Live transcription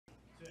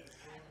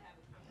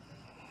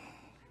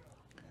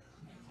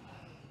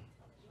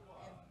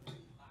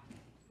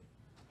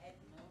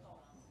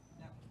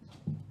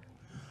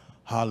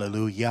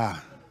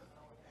Hallelujah.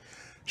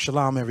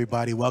 Shalom,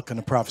 everybody. Welcome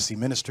to Prophecy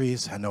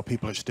Ministries. I know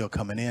people are still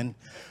coming in.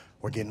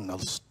 We're getting a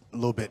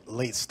little bit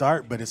late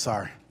start, but it's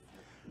our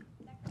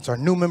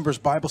new members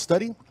Bible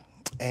study,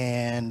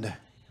 and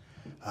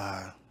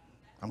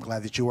I'm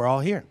glad that you are all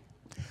here.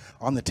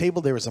 On the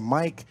table there is a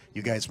mic.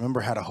 You guys remember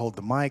how to hold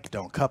the mic.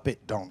 Don't cup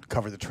it. Don't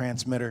cover the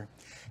transmitter,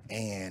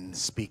 and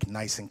speak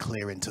nice and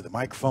clear into the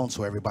microphone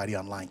so everybody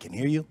online can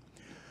hear you.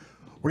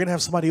 We're going to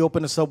have somebody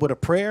open us up with a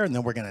prayer, and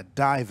then we're going to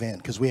dive in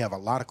because we have a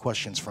lot of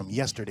questions from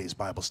yesterday's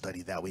Bible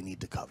study that we need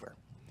to cover.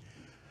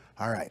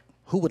 All right.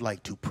 Who would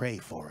like to pray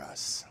for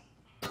us?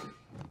 I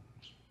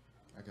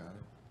got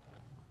it.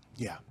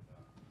 Yeah.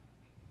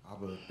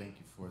 Abba, thank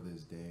you for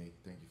this day.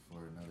 Thank you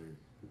for another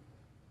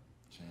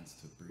chance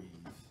to breathe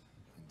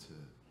and to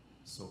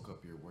soak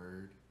up your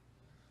word.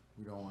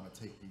 We don't want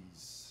to take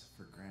these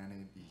for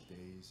granted, these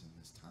days and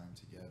this time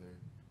together.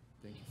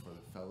 Thank you for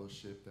the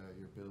fellowship that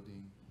you're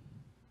building.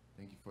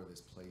 Thank you for this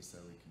place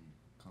that we can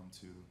come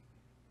to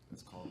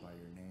that's called by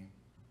your name.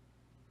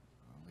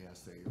 We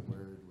ask that your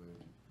word would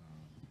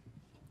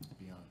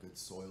be on good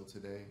soil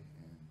today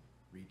and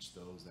reach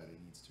those that it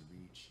needs to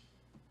reach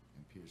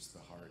and pierce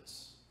the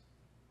hearts.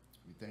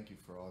 We thank you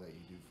for all that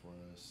you do for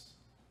us.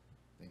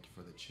 Thank you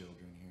for the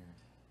children here.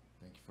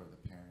 Thank you for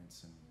the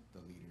parents and the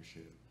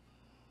leadership.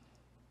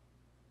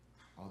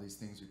 All these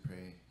things we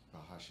pray by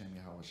Hashem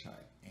Yahweh Shai.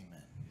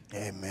 Amen.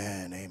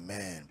 Amen.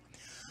 Amen.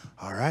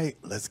 All right,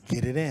 let's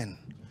get it in.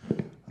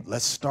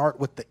 Let's start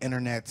with the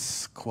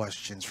internet's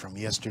questions from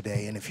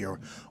yesterday. And if you're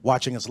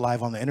watching us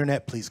live on the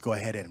internet, please go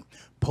ahead and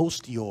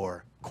post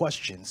your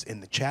questions in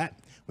the chat.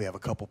 We have a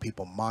couple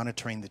people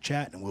monitoring the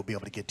chat, and we'll be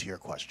able to get to your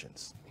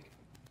questions.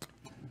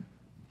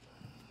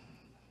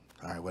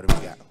 All right, what do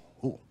we got?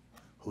 Ooh,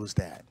 who's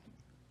that?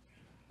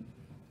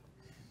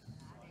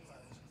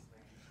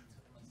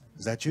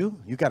 Is that you?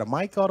 You got a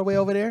mic all the way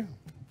over there?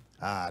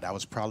 Ah, that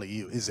was probably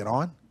you. Is it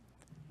on?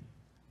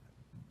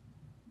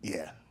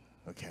 Yeah.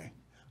 Okay.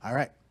 All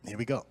right. Here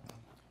we go.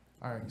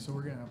 All right. So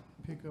we're going to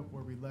pick up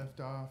where we left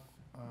off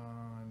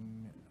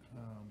on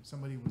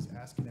somebody was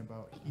asking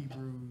about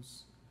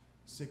Hebrews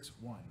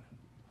 6:1.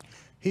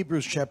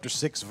 Hebrews chapter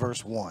 6,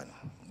 verse 1.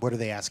 What are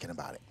they asking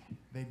about it?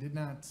 They did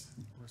not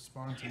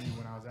respond to me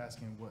when I was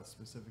asking what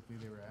specifically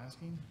they were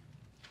asking.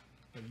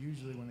 But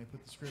usually when they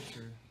put the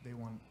scripture, they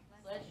want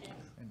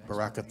an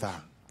Barakatah.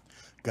 explanation.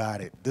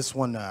 Got it. This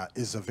one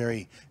is a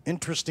very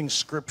interesting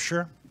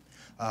scripture.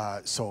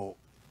 So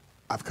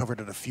I've covered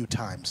it a few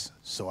times,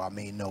 so I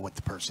may know what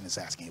the person is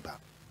asking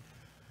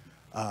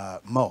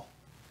about. Mo,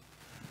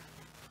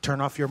 turn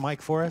off your mic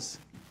for us,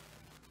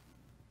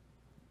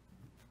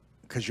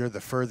 because you're the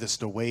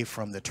furthest away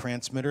from the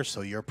transmitter,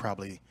 so you're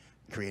probably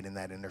creating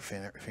that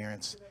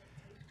interference.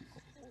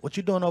 What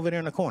you doing over there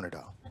in the corner,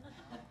 though?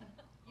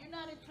 You're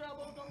not in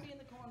trouble. Don't be in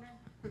the corner.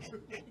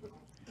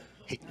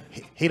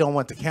 He don't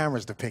want the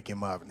cameras to pick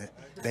him up.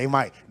 They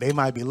might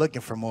be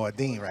looking for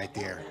Moadine right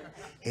there.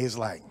 He's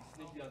like,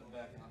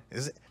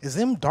 is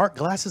them dark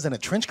glasses and a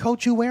trench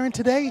coat you wearing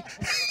today?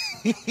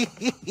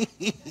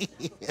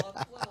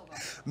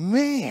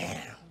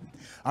 Man.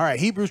 All right,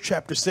 Hebrews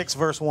chapter 6,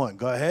 verse 1.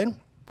 Go ahead.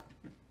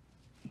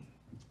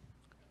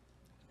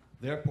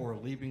 Therefore,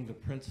 leaving the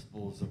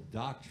principles of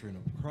doctrine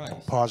of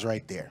Christ. Pause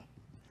right there.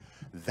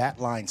 That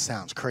line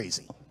sounds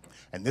crazy.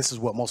 And this is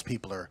what most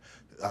people are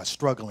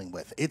struggling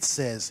with. It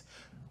says,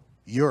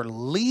 you're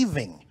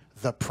leaving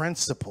the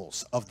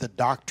principles of the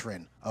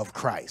doctrine of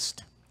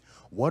Christ.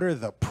 What are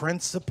the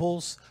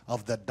principles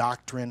of the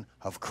doctrine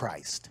of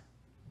Christ?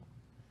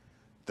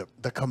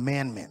 The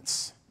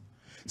commandments.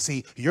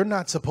 See, you're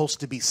not supposed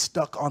to be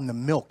stuck on the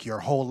milk your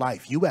whole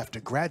life. You have to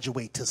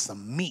graduate to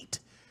some meat.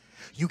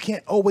 You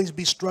can't always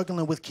be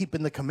struggling with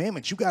keeping the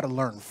commandments. You got to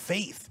learn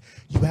faith.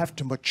 You have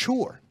to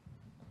mature.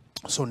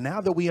 So now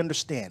that we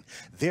understand,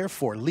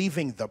 therefore,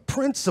 leaving the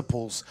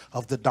principles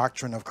of the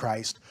doctrine of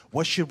Christ,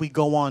 what should we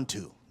go on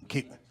to?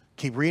 Keep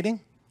reading.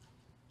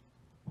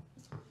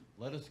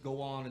 Let us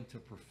go on into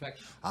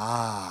perfection.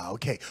 Ah,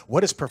 okay.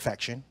 What is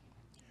perfection?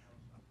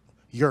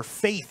 Your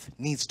faith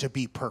needs to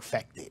be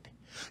perfected.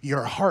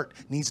 Your heart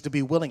needs to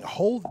be willing.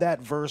 Hold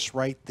that verse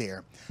right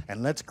there,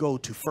 and let's go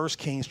to 1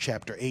 Kings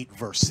chapter 8,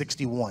 verse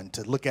 61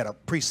 to look at a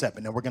precept,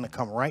 and then we're going to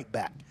come right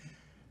back.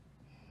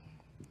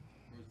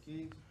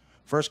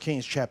 1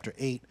 Kings chapter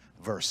 8,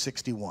 verse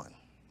 61.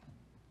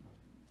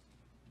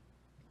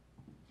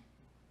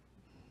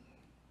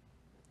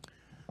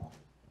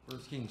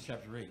 First Kings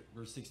chapter 8,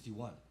 verse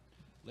 61.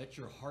 Let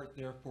your heart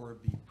therefore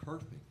be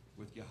perfect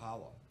with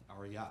Yahweh,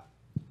 our Yah,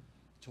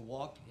 to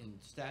walk in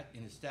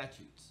his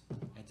statutes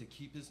and to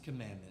keep his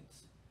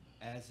commandments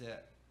as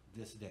at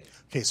this day.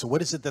 Okay, so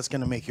what is it that's going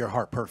to make your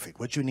heart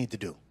perfect? What you need to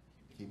do?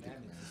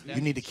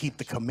 You need to keep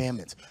the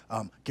commandments.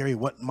 Gary,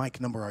 what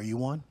mic number are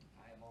you on?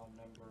 I am on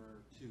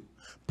number 2.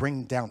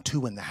 Bring down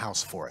 2 in the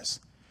house for us.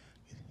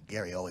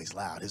 Gary always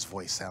loud. His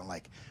voice sounds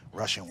like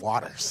Russian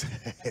waters.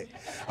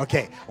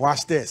 Okay,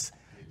 watch this.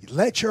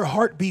 Let your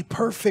heart be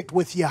perfect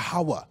with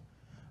Yahweh,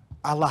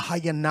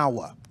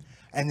 Allahayanawa.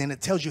 And then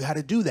it tells you how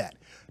to do that.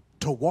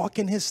 to walk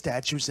in his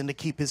statutes and to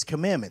keep his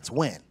commandments.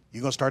 When?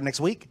 You going to start next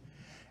week?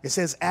 It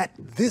says at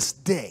this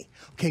day.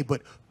 Okay,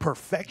 but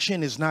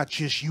perfection is not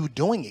just you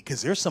doing it,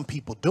 because there's some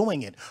people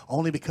doing it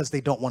only because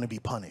they don't want to be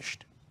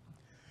punished.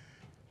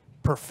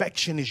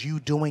 Perfection is you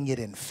doing it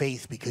in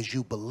faith because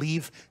you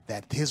believe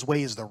that his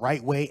way is the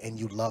right way and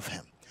you love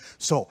him.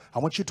 So I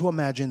want you to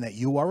imagine that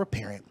you are a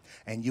parent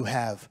and you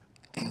have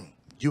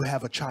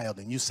a child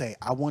and you say,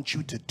 I want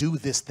you to do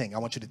this thing. I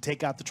want you to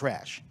take out the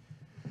trash.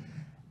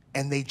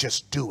 And they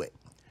just do it.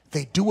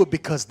 They do it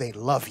because they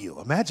love you.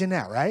 Imagine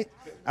that, right?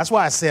 That's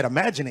why I said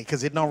imagine it,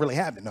 because it don't really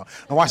happen. No,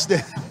 watch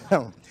this.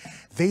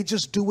 They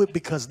just do it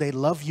because they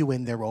love you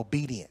and they're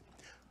obedient.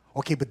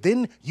 Okay, but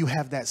then you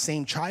have that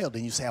same child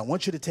and you say, I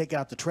want you to take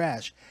out the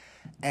trash.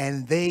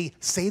 And they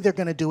say they're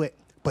going to do it,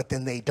 but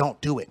then they don't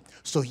do it.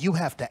 So you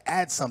have to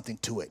add something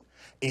to it.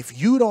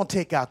 If you don't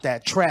take out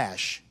that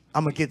trash,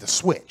 I'm going to get the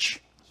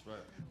switch.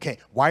 Okay,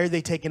 why are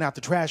they taking out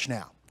the trash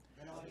now?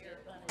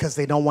 Because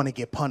they don't want to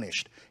get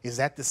punished. Is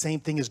that the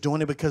same thing as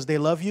doing it because they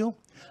love you?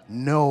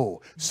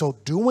 No. So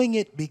doing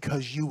it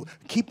because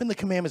keeping the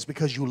commandments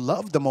because you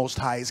love the Most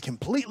High is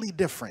completely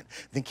different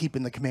than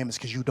keeping the commandments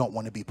because you don't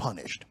want to be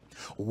punished.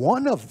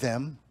 One of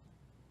them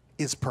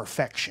is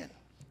perfection.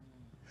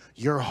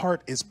 Your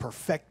heart is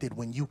perfected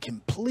when you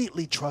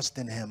completely trust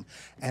in him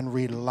and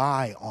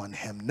rely on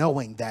him,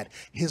 knowing that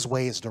his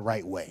way is the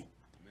right way.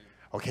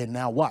 Okay,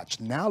 now watch.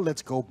 Now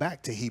let's go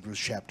back to Hebrews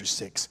chapter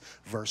 6,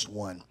 verse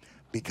 1,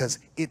 because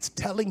it's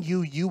telling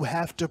you you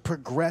have to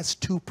progress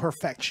to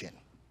perfection.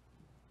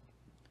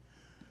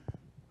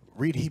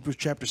 Read Hebrews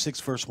chapter 6,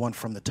 verse 1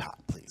 from the top,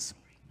 please.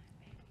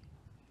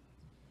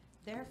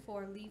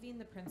 Therefore, leaving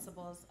the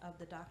principles of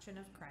the doctrine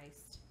of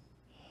Christ,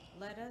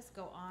 let us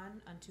go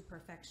on unto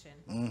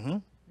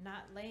perfection,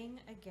 not laying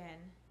again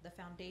the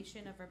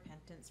foundation of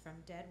repentance from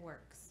dead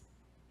works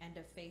and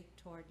of faith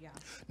toward Yahweh.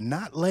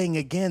 Not laying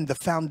again the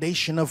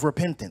foundation of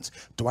repentance.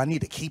 Do I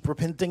need to keep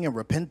repenting and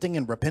repenting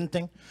and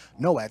repenting?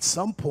 No, at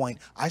some point,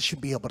 I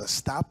should be able to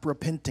stop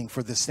repenting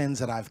for the sins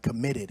that I've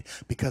committed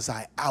because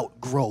I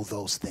outgrow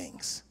those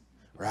things,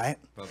 right?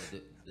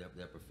 Probably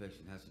that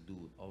perfection has to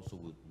do also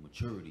with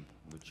maturity.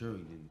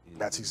 Maturing in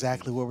That's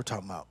exactly what we're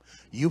talking about.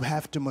 You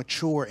have to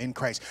mature in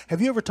Christ.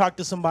 Have you ever talked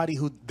to somebody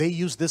who they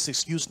use this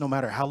excuse no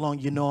matter how long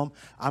you know them?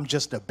 I'm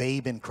just a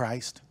babe in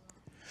Christ.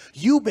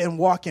 You've been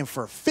walking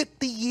for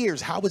 50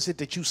 years. How is it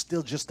that you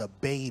still just a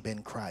babe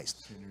in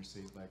Christ? Sinner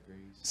saved by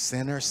grace.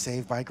 Sinner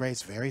saved by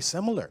grace. Very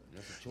similar.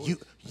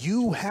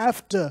 You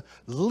have to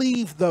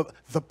leave the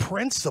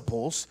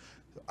principles.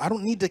 I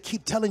don't need to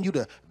keep telling you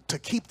to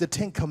keep the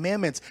 10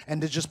 commandments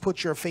and to just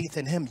put your faith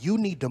in him. You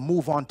need to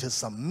move on to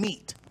some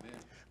meat.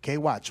 Okay,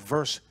 watch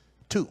verse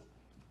 2.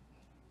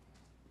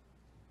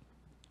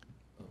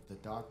 Of the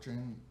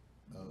doctrine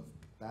of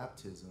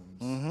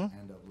baptisms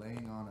and of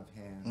laying on of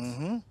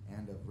hands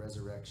and of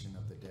resurrection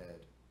of the dead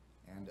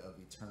and of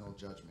eternal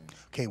judgment.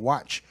 Okay,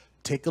 watch.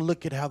 Take a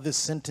look at how this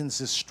sentence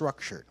is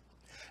structured.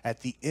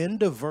 At the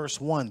end of verse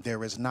 1,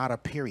 there is not a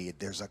period,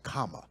 there's a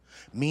comma,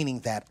 meaning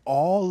that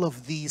all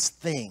of these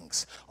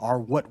things are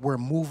what we're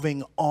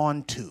moving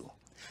on to,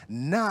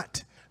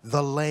 not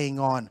the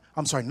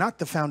not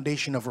the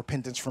foundation of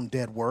repentance from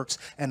dead works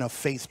and of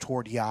faith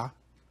toward Yah,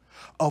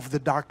 of the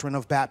doctrine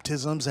of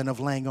baptisms and of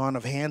laying on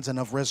of hands and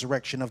of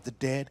resurrection of the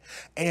dead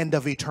and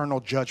of eternal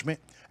judgment.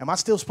 I'm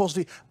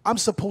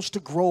supposed to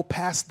grow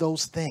past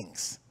those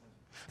things.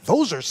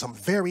 Those are some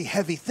very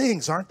heavy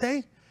things, aren't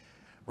they?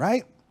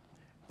 Right?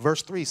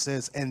 Verse 3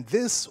 says, and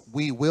this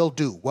we will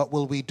do. What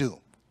will we do?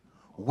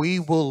 We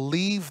will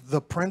leave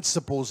the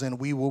principles and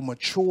we will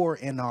mature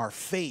in our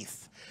faith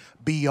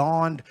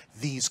beyond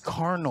these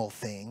carnal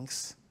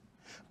things,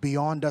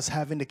 beyond us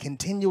having to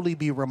continually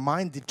be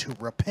reminded to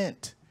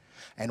repent.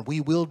 And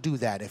we will do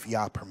that if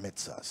Yah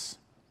permits us.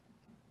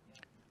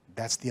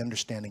 That's the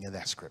understanding of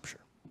that scripture.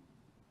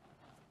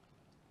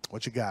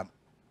 What you got,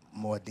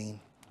 Moadine?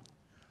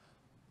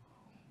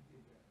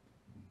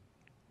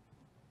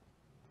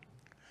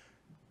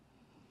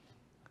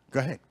 Go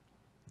ahead.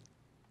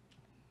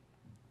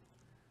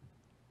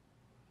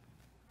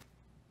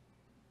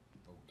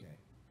 Okay.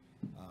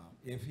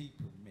 If he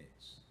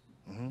permits,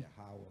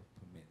 Yahweh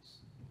permits.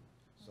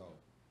 So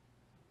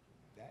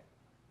that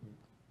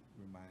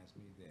reminds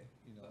me that,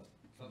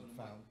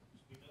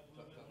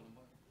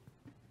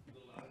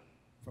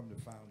 from the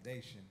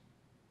foundation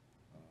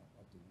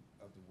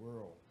of the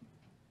world,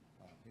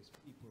 his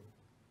people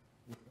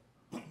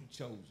were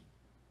chosen,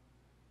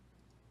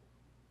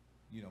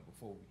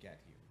 before we got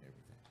here and everything.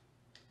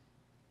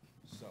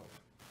 So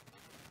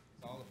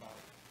it's all about.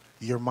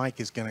 Your mic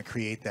is going to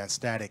create that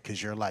static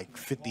because you're like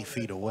 50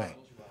 feet away.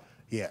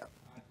 Yeah.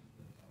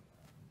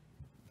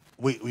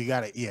 We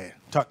got it. Yeah.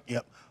 Talk.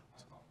 Yep.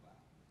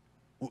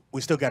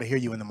 We still got to hear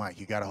you in the mic.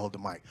 You got to hold the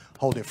mic.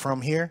 Hold it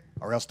from here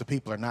or else the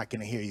people are not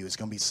going to hear you. It's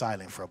going to be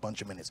silent for a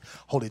bunch of minutes.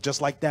 Hold it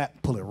just like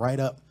that. Pull it right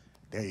up.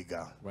 There you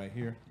go. Right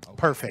here. Okay.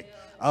 Perfect.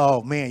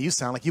 Oh, man, you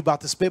sound like you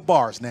about to spit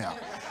bars now.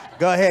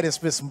 Go ahead and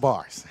spit some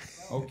bars.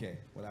 Okay.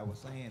 What I was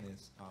saying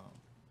is,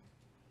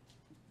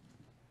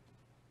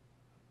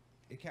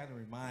 it kind of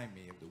remind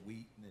me of the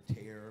wheat and the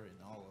tare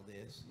and all of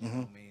this, you know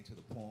what I mean, to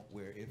the point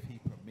where if he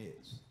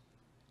permits.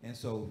 And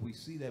so we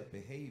see that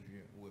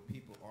behavior where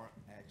people aren't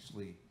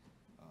actually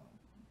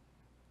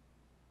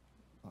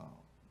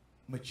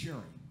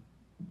maturing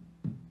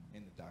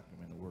in the doctrine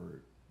and the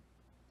word,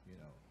 you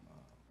know.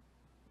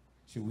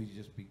 Should we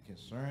just be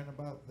concerned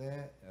about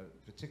that,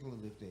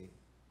 particularly if they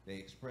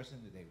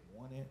expressing that they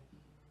want it,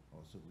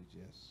 or should we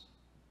just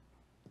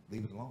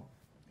leave it alone?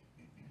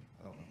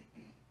 I don't know.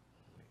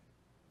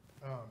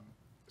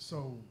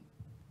 So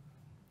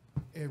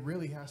it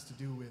really has to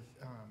do with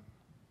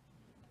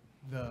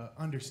the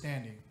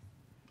understanding.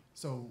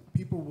 So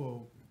people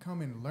will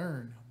come and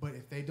learn, but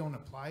if they don't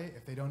apply it,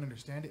 if they don't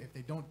understand it, if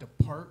they don't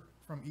depart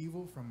from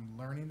evil, from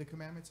learning the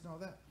commandments and all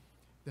that,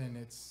 then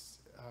it's,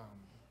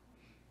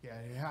 yeah,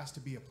 it has to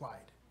be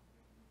applied.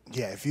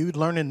 Yeah, if you're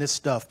learning this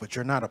stuff but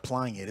you're not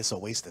applying it, it's a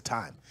waste of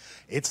time.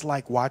 It's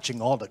like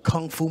watching all the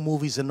kung fu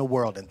movies in the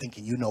world and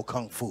thinking you know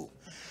kung fu.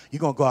 You're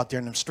going to go out there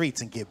in them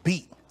streets and get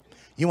beat.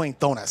 You ain't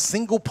thrown a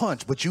single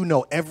punch, but you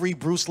know every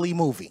Bruce Lee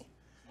movie,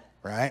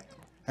 right?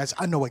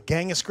 I know a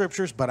gang of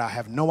scriptures, but I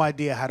have no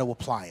idea how to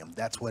apply them.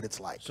 That's what it's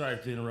like. Sorry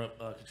to interrupt.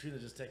 Katrina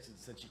just texted and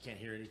said she can't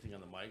hear anything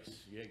on the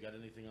mics. You got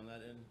anything on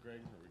that end, Greg?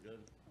 Are we good?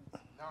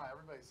 No,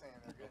 everybody's saying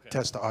they're good. Okay.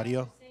 Test the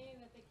audio. Saying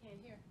that they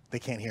can't hear. They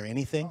can't hear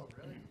anything. Oh,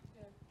 really?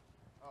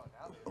 Oh,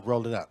 now they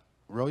Roll it up.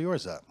 Roll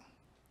yours up.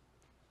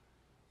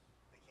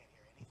 They can't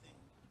hear anything.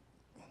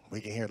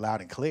 We can hear loud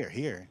and clear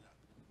here.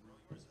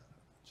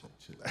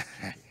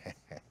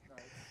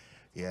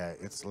 Yeah,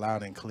 it's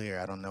loud and clear.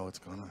 I don't know what's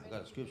going on. I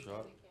got a scripture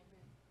up.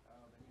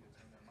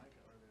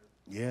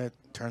 Yeah,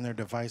 turn their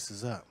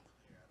devices up.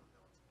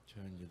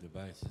 Turn your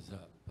devices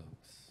up,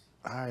 folks.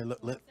 All right,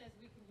 look. Says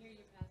we can hear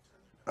you, Pastor.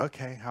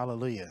 Okay,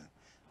 hallelujah.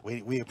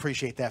 We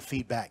appreciate that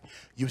feedback.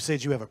 You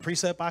said you have a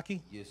precept,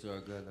 Aki? Yes, sir. I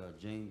got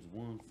James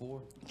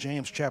 1:4.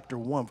 James chapter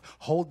 1.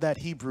 Hold that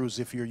Hebrews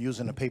if you're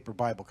using a paper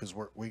Bible, because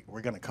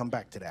we're going to come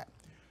back to that.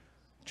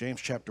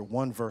 James chapter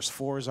 1 verse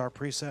 4 is our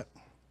precept.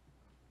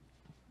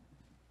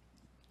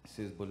 It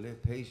says, but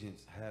let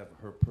patience have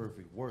her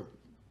perfect work,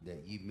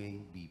 that ye may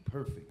be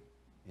perfect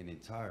and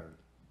entire,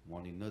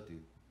 wanting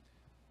nothing.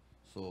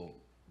 So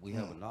we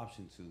have an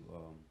option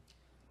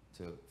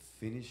to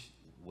finish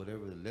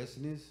whatever the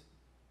lesson is,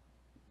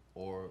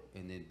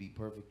 and then be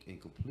perfect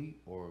and complete,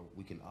 or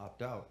we can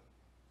opt out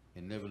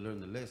and never learn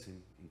the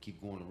lesson and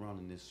keep going around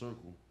in this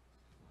circle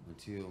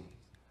until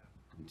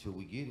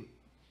we get it.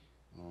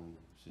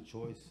 It's a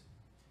choice.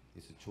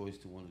 It's a choice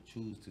to want to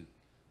choose to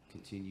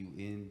continue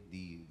in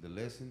the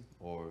lesson,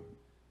 or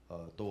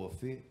throw a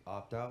fit,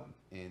 opt out,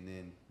 and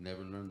then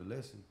never learn the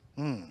lesson.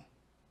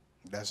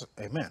 That's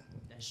amen.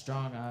 That's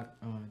strong. I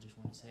just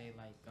want to say,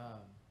 like,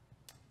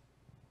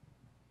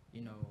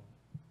 you know,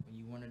 when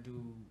you want to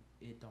do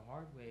it the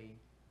hard way,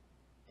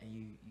 and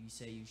you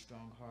say you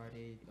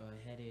strong-hearted,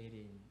 headed,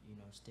 and you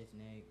know,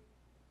 stiff-necked,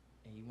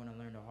 and you want to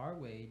learn the hard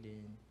way,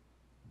 then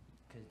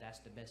because that's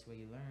the best way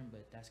you learn,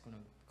 but that's going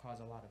to cause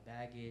a lot of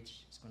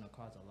baggage. It's going to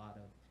cause a lot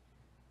of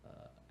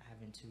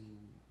having to,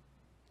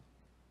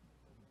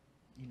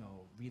 you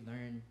know,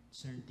 relearn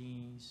certain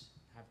things,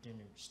 have to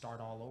start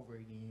all over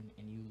again,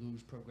 and you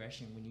lose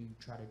progression when you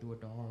try to do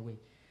it the hard way.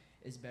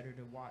 It's better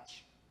to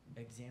watch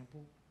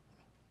example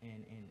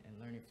and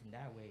learn it from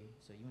that way,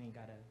 so you ain't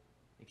got to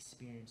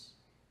experience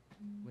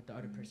what the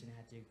other person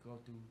had to go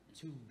through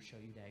to show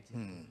you that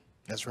example.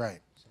 That's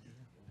right. So,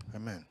 yeah.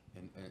 Amen.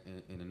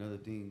 And another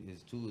thing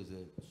is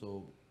that,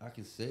 so I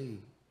can say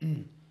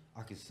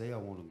I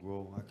want to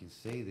grow. I can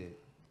say that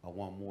I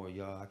want more of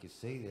y'all. I can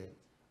say that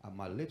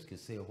my lips can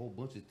say a whole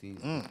bunch of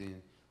things, but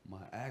then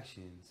my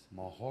actions,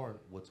 my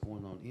heart, what's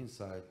going on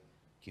inside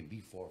can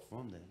be far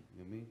from that. You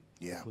know what I mean?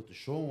 Yeah. Put the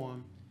show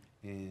on,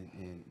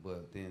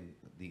 but then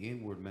the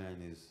inward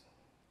man is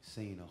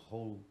saying a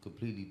whole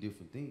completely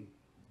different thing.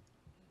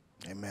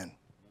 Amen.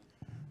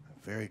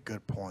 Very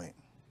good point.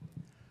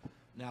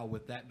 Now,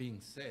 with that being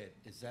said,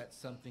 is that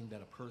something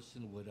that a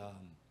person would,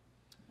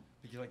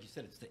 because like you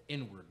said, it's the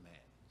inward man.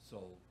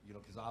 So, you know,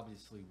 because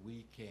obviously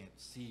we can't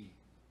see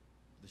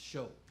the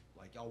show.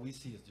 Like, all we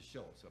see is the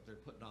show. So if they're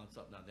putting on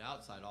something on the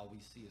outside, all we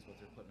see is what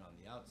they're putting on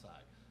the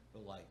outside.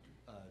 But like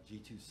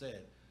G2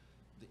 said,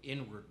 the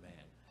inward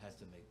man has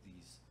to make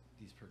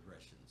these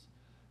progressions.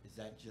 Is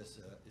that just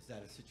is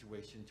that a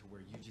situation to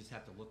where you just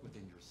have to look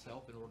within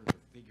yourself in order to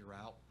figure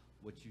out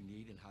what you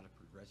need and how to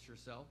progress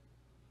yourself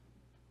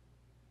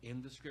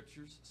in the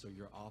scriptures, so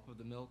you're off of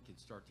the milk and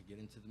start to get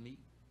into the meat?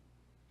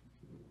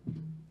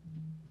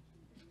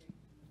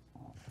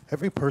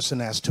 Every person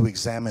has to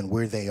examine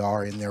where they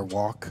are in their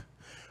walk.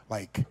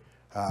 Like,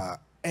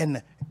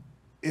 and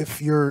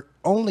if you're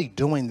only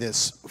doing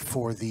this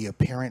for the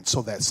appearance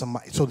so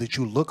that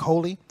you look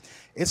holy,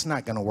 it's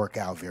not going to work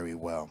out very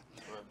well.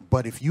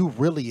 But if you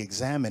really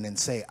examine and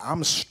say,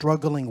 I'm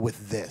struggling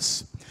with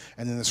this,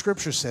 and then the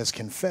scripture says,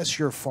 confess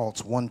your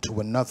faults one to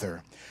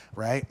another,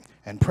 right?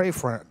 And pray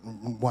for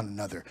one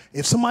another.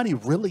 If somebody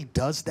really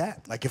does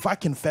that, like if I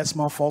confess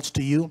my faults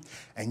to you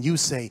and you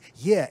say,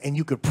 yeah, and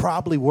you could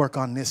probably work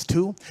on this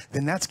too,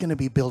 then that's going to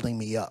be building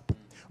me up.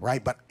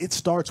 right? But it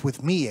starts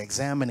with me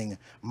examining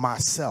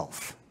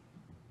myself.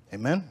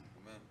 Amen?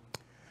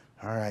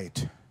 All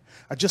right.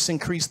 I just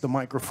increased the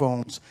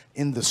microphones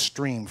in the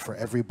stream for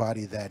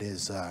everybody that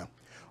is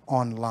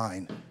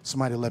online.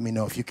 Somebody let me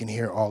know if you can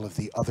hear all of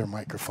the other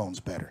microphones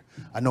better.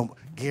 I know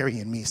Gary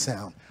and me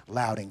sound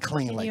loud and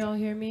clean. Can you all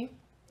hear me?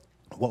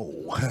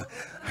 Whoa.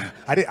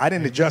 I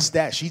didn't adjust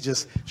that. She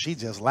just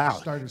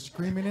loud. Started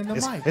screaming in the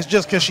mic. It's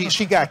just because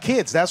she got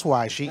kids. That's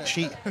why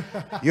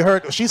you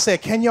heard, she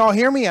said, can y'all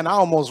hear me? And I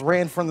almost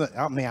ran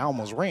I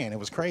almost ran. It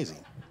was crazy.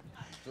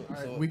 All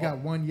right, we got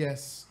one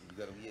yes.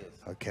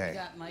 Okay.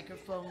 Got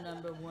microphone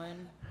number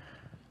 1.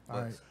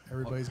 All right,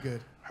 everybody's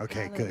good.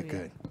 Okay,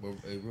 good. But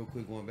real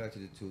quick, going back to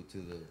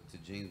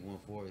James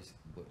 1:4,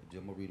 but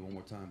I'm gonna read it one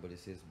more time. But it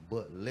says,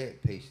 "But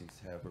let patience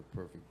have her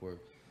perfect work."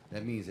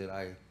 That means that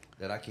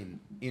I can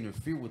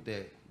interfere with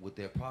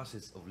that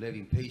process of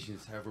letting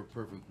patience have her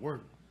perfect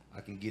work.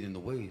 I can get in the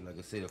way. Like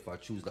I said, if I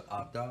choose to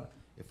opt out,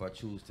 if I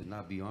choose to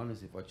not be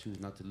honest, if I choose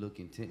not to look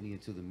intently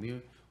into the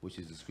mirror, which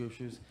is the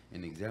scriptures,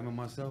 and examine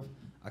myself,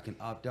 I can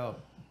opt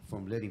out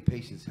from letting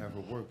patience have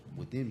her work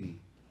within me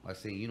by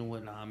saying, you know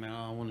what, nah, man,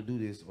 I don't want to do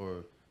this,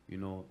 or, you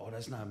know, oh,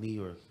 that's not me,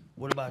 or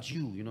what about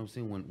you? You know what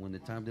I'm saying? When the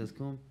time does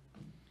come,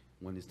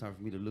 when it's time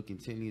for me to look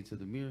intently into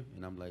the mirror,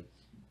 and I'm like,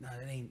 nah,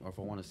 that ain't, or if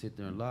I want to sit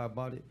there and lie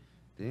about it,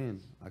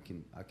 then I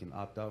can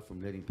opt out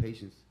from letting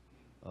patience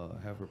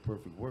have her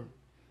perfect work,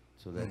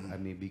 so that I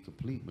may be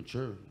complete,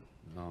 mature,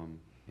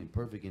 and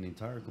perfect and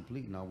entire,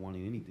 complete, not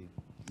wanting anything.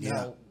 Yeah.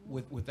 Now,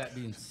 with that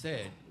being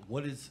said,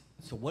 what's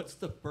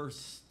the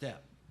first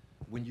step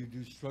when you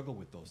do struggle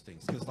with those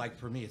things? Because like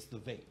for me, it's the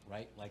vape,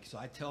 right? Like, so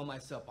I tell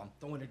myself I'm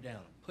throwing it down,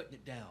 I'm putting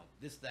it down,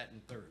 this, that,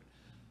 and third,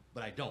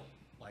 but I don't.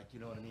 Like, you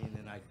know what I mean?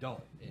 And I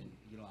don't. And,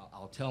 you know,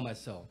 I'll tell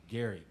myself,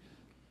 Gary,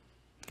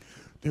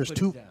 there's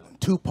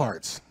two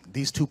parts.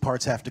 These two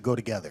parts have to go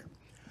together.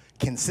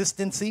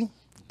 Consistency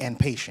and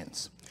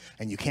patience.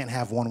 And you can't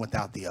have one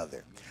without the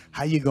other.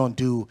 How you going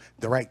to do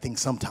the right thing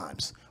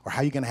sometimes? Or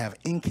how you going to have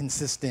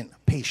inconsistent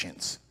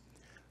patience?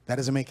 That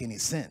doesn't make any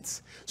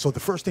sense. So the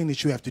first thing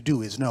that you have to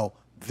do is know,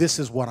 this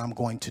is what I'm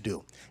going to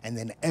do. And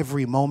then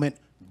every moment,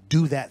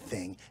 do that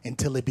thing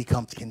until it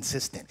becomes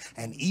consistent.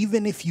 And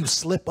even if you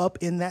slip up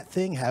in that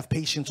thing, have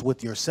patience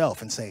with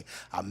yourself and say,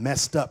 I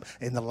messed up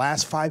in the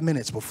last 5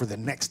 minutes, but for the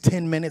next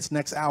 10 minutes,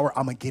 next hour,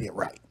 I'm going to get it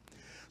right.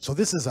 So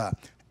this is a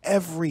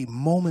every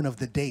moment of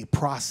the day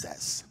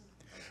process.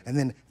 And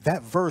then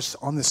that verse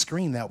on the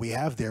screen that we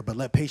have there, but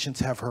let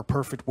patience have her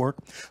perfect work.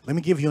 Let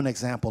me give you an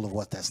example of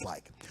what that's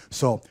like.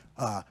 So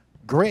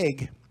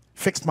Greg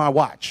fixed my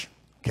watch,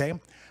 okay?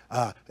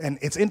 And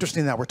it's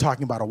interesting that we're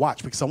talking about a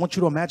watch, because I want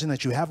you to imagine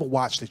that you have a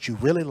watch that you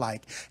really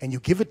like and you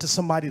give it to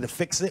somebody to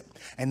fix it,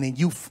 and then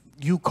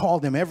you call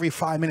them every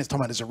 5 minutes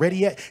talking about, is it ready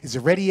yet? Is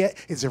it ready yet?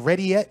 Is it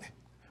ready yet?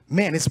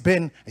 Man, it's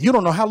been, you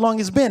don't know how long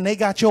it's been. They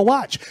got your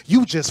watch.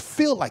 You just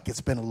feel like it's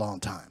been a long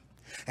time.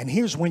 And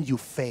here's when you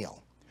fail.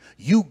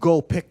 You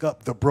go pick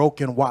up the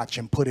broken watch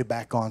and put it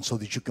back on so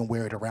that you can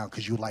wear it around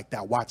because you like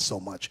that watch so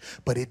much,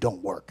 but it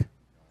don't work.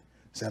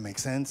 Does that make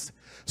sense?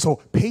 So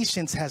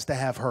patience has to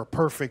have her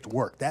perfect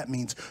work. That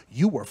means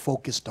you are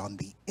focused on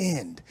the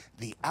end,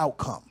 the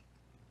outcome.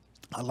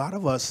 A lot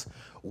of us,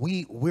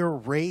 we're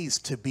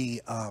raised to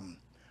be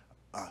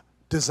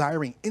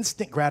desiring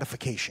instant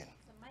gratification.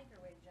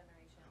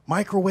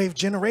 Microwave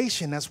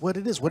generation, that's what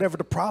it is. Whatever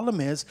the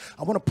problem is,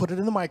 I want to put it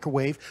in the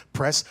microwave,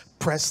 press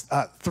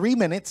 3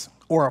 minutes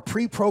or a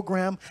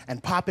pre-program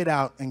and pop it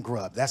out and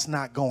grub. That's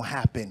not going to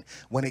happen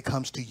when it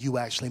comes to you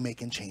actually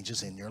making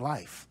changes in your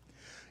life.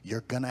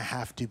 You're going to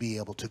have to be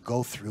able to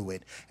go through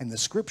it. And the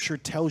scripture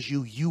tells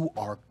you you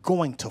are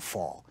going to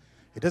fall.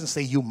 It doesn't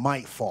say you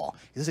might fall.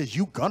 It says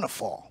you're going to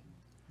fall.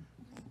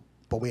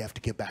 But we have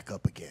to get back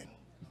up again.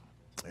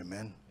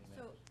 Amen.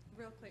 So,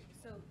 real quick,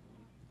 so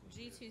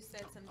G2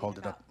 said something Hold it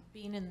about up.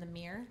 being in the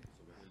mirror.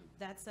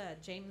 That's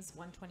James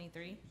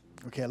 1:23.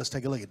 Okay, let's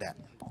take a look at that.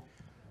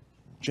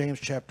 James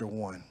chapter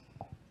 1,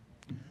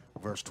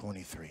 verse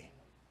 23.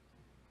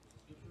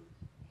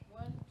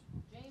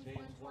 James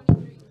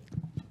 1:23.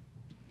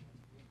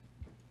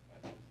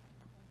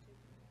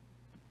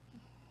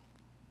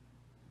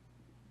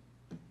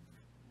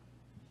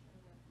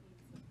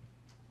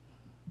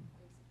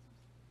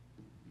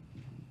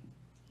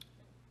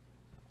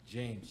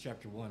 James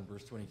chapter 1,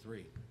 verse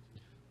 23.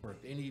 For if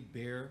any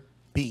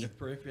Be.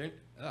 For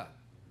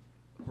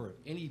if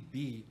any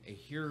be a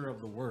hearer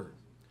of the word,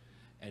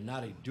 and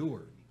not a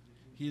doer,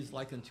 he is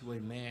like unto a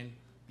man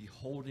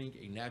beholding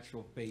a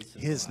natural face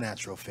in His the glass.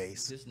 natural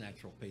face. His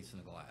natural face in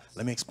the glass.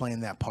 Let me explain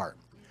that part.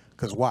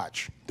 Because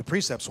watch, the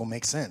precepts will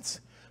make sense.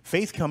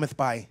 Faith cometh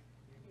by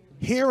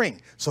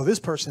hearing. So this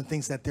person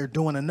thinks that they're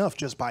doing enough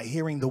just by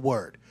hearing the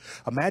word.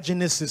 Imagine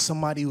this is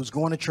somebody who's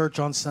going to church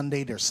on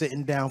Sunday. They're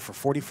sitting down for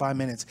 45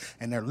 minutes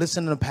and they're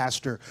listening to the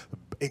pastor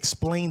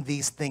explain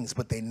these things,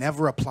 but they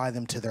never apply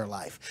them to their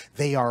life.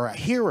 They are a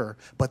hearer,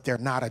 but they're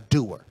not a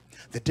doer.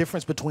 The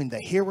difference between the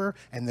hearer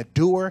and the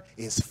doer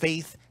is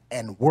faith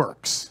and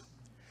works.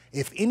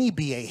 If any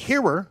be a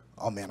hearer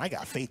oh man, I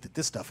got faith that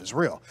this stuff is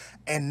real,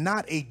 and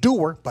not a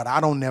doer, but I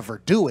don't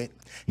never do it,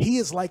 he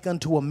is like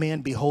unto a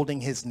man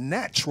beholding his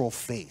natural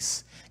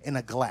face in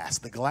a glass.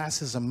 The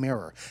glass is a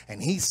mirror,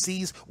 and he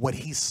sees what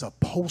he's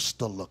supposed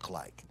to look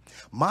like.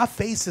 My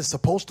face is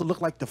supposed to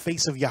look like the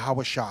face of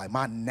Yahweh Shai.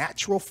 My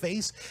natural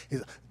face,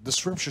 the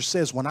scripture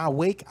says, when I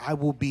wake, I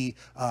will be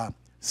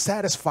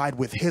satisfied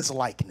with his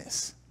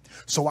likeness.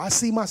 So I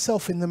see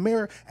myself in the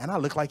mirror, and I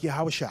look like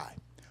Yahweh Shai.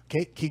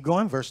 Okay, keep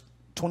going, verse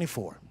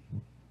 24.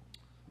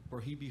 For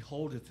he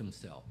beholdeth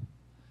himself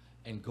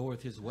and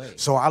goeth his way.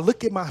 So I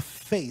look at my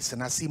face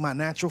and I see my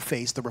natural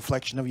face, the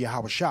reflection of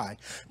Yahweh Shai,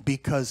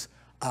 because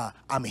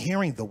I'm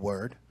hearing the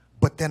word,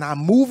 but then I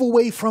move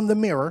away from the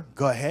mirror.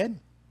 Go ahead.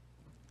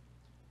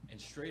 And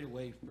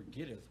straightway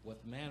forgetteth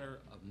what manner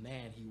of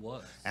man he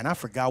was. And I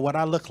forgot what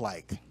I look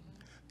like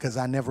because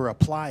I never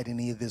applied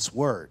any of this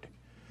word.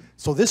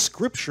 So this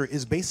scripture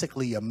is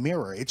basically a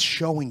mirror. It's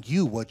showing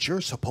you what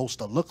you're supposed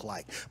to look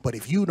like. But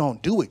if you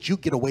don't do it, you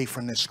get away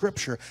from this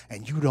scripture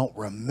and you don't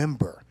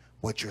remember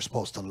what you're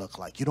supposed to look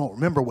like. You don't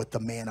remember what the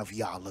man of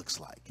Yah looks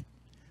like.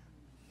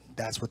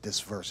 That's what this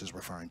verse is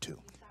referring to.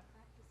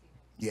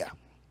 Yeah.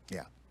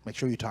 Make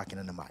sure you're talking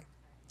in the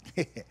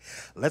mic.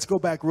 Let's go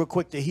back real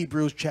quick to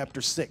Hebrews chapter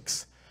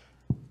 6,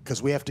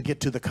 because we have to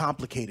get to the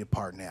complicated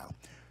part now.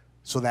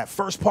 So that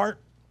first part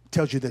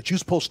tells you that you're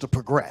supposed to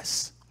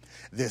progress.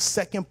 This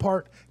second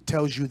part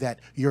tells you that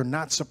you're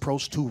not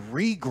supposed to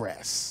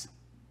regress.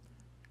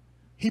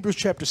 Hebrews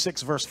chapter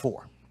 6, verse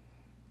 4.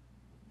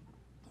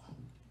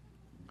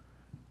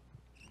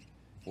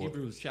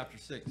 Hebrews chapter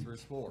 6,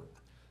 verse 4.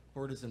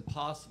 For it is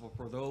impossible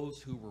for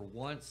those who were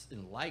once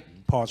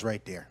enlightened. Pause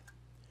right there.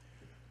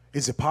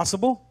 Is it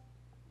possible?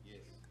 Yes.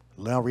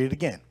 I'll read it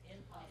again.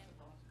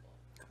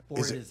 For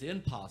it is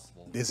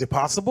impossible. Is it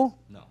possible?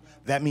 No.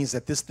 That means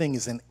that this thing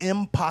is an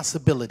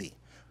impossibility.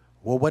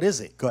 Well, what is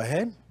it? Go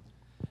ahead.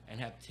 And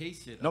have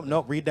tasted.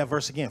 No, read that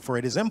verse again. For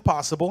it is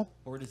impossible.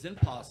 For it is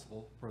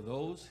impossible for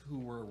those who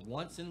were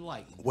once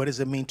enlightened. What does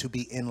it mean to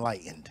be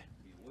enlightened?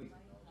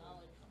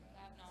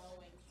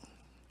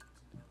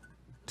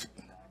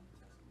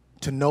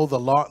 To know the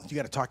law. You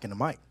got to talk in the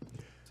mic.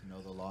 To know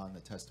the law and the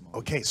testimony.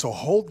 Okay, so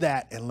hold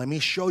that and let me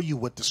show you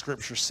what the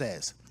scripture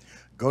says.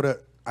 Go to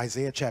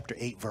Isaiah chapter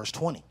 8, verse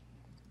 20.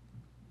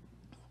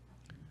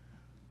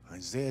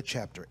 Isaiah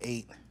chapter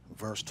 8,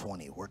 verse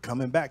 20. We're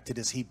coming back to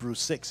this Hebrews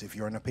 6 if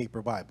you're in a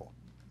paper Bible.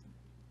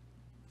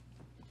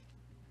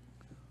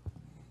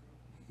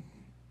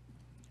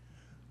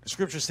 The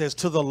scripture says,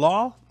 to the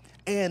law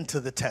and to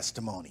the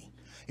testimony.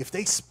 If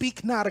they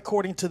speak not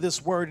according to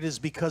this word, it is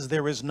because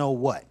there is no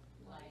what?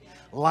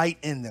 Light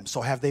in them. So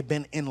have they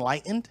been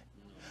enlightened?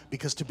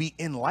 Because to be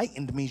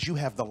enlightened means you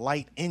have the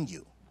light in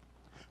you.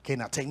 Okay,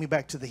 now take me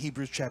back to the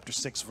Hebrews chapter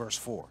 6, verse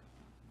 4.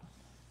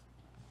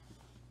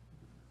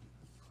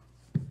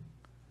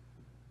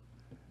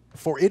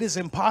 For it is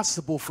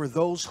impossible for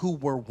those who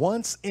were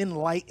once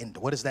enlightened.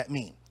 What does that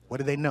mean? What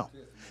do they know?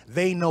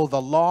 They know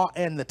the law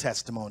and the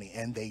testimony,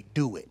 and they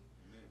do it.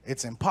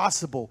 It's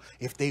impossible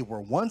if they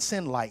were once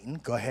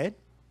enlightened. Go ahead.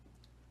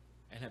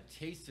 And have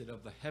tasted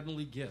of the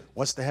heavenly gift.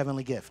 What's the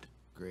heavenly gift?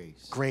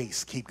 Grace.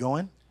 Grace. Keep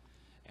going.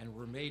 And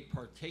were made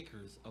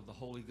partakers of the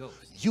Holy Ghost.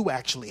 You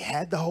actually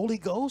had the Holy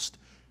Ghost.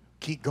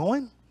 Keep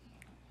going.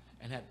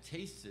 And have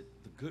tasted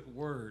the good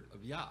word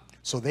of Yah.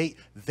 So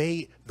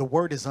the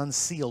word is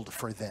unsealed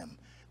for them.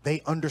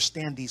 They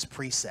understand these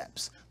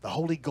precepts. The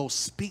Holy Ghost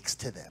speaks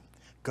to them.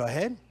 Go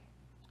ahead.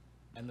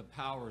 And the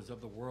powers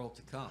of the world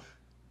to come.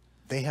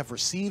 They have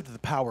received the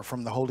power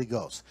from the Holy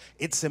Ghost.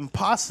 It's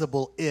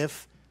impossible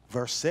if,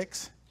 verse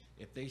 6.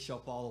 If they shall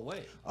fall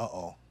away.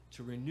 Uh-oh.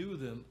 To renew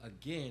them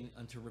again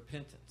unto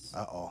repentance.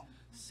 Uh-oh.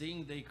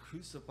 Seeing they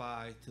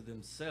crucify to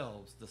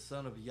themselves the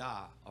Son of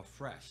Yah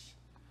afresh,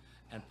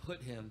 and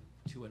put him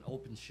to an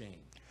open shame.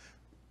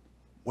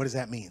 What does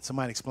that mean?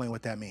 Somebody explain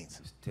what that means.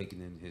 It's taking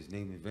in his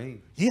name in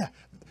vain. Yeah.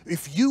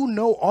 If you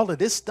know all of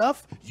this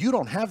stuff, you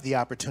don't have the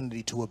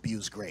opportunity to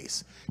abuse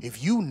grace.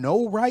 If you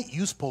know right,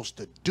 you're supposed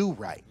to do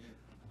right.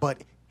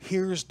 But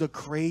here's the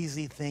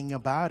crazy thing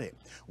about it.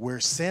 Where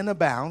sin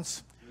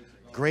abounds,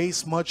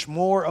 grace much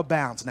more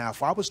abounds. Now,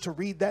 if I was to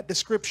read that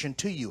description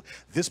to you,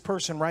 this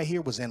person right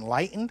here was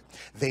enlightened.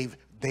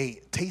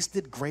 They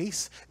tasted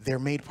grace. They're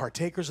made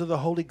partakers of the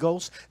Holy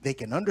Ghost. They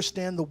can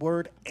understand the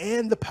word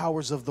and the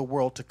powers of the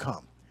world to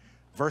come.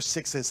 Verse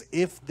 6 says,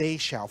 if they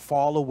shall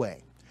fall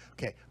away.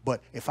 Okay,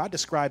 but if I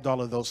described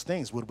all of those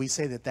things, would we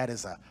say that that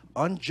is an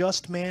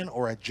unjust man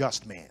or a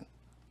just man?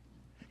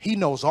 He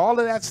knows all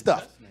of that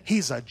stuff.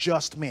 He's a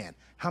just man.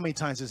 How many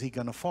times is he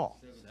going to fall?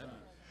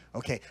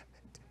 Okay,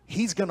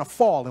 he's going to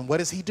fall, and what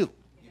does he do?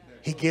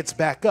 He gets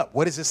back up.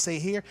 What does it say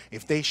here?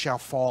 If they shall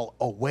fall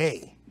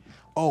away.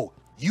 Oh,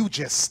 you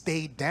just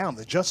stayed down.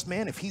 The just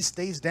man, if he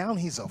stays down,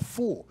 he's a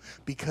fool,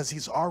 because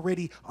he's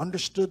already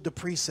understood the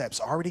precepts,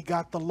 already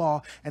got the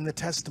law and the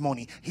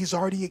testimony. He's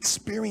already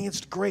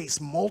experienced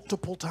grace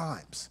multiple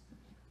times.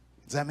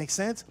 Does that make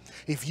sense?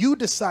 If you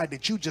decide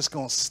that you just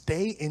going to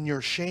stay in your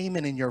shame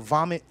and in your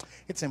vomit,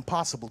 it's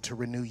impossible to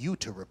renew you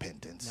to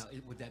repentance. Now,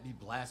 would that be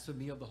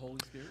blasphemy of the Holy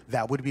Spirit?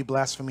 That would be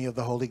blasphemy of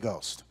the Holy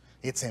Ghost.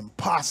 It's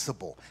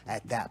impossible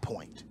at that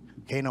point.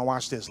 Okay, now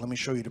watch this. Let me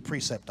show you the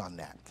precept on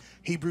that.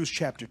 Hebrews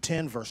chapter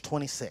 10, verse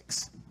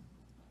 26.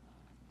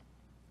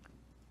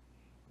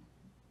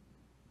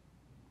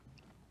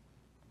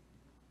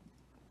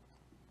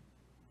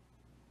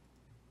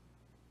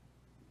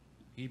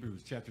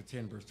 Hebrews chapter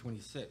 10, verse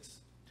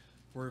 26.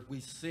 For if we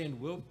sin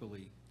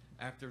willfully,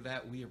 after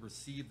that we have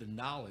received the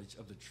knowledge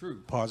of the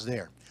truth. Pause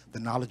there. The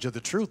knowledge of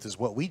the truth is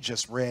what we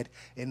just read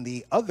in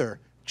the other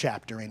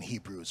chapter in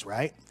Hebrews,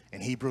 right?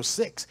 In Hebrews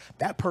 6.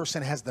 That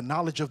person has the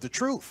knowledge of the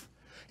truth.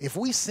 If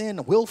we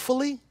sin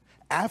willfully,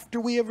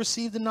 after we have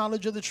received the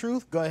knowledge of the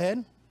truth, go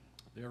ahead.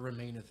 There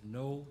remaineth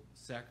no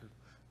sacrifice.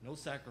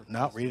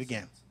 No, read it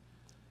again. Sins.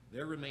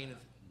 There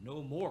remaineth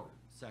no more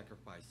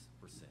sacrifice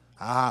for sin.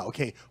 Ah,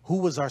 okay. Who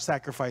was our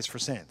sacrifice for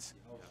sins?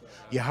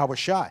 Yahweh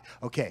Shai.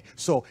 Okay,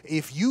 so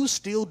if you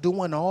still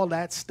doing all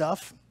that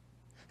stuff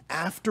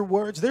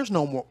afterwards, there's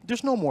no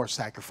more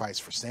sacrifice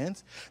for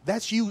sins.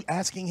 That's you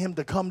asking him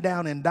to come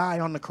down and die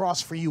on the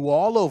cross for you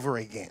all over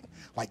again,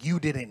 like you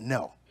didn't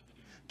know.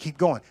 Keep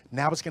going.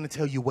 Now it's going to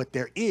tell you what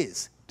there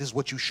is. This is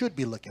what you should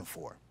be looking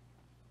for.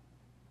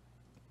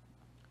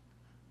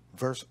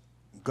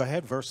 Go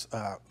ahead, verse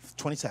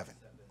 27.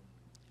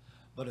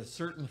 But a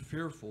certain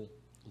fearful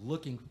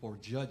looking for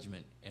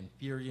judgment and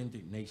fiery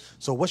indignation.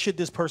 So what should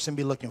this person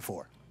be looking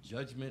for?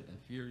 Judgment and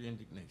fiery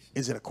indignation.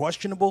 Is it a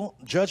questionable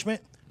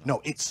judgment?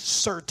 No, it's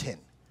certain.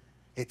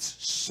 It's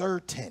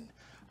certain.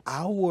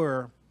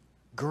 Our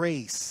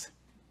grace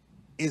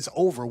is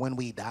over when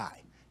we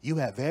die. You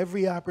have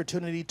every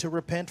opportunity to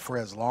repent for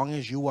as long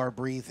as you are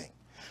breathing.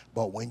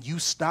 But when you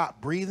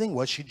stop breathing,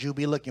 what should you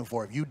be looking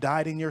for? If you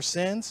died in your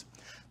sins,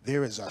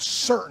 there is a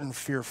certain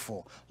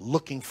fearful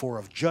looking for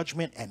of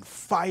judgment and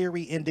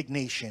fiery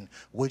indignation,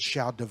 which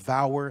shall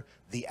devour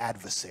the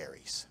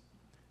adversaries.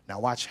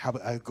 Now watch how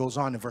it goes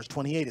on in verse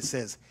 28. It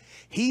says,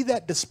 he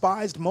that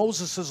despised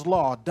Moses'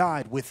 law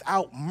died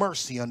without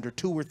mercy under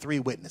 2 or 3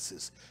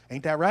 witnesses.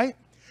 Ain't that right?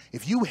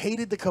 If you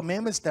hated the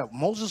commandments that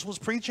Moses was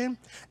preaching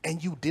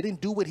and you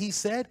didn't do what he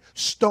said,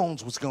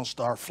 stones was going to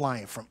start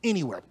flying from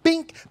anywhere.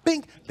 Bink,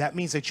 bink. That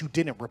means that you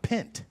didn't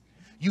repent.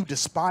 You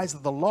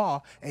despised the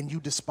law and you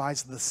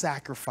despised the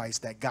sacrifice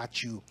that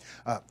got you,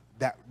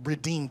 that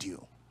redeemed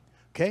you.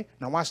 Okay,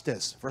 now watch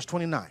this. Verse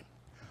 29.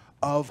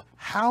 Of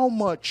how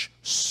much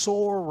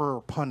sorer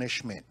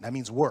punishment, that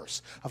means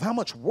worse, of how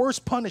much worse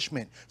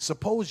punishment,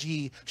 suppose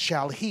ye,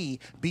 shall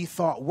he be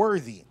thought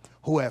worthy,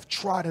 who have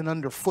trodden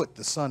underfoot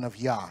the Son of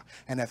Yah,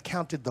 and have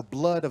counted the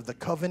blood of the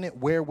covenant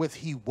wherewith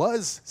he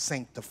was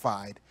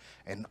sanctified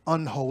an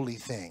unholy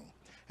thing,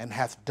 and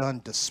hath done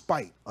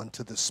despite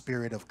unto the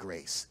Spirit of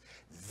grace.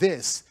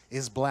 This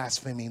is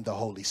blaspheming the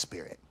Holy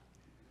Spirit.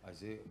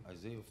 Isaiah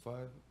 5,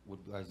 would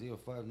Isaiah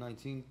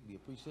 5:19 be a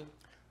precept?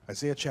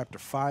 Isaiah chapter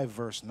 5,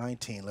 verse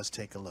 19. Let's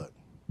take a look.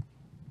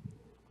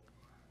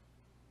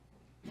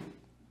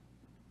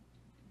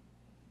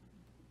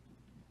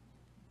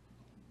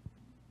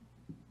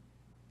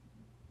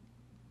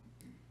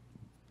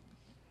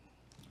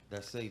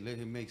 That say, let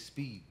him make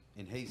speed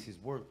and haste his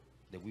work,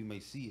 that we may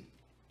see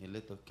it, and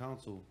let the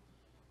counsel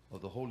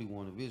of the Holy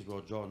One of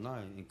Israel draw nigh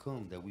and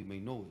come, that we may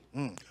know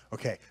it.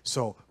 Okay,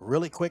 so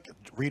really quick,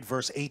 read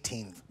verse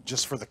 18,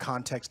 just for the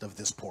context of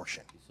this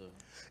portion. Yes,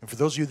 And for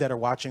those of you that are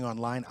watching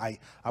online,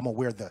 I'm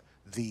aware the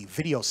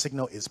video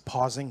signal is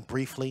pausing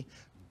briefly.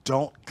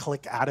 Don't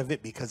click out of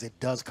it because it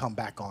does come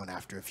back on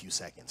after a few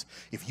seconds.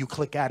 If you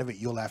click out of it,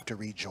 you'll have to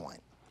rejoin.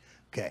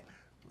 Okay,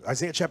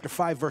 Isaiah chapter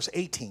 5, verse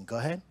 18, go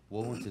ahead.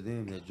 Woe unto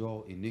them that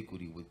draw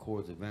iniquity with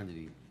cords of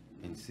vanity,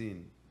 and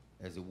sin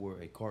as it were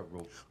a cart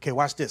rope. Okay,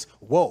 watch this.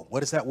 Whoa, what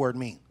does that word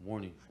mean?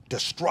 Warning.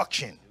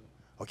 Destruction.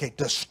 Okay,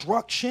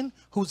 destruction,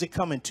 who's it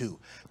coming to?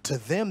 To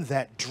them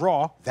that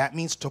draw, that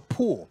means to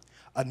pull,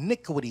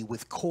 iniquity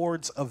with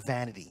cords of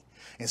vanity.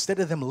 Instead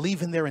of them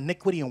leaving their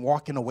iniquity and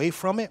walking away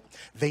from it,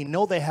 they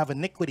know they have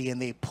iniquity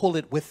and they pull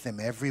it with them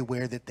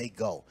everywhere that they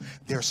go.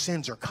 Their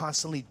sins are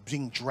constantly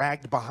being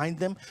dragged behind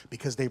them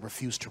because they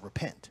refuse to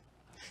repent.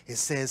 It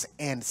says,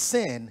 and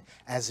sin,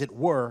 as it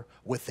were,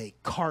 with a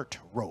cart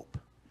rope.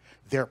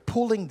 They're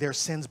pulling their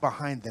sins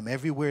behind them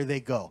everywhere they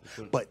go.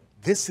 But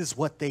this is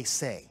what they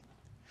say.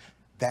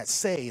 That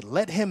say,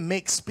 let him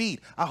make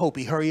speed. I hope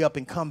he hurry up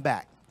and come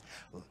back.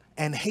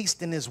 And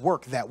hasten his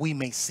work that we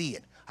may see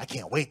it. I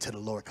can't wait till the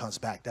Lord comes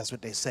back. That's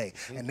what they say.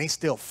 And they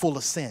still full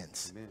of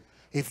sins. Amen.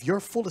 If you're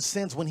full of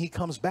sins when he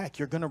comes back,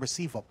 you're going to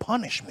receive a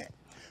punishment.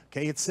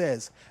 Okay, it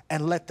says,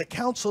 and let the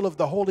counsel of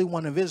the Holy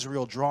One of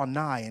Israel draw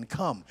nigh and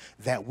come,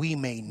 that we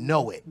may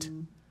know it.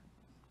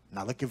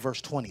 Now look at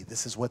verse 20.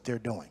 This is what they're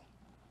doing.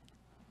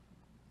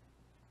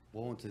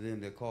 Woe unto them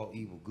that call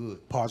evil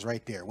good. Pause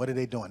right there. What are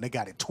they doing? They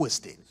got it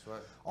twisted. That's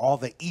right. All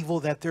the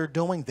evil that they're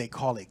doing, they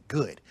call it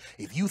good.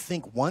 If you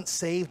think once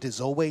saved is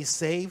always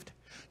saved,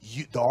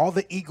 all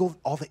the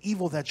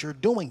evil that you're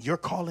doing, you're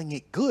calling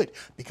it good,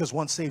 because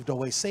once saved,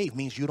 always saved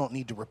means you don't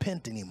need to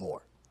repent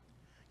anymore.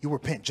 You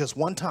repent just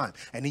one time,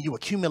 and then you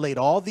accumulate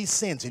all these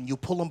sins, and you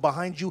pull them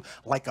behind you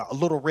like a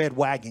little red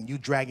wagon. You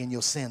dragging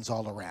your sins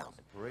all around.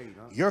 Parade,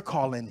 huh? You're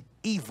calling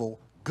evil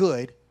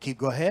good.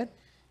 Go ahead.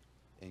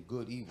 And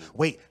good evil.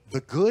 Wait,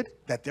 the good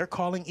that they're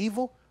calling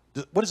evil,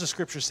 what does the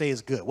scripture say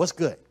is good? What's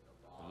good?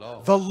 The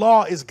law. The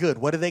law is good.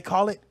 What do they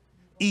call it?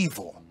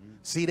 Evil.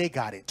 See, they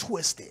got it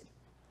twisted.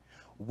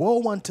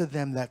 Woe unto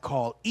them that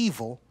call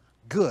evil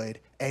good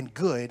and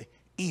good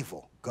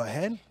evil. Go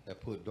ahead.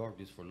 That put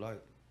darkness for light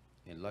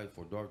and light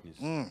for darkness.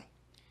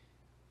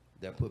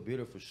 That put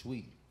bitter for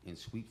sweet and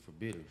sweet for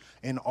bitter.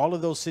 In all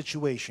of those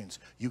situations,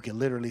 you can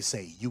literally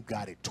say, you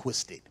got it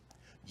twisted.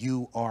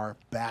 You are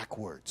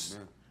backwards.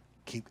 Amen.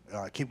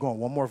 Keep going.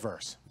 One more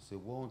verse. It said,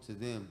 woe unto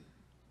them.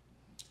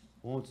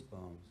 Woe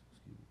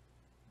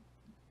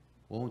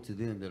unto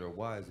them that are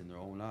wise in their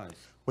own eyes.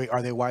 Wait,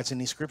 are they wise in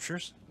these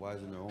scriptures?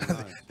 Wise in their own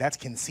eyes. That's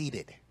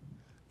conceited.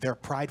 They're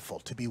prideful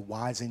to be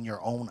wise in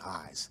your own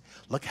eyes.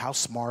 Look how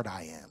smart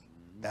I am.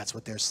 That's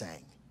what they're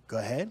saying. Go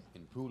ahead.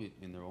 And prudent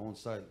in their own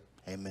sight.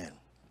 Amen.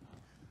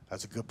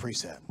 That's a good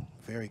precept.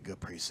 Very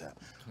good precept.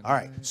 All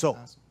right. So,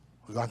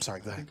 I'm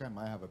sorry. Go I ahead. think I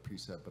might have a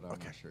precept, but I'm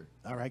Okay. not sure.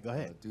 All right. Go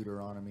ahead.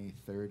 Deuteronomy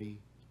 30,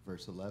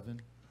 verse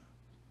 11.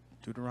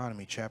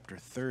 Deuteronomy chapter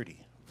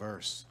 30,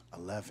 verse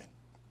 11.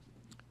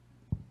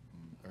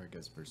 Or I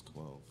guess verse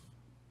 12.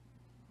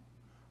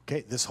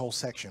 Okay. This whole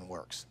section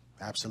works.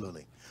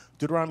 Absolutely.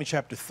 Deuteronomy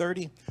chapter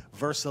 30,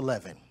 verse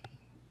 11.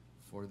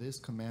 For this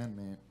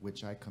commandment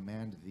which I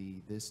command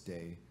thee this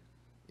day,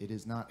 it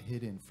is not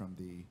hidden from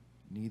thee,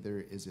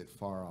 neither is it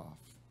far off.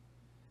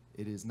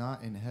 It is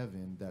not in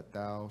heaven that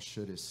thou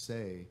shouldest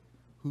say,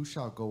 who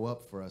shall go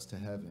up for us to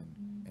heaven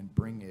and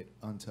bring it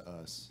unto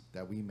us,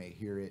 that we may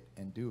hear it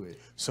and do it?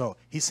 So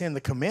he's saying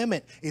the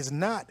commandment is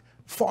not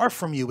far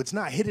from you. It's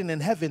not hidden in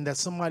heaven that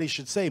somebody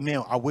should say,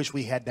 man, I wish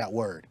we had that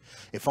word.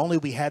 If only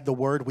we had the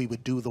word, we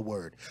would do the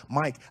word.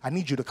 Mike, I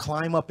need you to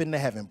climb up into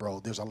heaven, bro.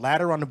 There's a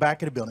ladder on the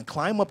back of the building.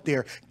 Climb up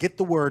there, get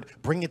the word,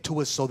 bring it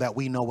to us so that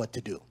we know what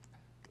to do.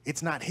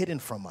 It's not hidden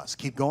from us.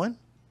 Keep going.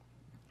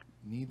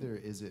 Neither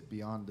is it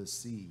beyond the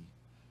sea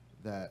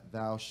that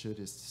thou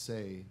shouldest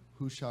say,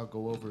 who shall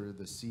go over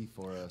the sea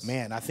for us?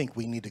 Man, I think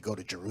we need to go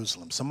to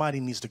Jerusalem. Somebody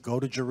needs to go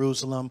to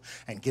Jerusalem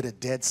and get a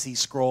Dead Sea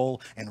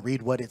Scroll and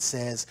read what it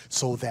says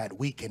so that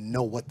we can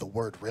know what the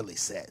word really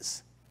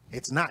says.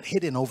 It's not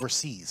hidden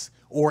overseas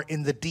or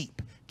in the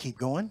deep. Keep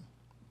going.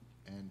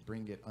 And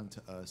bring it unto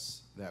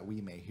us, that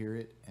we may hear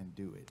it and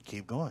do it.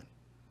 Keep going.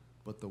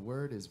 But the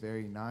word is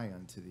very nigh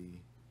unto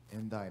thee,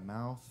 in thy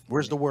mouth.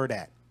 Where's the word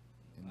at?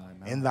 In thy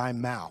mouth. In thy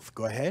mouth.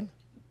 Go ahead.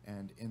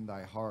 And in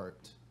thy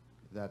heart,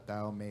 that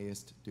thou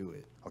mayest do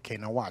it. Okay,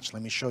 now watch.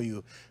 Let me show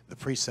you the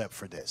precept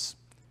for this.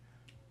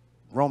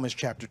 Romans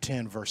chapter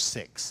 10, verse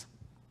 6.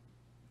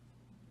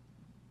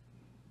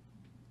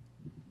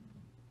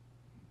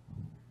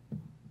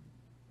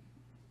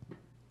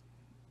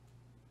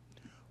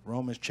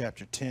 Romans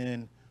chapter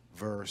 10,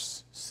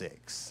 verse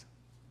 6.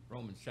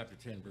 Romans chapter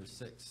 10, verse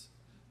 6.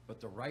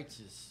 But the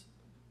righteous,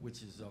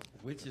 which is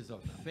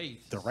of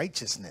faith. The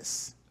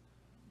righteousness.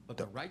 But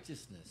the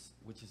righteousness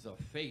which is of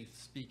faith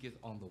speaketh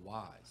on the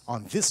wise.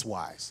 On this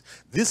wise.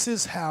 This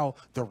is how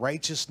the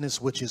righteousness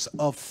which is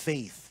of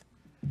faith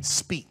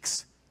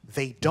speaks.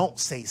 They don't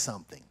say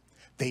something.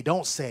 They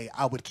don't say,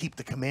 I would keep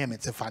the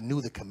commandments if I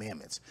knew the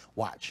commandments.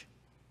 Watch.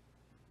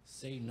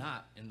 Say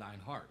not in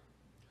thine heart,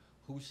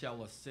 who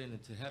shall ascend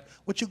into heaven?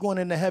 What you going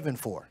into heaven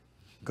for?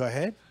 Go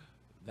ahead.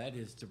 That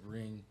is to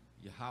bring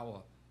Yahweh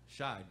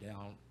Shai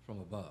down from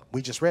above.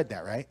 We just read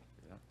that, right?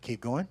 Yeah.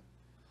 Keep going.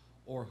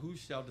 Or who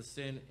shall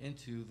descend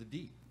into the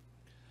deep?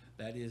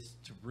 That is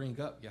to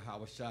bring up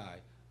Yahweh Shai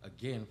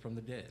again from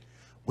the dead.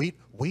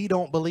 We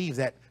don't believe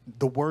that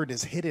the word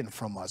is hidden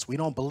from us. We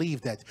don't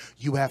believe that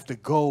you have to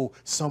go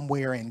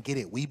somewhere and get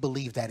it. We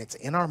believe that it's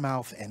in our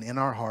mouth and in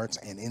our hearts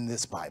and in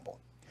this Bible.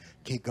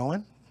 Keep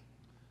going.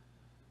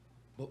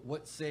 But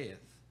what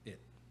saith it?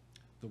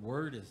 The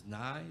word is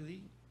nigh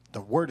thee,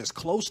 The word is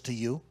close to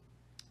you.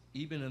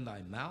 even in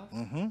thy mouth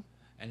and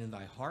in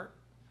thy heart.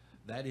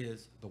 That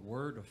is the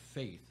word of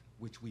faith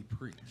which we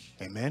preach.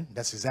 Amen.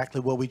 That's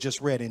exactly what we just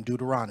read in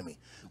Deuteronomy.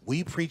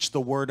 We preach the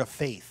word of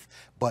faith,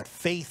 but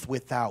faith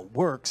without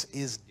works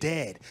is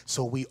dead.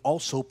 So we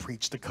also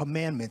preach the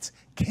commandments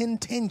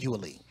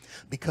continually,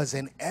 because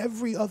in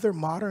every other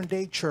modern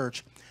day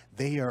church,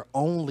 they are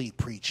only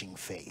preaching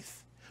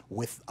faith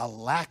with a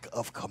lack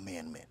of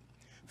commandment.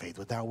 Faith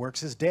without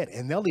works is dead.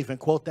 And they'll even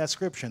quote that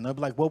scripture, and they'll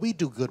be like, well, we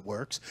do good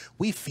works.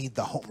 We feed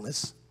the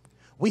homeless.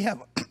 We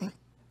have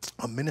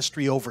a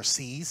ministry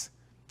overseas.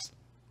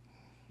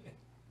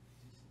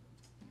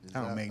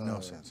 That don't make no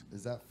sense.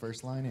 Is that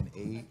first line in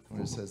 8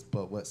 where it says,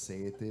 but what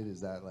saith it? Is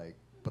that like,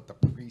 but the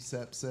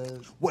precept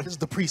says? What does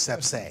the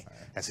precept say?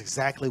 That's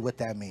exactly what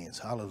that means.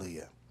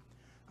 Hallelujah.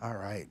 All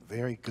right.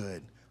 Very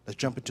good. Let's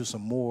jump into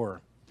some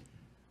more.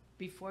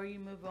 Before you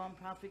move on,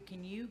 Prophet,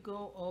 can you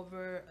go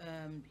over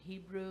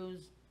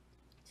Hebrews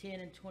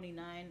 10 and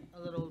 29 a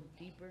little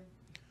deeper?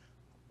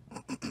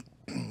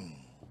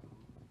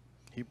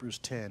 Hebrews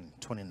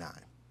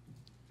 10:29.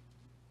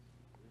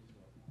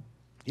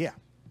 Yeah.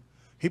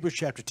 Hebrews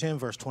chapter 10,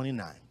 verse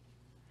 29.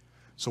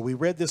 So we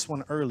read this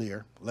one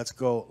earlier. Let's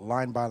go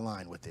line by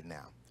line with it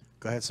now.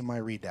 Go ahead,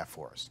 somebody read that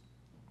for us.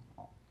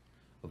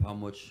 Of how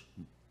much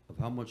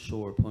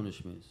sore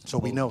punishments. So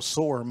we know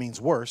sore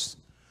means worse.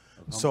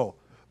 So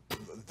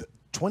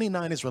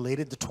 29 is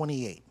related to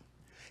 28.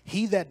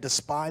 He that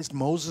despised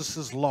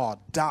Moses' law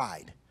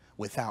died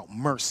without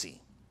mercy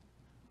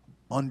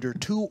under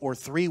 2 or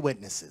 3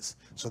 witnesses.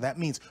 So that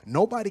means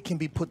nobody can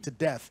be put to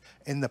death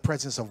in the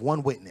presence of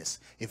one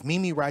witness. If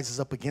Mimi rises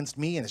up against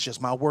me and it's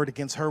just my word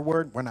against her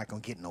word, we're not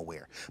going to get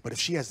nowhere. But if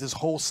she has this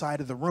whole side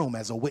of the room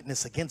as a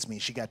witness against me,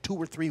 she got 2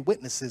 or 3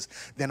 witnesses,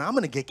 then I'm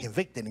going to get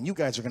convicted and you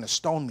guys are going to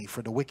stone me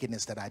for the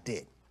wickedness that I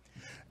did.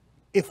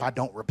 If I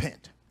don't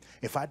repent.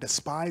 If I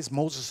despise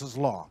Moses'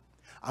 law,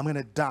 I'm going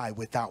to die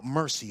without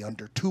mercy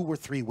under 2 or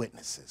 3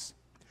 witnesses.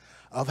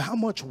 Of how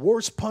much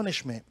worse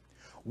punishment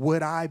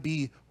would I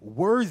be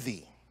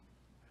worthy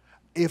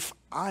if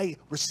I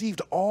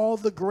received all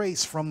the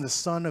grace from the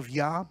Son of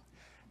Yah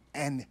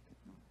and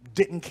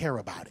didn't care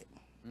about it?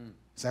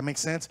 Does that make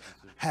sense?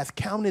 Hath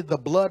counted the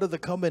blood of the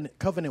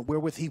covenant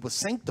wherewith he was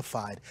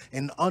sanctified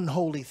an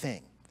unholy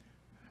thing.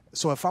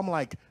 So if I'm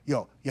like,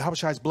 yo,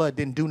 Yahweh's blood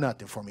didn't do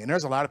nothing for me. And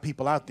there's a lot of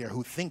people out there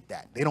who think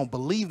that. They don't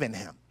believe in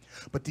him.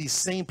 But these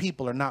same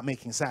people are not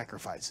making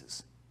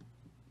sacrifices.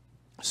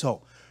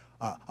 So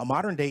a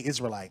modern day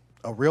Israelite,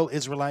 a real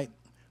Israelite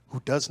who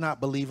does not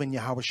believe in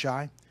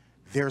Yahweh,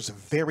 there's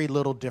very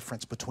little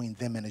difference between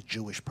them and a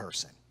Jewish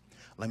person.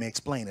 Let me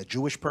explain. A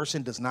Jewish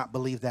person does not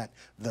believe that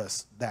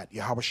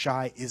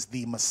Yahweh is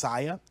the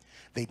Messiah.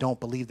 They don't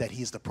believe that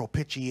he's the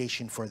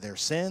propitiation for their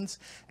sins,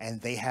 and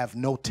they have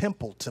no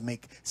temple to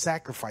make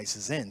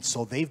sacrifices in.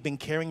 So they've been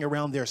carrying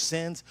around their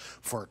sins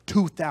for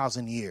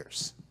 2,000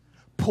 years,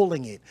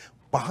 pulling it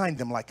behind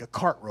them like a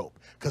cart rope,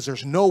 because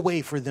there's no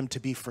way for them to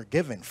be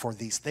forgiven for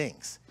these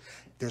things.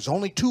 There's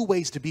only 2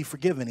 ways to be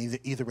forgiven.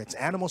 Either it's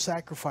animal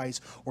sacrifice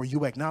or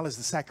you acknowledge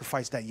the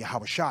sacrifice that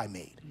Yahweh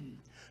made.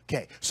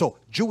 Okay, so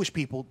Jewish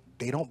people,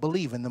 they don't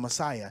believe in the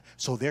Messiah,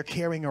 so they're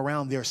carrying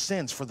around their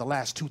sins for the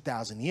last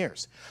 2,000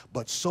 years.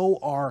 But so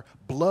are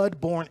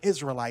blood-born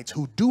Israelites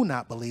who do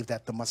not believe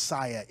that the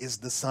Messiah is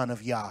the Son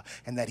of Yah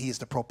and that he is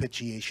the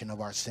propitiation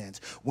of our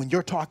sins. When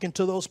you're talking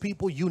to those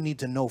people, you need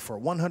to know for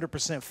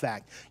 100%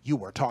 fact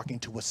you are talking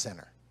to a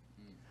sinner.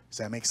 Does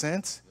that make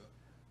sense?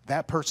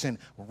 That person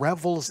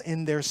revels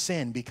in their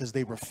sin because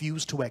they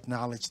refuse to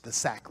acknowledge the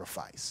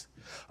sacrifice.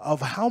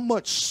 Of how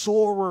much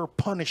sorer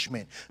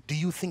punishment do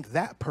you think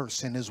that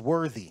person is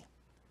worthy?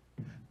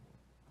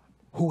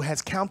 Who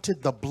has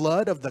counted the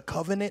blood of the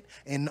covenant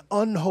an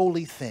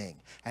unholy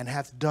thing, and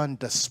hath done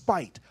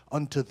despite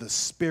unto the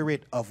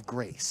Spirit of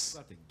grace.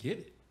 About to get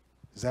it.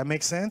 Does that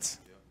make sense?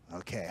 Yeah.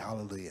 Okay,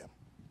 hallelujah.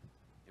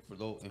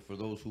 And for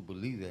those who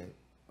believe that,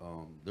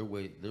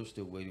 they're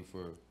still waiting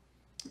for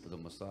the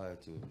Messiah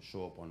to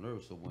show up on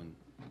earth. So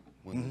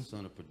when the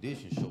son of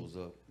perdition shows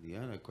up, the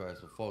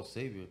Antichrist, a false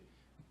savior,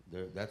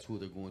 that's who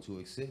they're going to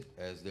accept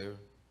as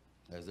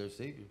their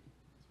savior.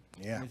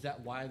 Yeah. And is that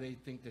why they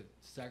think that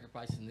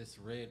sacrificing this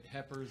red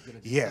heifer is going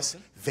to do Yes,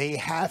 something? they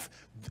have.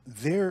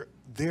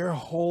 Their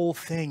whole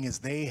thing is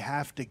they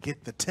have to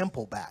get the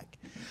temple back.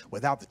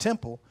 Without the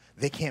temple,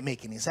 they can't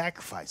make any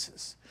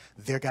sacrifices.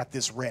 They've got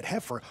this red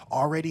heifer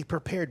already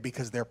prepared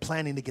because they're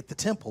planning to get the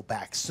temple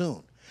back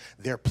soon.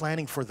 They're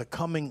planning for the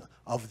coming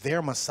of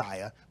their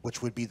Messiah,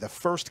 which would be the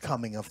first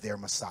coming of their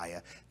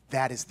Messiah.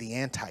 That is the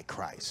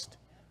Antichrist,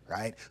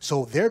 right?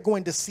 So they're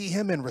going to see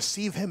him and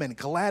receive him and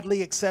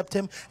gladly accept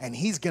him, and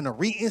he's going to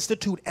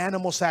reinstitute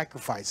animal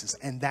sacrifices,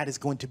 and that is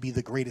going to be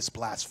the greatest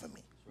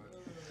blasphemy.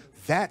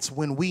 That's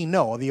when we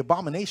know the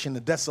abomination,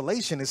 the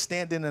desolation is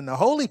standing in the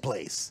holy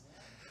place.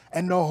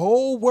 And the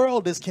whole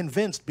world is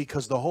convinced,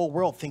 because the whole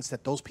world thinks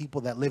that those people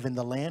that live in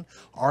the land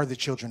are the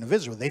children of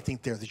Israel. They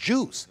think they're the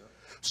Jews.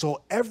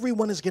 So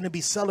everyone is going to be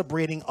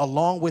celebrating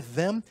along with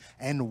them.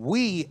 And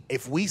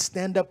if we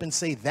stand up and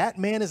say that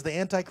man is the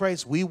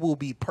Antichrist, we will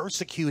be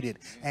persecuted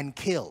and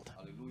killed.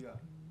 Hallelujah.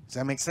 Does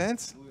that make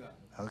sense? Hallelujah.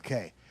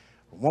 Okay.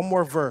 One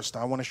more verse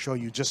I want to show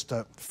you just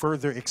to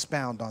further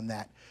expound on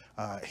that.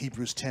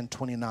 Hebrews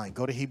 10:29.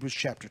 Go to Hebrews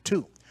chapter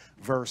 2,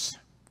 verse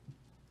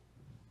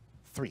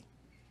 3.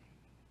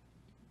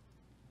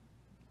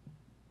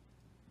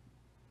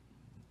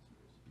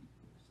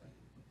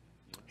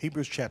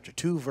 Hebrews chapter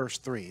 2, verse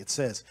 3. It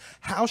says,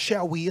 how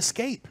shall we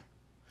escape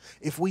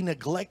if we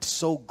neglect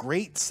so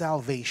great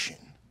salvation,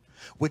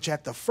 which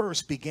at the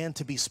first began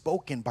to be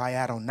spoken by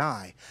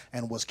Adonai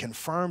and was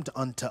confirmed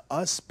unto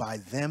us by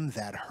them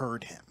that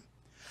heard him?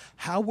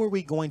 How were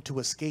we going to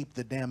escape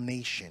the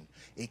damnation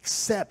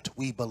except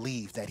we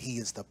believe that he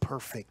is the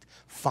perfect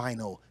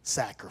final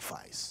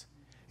sacrifice?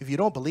 If you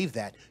don't believe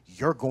that,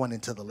 you're going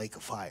into the lake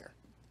of fire.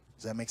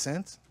 Does that make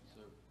sense?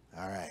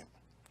 All right.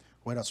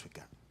 What else we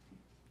got?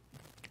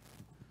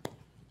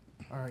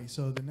 All right,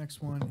 so the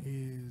next one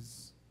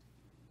is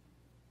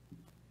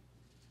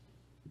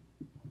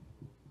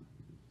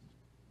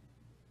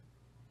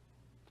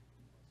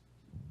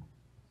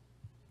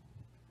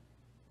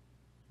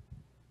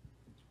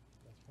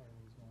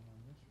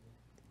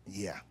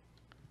Yeah.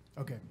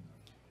 okay.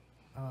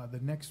 The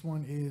next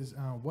one is,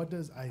 what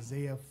does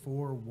Isaiah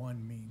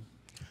 4:1 mean?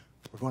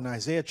 We're going to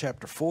Isaiah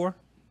chapter 4,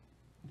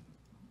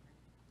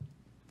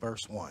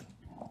 verse 1.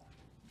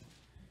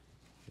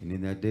 And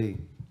in that day,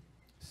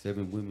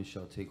 7 women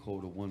shall take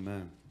hold of one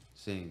man,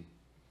 saying,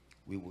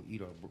 we will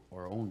eat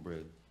our own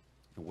bread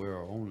and wear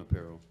our own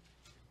apparel,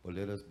 but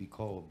let us be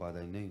called by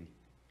thy name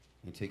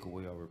and take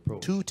away our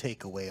reproach. To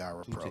take away our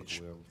reproach.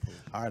 Take away our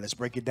reproach. All right, let's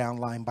break it down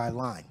line by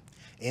line.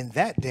 In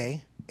that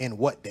day, in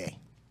what day?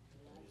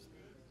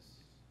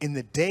 In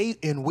the day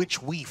in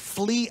which we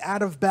flee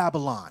out of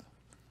Babylon,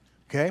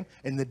 okay?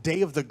 In the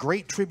day of the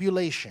great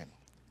tribulation,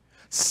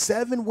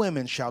 7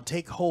 women shall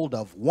take hold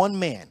of one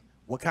man.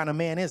 What kind of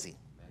man is he?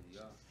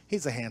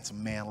 He's a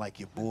handsome man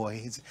like your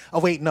boy. He's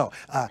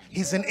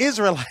an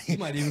Israelite. He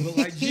might even look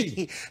like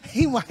G.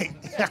 He might.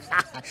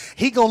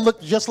 He gonna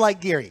look just like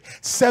Gary.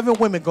 7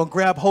 women gonna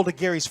grab hold of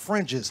Gary's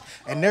fringes,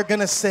 and they're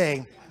gonna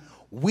say,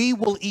 we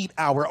will eat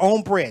our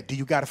own bread. Do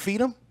you got to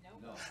feed them?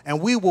 No. And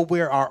we will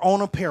wear our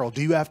own apparel.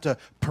 Do you have to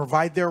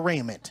provide their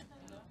raiment?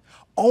 No.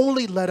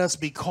 Only let us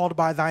be called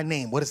by thy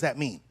name. What does that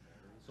mean?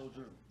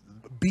 Soldier.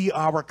 Be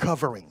our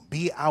covering.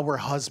 Be our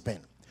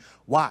husband.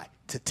 Why?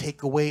 To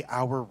take away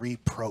our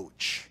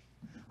reproach.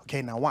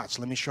 Okay, now watch.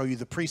 Let me show you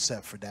the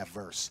precept for that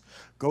verse.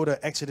 Go to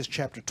Exodus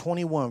chapter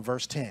 21,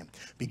 verse 10.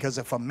 Because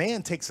if a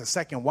man takes a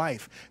second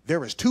wife,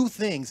 there is 2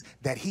 things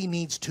that he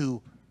needs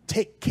to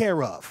take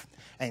care of.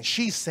 And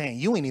she's saying,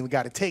 you ain't even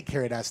got to take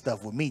care of that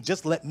stuff with me.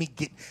 Just let me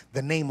get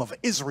the name of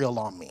Israel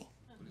on me.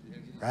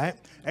 Right?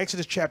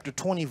 Exodus chapter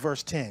 20,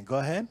 verse 10. Go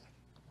ahead.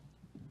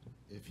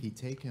 If he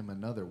take him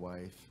another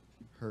wife,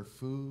 her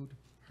food,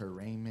 her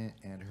raiment,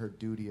 and her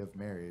duty of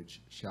marriage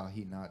shall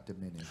he not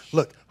diminish.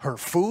 Look, her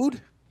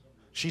food,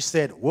 she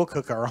said, we'll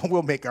cook our own,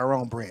 we'll make our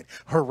own bread.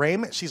 Her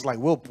raiment, she's like,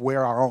 we'll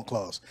wear our own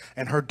clothes.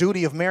 And her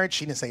duty of marriage,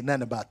 she didn't say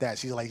nothing about that.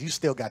 She's like, you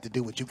still got to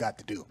do what you got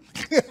to do.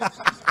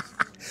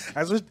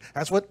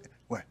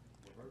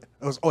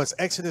 It's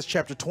Exodus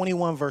chapter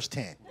 21, verse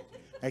 10.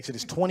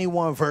 Exodus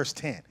 21, verse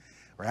 10.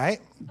 Right?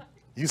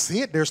 You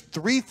see it? There's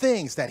 3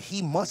 things that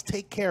he must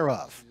take care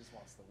of.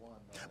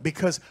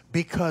 Because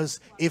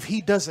if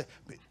he doesn't,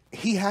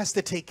 he has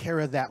to take care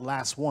of that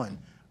last one,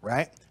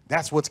 right?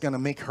 That's what's going to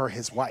make her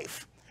his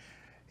wife.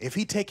 If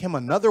he take him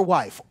another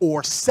wife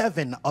or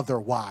 7 other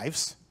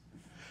wives,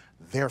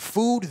 their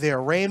food,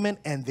 their raiment,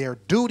 and their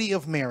duty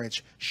of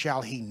marriage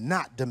shall he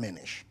not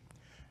diminish.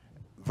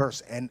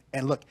 Verse, and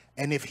look,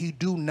 and if he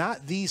do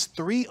not these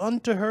 3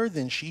 unto her,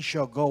 then she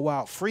shall go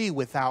out free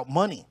without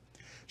money.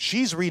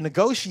 She's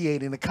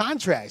renegotiating the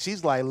contract.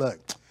 She's like, look,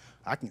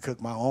 I can cook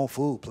my own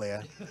food,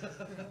 player.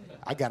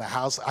 I got a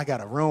house. I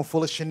got a room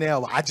full of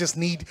Chanel. I just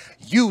need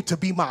you to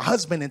be my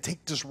husband and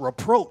take this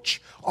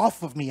reproach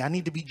off of me. I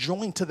need to be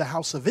joined to the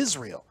house of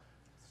Israel.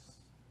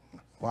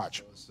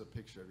 Watch. It's a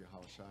picture of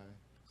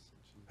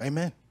Yahushua.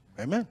 Amen.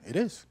 Amen. It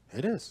is.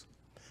 It is.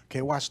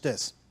 Okay, watch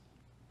this.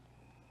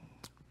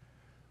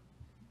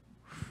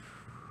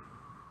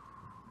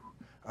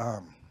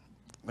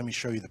 Let me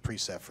show you the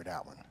precept for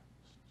that one.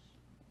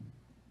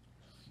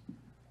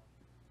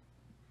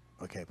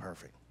 Okay,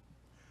 perfect.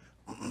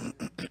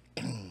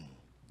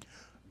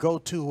 Go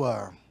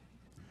to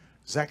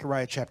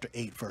Zechariah chapter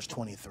 8, verse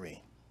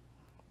 23.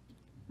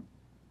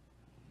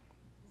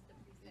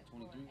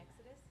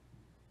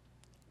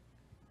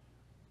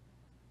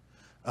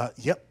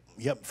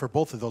 Yep, for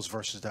both of those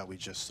verses that we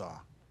just saw.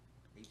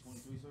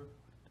 8:23, sir?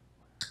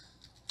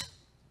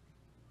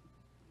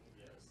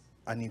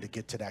 I need to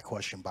get to that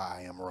question by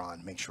I am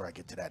Ron. Make sure I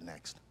get to that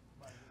next.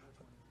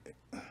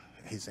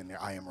 He's in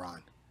there. I am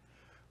Ron.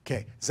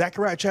 Okay,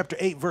 Zechariah chapter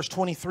 8, verse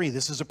 23.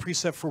 This is a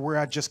precept for where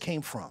I just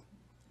came from.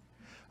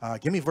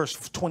 Give me verse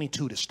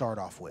 22 to start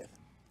off with.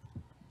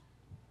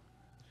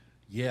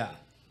 Yeah,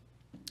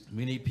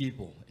 many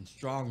people and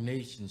strong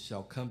nations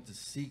shall come to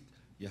seek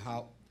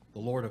the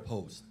Lord of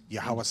hosts.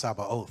 Yahweh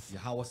Sabaoth.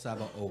 Yahweh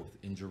Sabaoth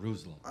in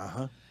Jerusalem.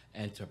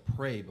 And to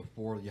pray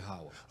before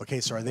Yahweh. Okay,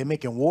 so are they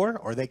making war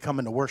or are they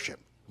coming to worship?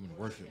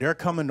 Worship. They're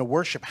coming to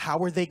worship.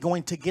 How are they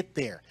going to get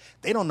there?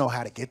 They don't know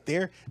how to get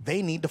there.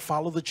 They need to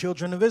follow the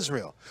children of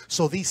Israel.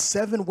 So these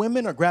 7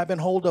 women are grabbing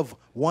hold of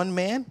one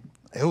man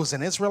who was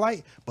an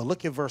Israelite. But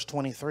look at verse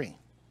 23.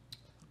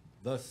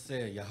 Thus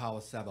saith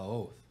Yahweh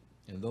Sabaoth,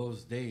 in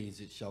those days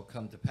it shall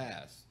come to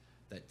pass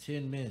that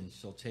 10 men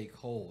shall take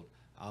hold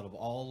out of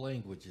all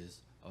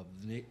languages of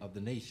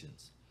the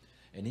nations,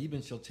 and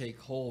even shall take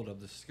hold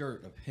of the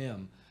skirt of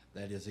him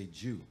that is a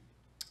Jew,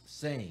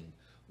 saying,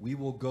 we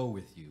will go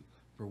with you,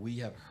 for we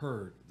have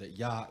heard that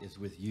Yah is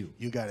with you.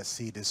 You got to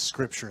see this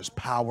scripture is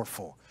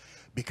powerful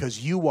because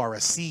you are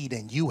a seed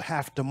and you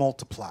have to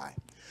multiply.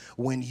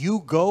 When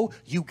you go,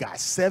 you got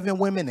 7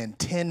 women and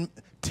 10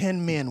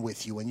 men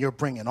with you, and you're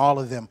bringing all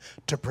of them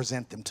to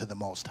present them to the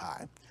Most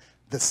High.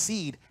 The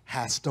seed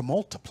has to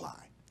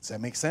multiply. Does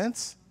that make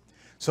sense?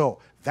 So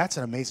that's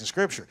an amazing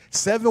scripture.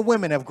 7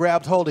 women have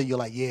grabbed hold of you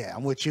like, yeah,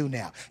 I'm with you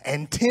now.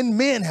 And 10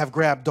 men have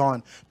grabbed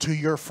on to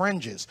your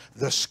fringes,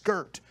 the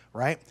skirt,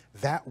 right?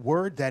 That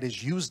word that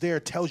is used there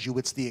tells you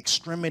it's the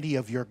extremity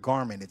of your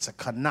garment. It's a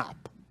kanap.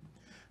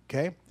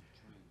 Okay?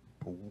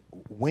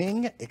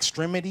 Wing,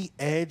 extremity,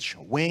 edge,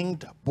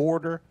 winged,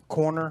 border,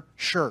 corner,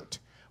 shirt.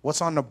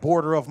 What's on the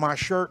border of my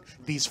shirt?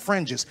 These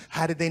fringes.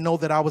 How did they know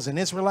that I was an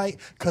Israelite?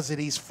 Because of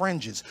these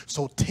fringes.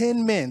 So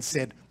 10 men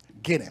said,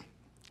 get him.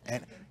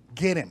 And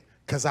get him.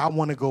 Because I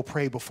want to go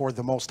pray before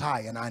the Most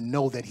High. And I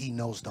know that he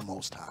knows the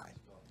Most High.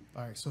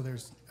 All right, so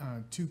there's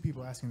two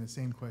people asking the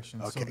same question.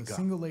 Okay, so the go.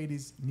 single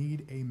ladies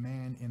need a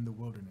man in the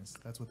wilderness.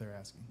 That's what they're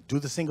asking. Do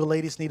the single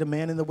ladies need a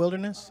man in the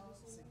wilderness?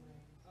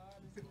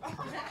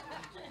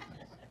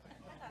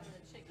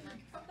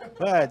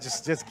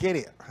 Just get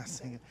it.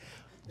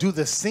 Do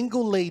the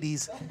single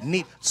ladies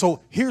need?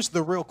 So here's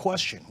the real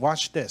question.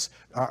 Watch this.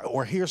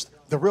 Here's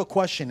the real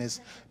question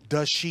is,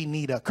 does she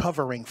need a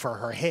covering for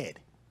her head?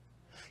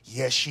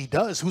 Yes, she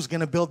does. Who's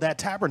going to build that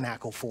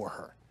tabernacle for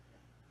her?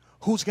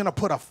 Who's going to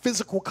put a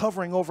physical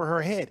covering over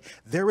her head?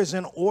 There is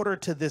an order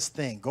to this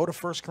thing. Go to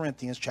 1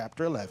 Corinthians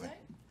chapter 11.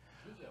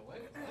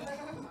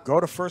 Go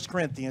to 1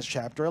 Corinthians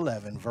chapter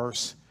 11,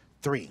 verse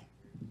 3.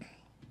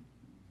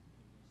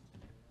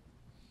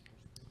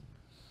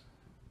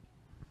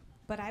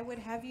 But I would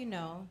have you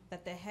know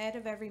that the head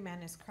of every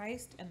man is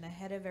Christ, and the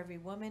head of every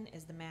woman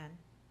is the man,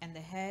 and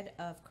the head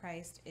of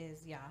Christ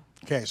is Yah.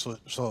 Okay,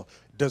 so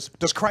does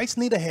Christ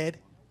need a head?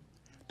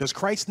 Does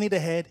Christ need a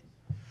head?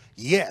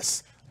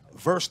 Yes.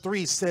 Verse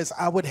 3 says,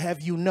 I would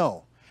have you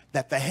know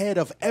that the head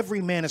of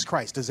every man is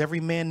Christ. Does every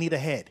man need a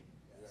head?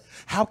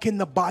 How can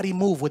the body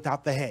move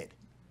without the head?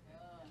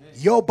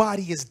 Your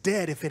body is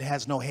dead if it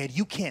has no head.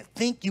 You can't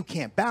think, you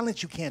can't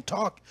balance, you can't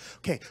talk.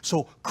 Okay,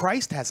 so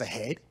Christ has a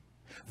head.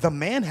 The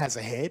man has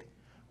a head.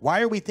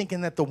 Why are we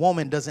thinking that the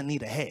woman doesn't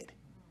need a head?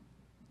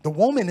 The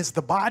woman is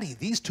the body.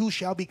 These two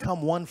shall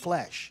become one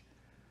flesh.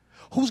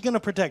 Who's going to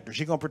protect her?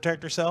 She going to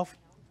protect herself?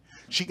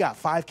 She got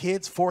 5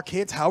 kids, 4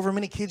 kids, however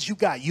many kids you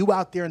got. You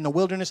out there in the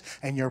wilderness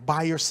and you're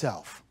by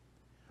yourself.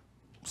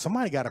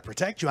 Somebody got to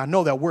protect you. I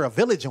know that we're a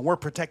village and we're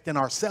protecting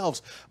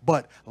ourselves,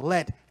 but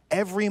let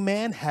every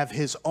man have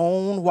his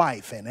own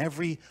wife and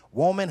every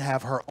woman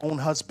have her own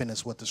husband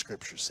is what the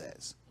scripture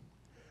says.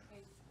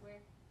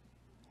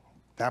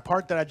 That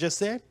part that I just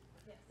said?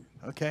 Yes.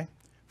 Okay.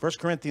 1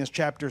 Corinthians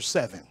chapter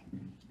 7.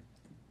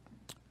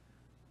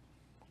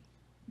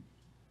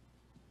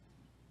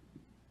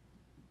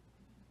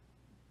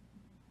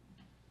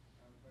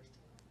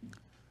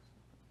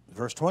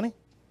 Verse 20?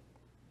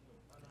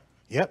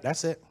 Yep,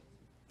 that's it.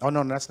 Oh,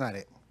 no, that's not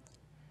it.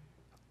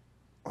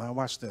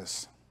 Watch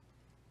this.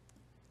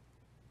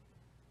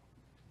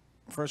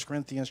 1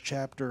 Corinthians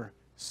chapter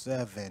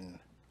 7.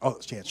 Oh,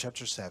 yeah,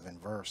 chapter 7,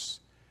 verse.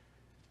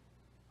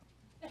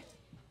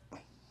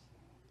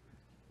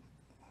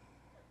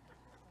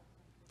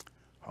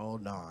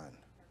 Hold on.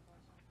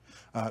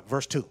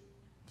 Verse 2.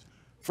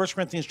 1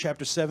 Corinthians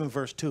chapter 7,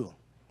 verse 2.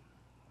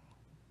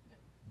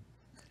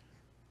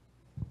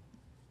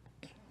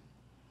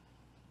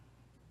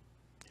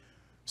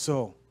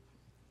 So,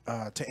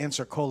 to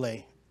answer Cole,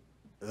 it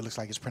looks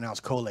like it's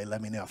pronounced Cole. Let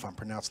me know if I'm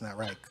pronouncing that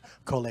right.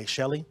 Cole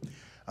Shelley.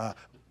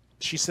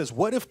 She says,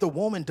 what if the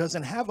woman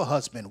doesn't have a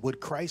husband? Would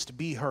Christ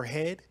be her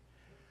head?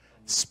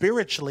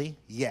 Spiritually,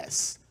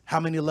 yes. How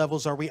many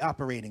levels are we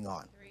operating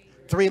on?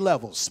 3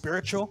 levels.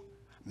 Spiritual,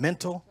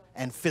 mental,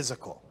 and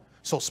physical.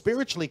 So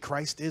spiritually,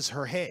 Christ is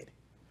her head.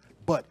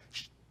 But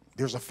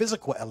there's a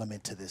physical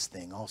element to this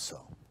thing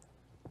also.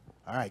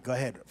 All right, go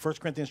ahead. 1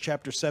 Corinthians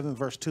chapter 7,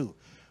 verse 2.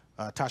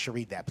 Tasha,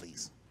 read that,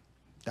 please.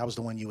 That was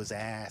the one you was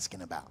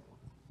asking about.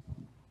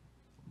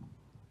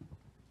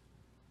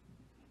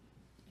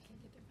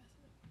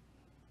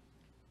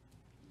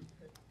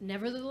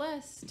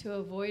 Nevertheless, to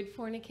avoid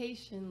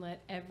fornication,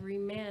 let every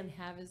man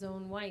have his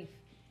own wife,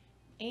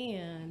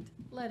 and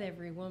let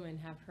every woman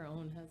have her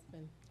own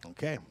husband.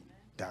 Okay,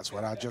 that's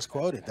what I just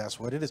quoted. That's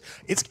what it is.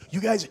 It's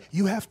you guys.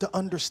 You have to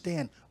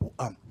understand.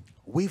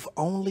 We've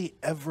only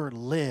ever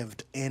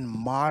lived in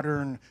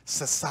modern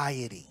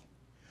society.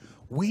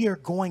 We are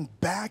going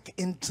back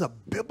into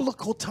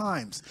biblical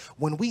times.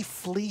 When we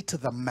flee to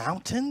the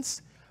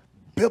mountains,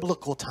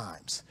 biblical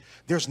times.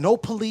 There's no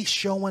police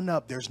showing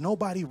up. There's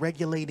nobody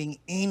regulating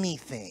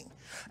anything.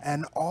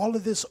 And all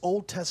of this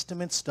Old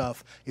Testament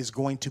stuff is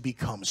going to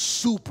become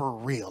super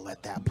real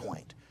at that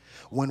point.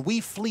 When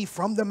we flee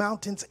from the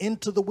mountains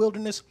into the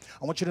wilderness,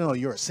 I want you to know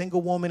you're a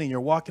single woman and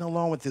you're walking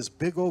along with this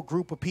big old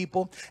group of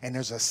people, and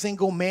there's a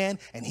single man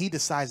and he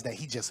decides that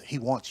he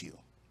wants you.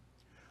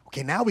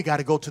 Okay, now we got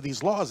to go to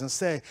these laws and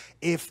say,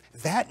 if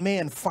that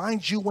man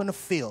finds you in a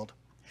field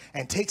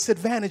and takes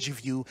advantage of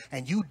you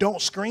and you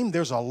don't scream,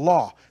 there's a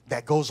law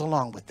that goes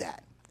along with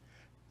that.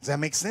 Does that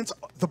make sense?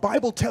 The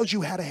Bible tells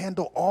you how to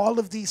handle all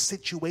of these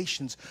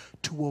situations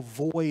to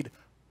avoid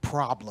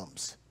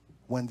problems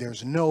when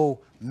there's no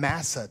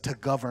massa to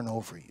govern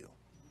over you.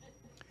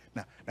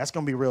 Now, that's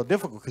going to be real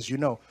difficult because, you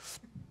know,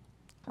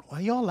 why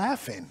y'all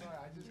laughing? Sorry,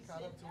 I just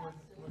caught up to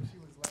when she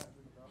was laughing,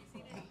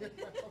 bro. I'm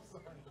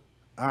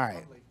sorry. All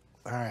right.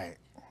 All right.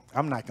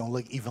 I'm not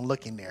going to even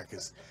look in there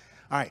because,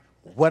 all right,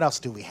 what else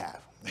do we have?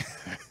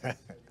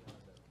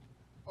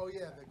 Oh,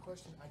 yeah, the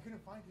question. I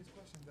couldn't find his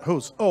question.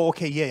 Who's? Oh,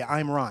 okay, yeah,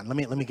 I'm Ron. Let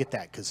me get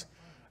that because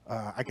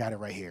I got it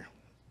right here.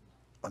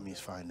 Let me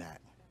find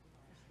that.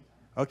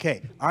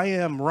 Okay, I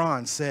Am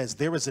Ron says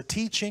there is a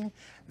teaching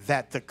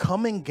that the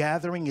coming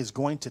gathering is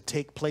going to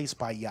take place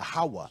by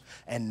Yahweh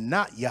and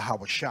not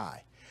Yahweh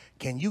Shai.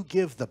 Can you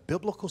give the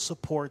biblical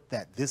support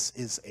that this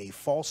is a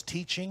false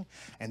teaching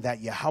and that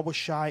Yahweh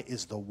Shai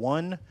is the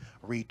one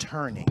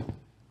returning?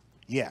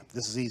 Yeah,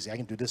 this is easy. I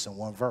can do this in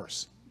one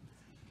verse.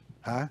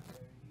 Huh?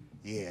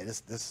 Yeah,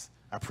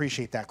 I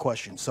appreciate that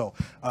question. So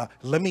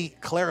let me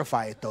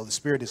clarify it, though. The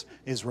Spirit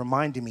is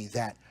reminding me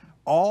that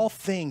all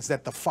things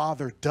that the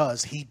Father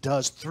does, he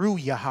does through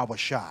Yahweh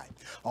Shai.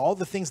 All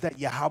the things that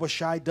Yahweh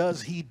Shai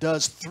does, he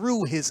does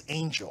through his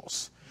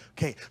angels.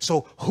 Okay,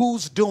 so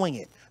who's doing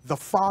it? The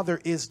Father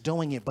is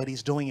doing it, but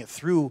he's doing it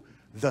through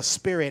the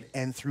Spirit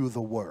and through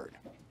the Word.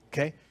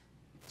 Okay,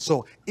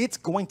 so it's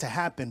going to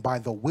happen by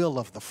the will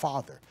of the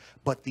Father,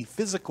 but the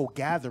physical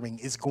gathering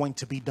is going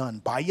to be done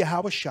by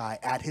Yahweh Shai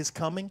at his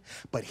coming,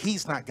 but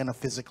he's not going to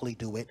physically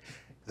do it.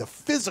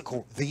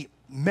 The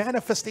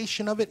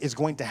manifestation of it is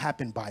going to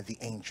happen by the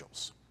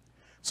angels.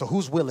 So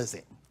whose will is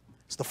it?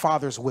 It's the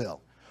Father's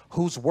will.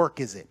 Whose work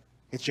is it?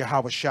 It's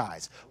Yahweh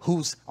Shai's.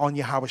 Who's on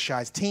Yahweh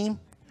Shai's team?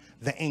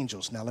 The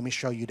angels. Now let me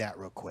show you that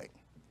real quick.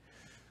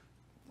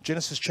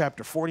 Genesis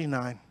chapter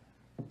 49,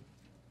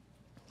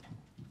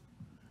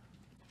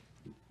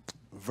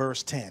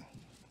 verse 10.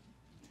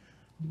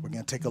 We're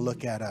going to take a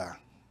look at,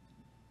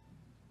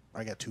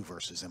 I got two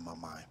verses in my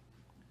mind.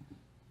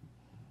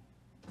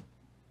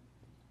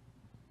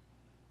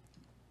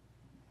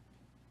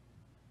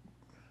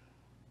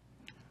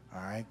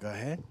 All right, go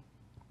ahead.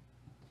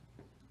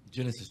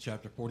 Genesis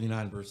chapter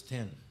 49, verse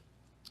 10.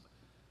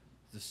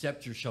 The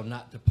scepter shall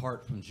not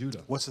depart from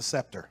Judah. What's the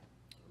scepter?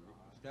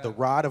 The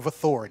rod of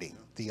authority.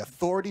 The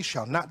authority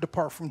shall not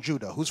depart from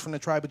Judah. Who's from the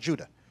tribe of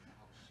Judah?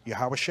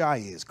 Yahweh Shai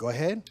is. Go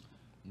ahead.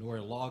 Nor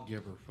a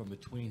lawgiver from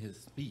between his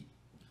feet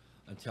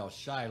until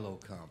Shiloh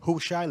come.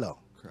 Who's Shiloh?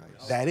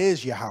 Christ. That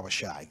is Yahweh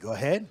Shai. Go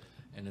ahead.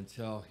 And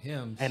until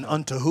him And shall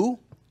unto who?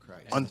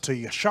 Christ.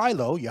 Unto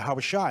Shiloh,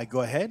 Yahweh Shai.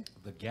 Go ahead.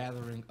 the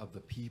gathering of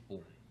the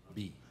people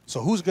be.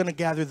 So who's going to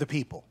gather the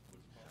people?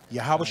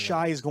 Yahweh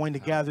Shai is going to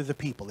gather the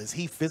people. Is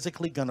he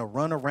physically going to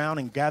run around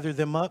and gather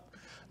them up?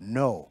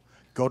 No.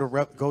 Go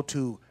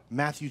to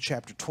Matthew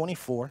chapter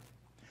 24,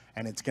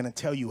 and it's going to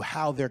tell you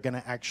how they're going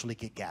to actually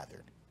get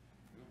gathered.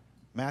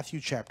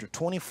 Matthew chapter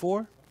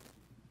 24,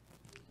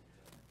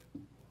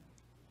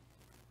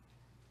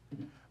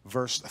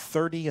 verse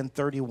 30 and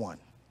 31.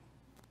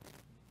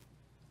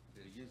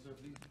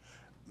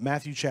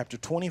 Matthew chapter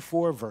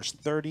 24, verse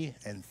 30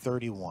 and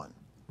 31.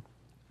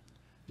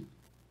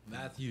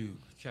 Matthew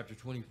chapter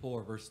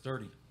 24, verse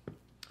 30.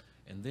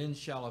 And then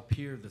shall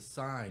appear the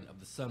sign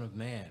of the Son of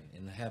Man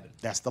in the heaven.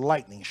 That's the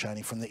lightning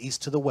shining from the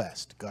east to the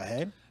west. Go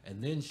ahead.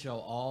 And then shall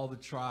all the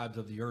tribes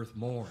of the earth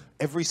mourn.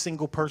 Every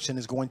single person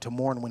is going to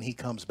mourn when he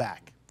comes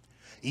back.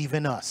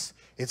 Even us.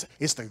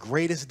 It's the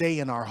greatest day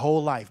in our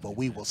whole life, but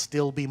we will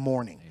still be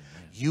mourning.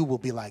 Amen. You will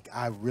be like,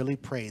 I really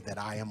pray that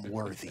I am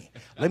worthy.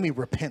 Let me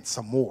repent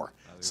some more.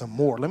 Some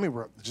more. Let me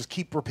just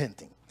keep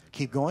repenting.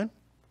 Keep going.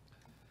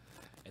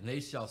 And they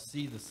shall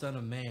see the Son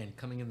of Man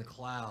coming in the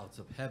clouds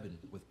of heaven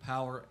with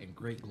power and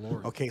great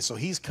glory. Okay, so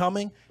he's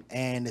coming,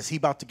 and is he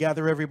about to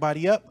gather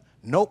everybody up?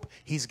 Nope.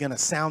 He's going to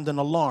sound an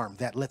alarm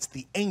that lets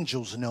the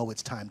angels know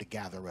it's time to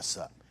gather us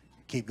up.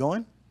 Keep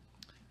going.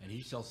 And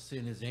he shall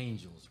send his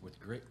angels with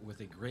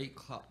a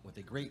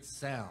great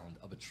sound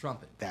of a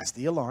trumpet. That's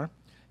the alarm.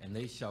 And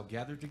they shall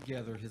gather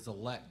together his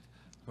elect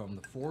from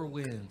the four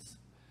winds,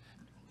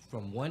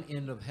 from one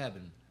end of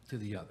heaven to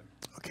the other.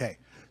 Okay,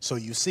 so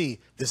you see,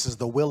 this is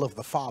the will of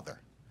the Father.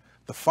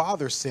 The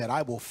Father said,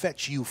 I will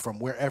fetch you from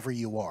wherever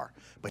you are.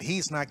 But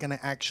he's not going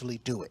to actually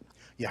do it.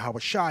 Yahweh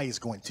Shai is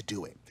going to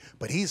do it.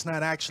 But he's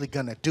not actually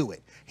going to do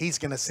it. He's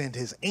going to send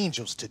his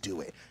angels to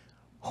do it.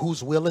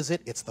 Whose will is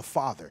it? It's the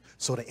Father.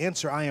 So to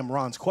answer I Am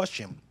Ron's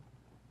question,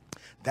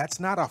 that's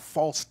not a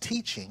false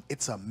teaching.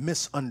 It's a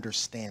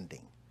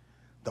misunderstanding.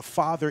 The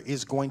Father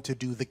is going to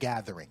do the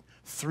gathering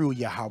through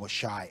Yahweh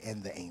Shai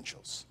and the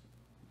angels.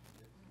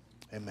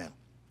 Amen.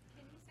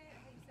 Can you say it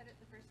how you said it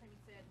the first time you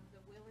said the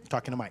will is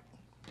Talking to Mike.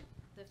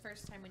 The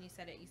first time when you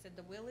said it, you said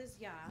the will is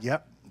Yah.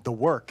 Yep. The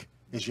work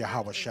is The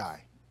Yahweh work is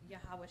Shai.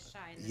 Yahweh Shai.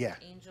 And Yeah.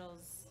 The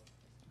angels,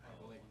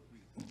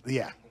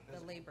 Yeah. the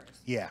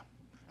laborers. Yeah.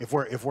 If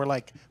we're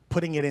like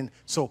putting it in,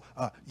 so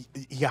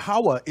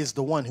Yahweh is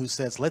the one who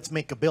says, let's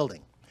make a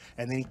building.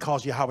 And then he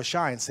calls Yahweh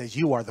Shai and says,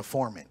 you are the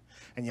foreman.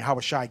 And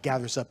Yahweh Shai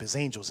gathers up his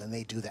angels and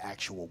they do the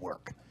actual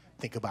work.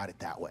 Think about it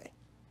that way.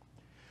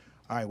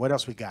 All right, what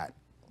else we got?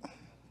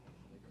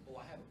 Oh,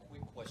 I have a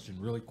quick question,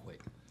 really quick.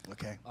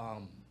 Okay.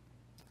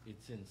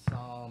 It's in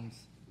Psalms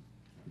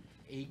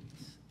 8,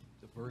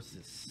 the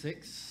verses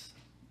 6.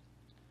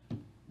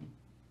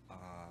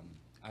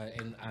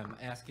 And I'm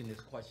asking this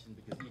question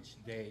because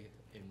each day,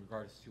 in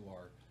regards to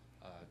our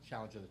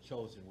Challenge of the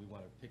Chosen, we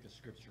want to pick a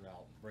scripture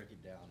out and break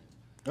it down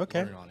and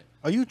Okay. learn on it.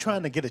 Are you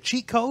trying to get a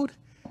cheat code?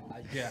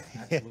 Yeah,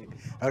 absolutely.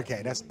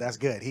 Okay, that's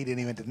good. He didn't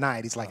even deny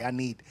it. He's like,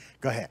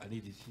 go ahead. I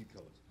need these cheat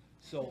codes.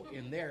 So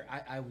in there,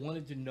 I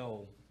wanted to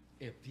know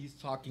if he's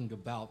talking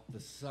about the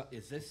son,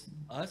 is this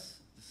us,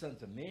 the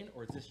sons of men,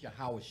 or is this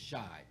Yahweh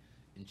Shai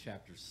in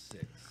chapter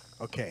 6?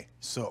 Okay,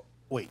 so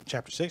wait,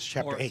 chapter 6,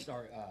 chapter 8.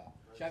 Sorry,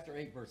 chapter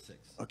 8, verse 6.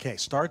 Okay,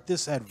 start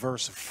this at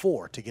verse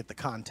 4 to get the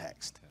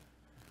context.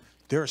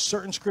 There are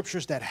certain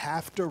scriptures that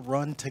have to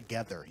run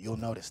together. You'll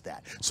notice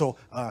that. So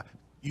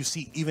you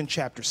see, even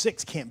chapter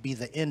 6 can't be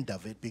the end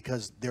of it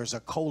because there's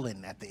a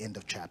colon at the end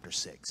of chapter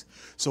 6.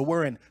 So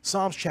we're in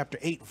Psalms chapter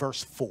 8,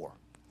 verse 4.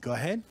 Go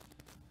ahead.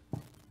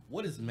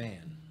 What is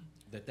man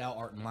that thou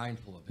art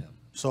mindful of him?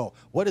 So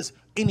what is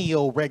any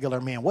old regular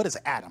man? What is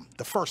Adam,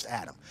 the first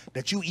Adam,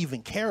 that you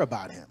even care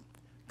about him?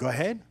 Go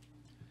ahead.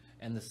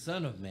 And the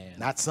son of man.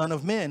 Not son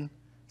of men,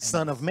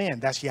 son of man.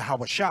 That's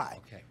Yahweh Shai.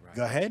 Okay, right.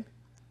 Go ahead.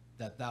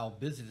 That thou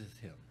visitest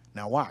him.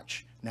 Now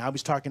watch. Now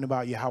he's talking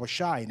about Yahweh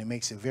Shai, and it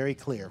makes it very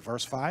clear.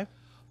 Verse 5.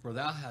 For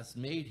thou hast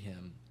made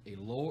him a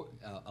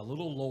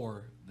little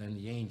lower than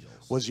the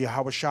angels. Was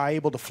Yahweh Shai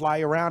able to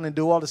fly around and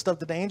do all the stuff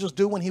that the angels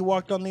do when he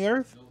walked on the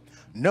earth?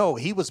 No,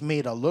 he was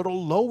made a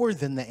little lower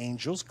than the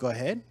angels. Go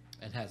ahead.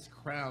 And has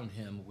crowned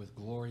him with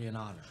glory and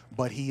honor.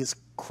 But he is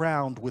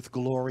crowned with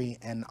glory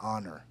and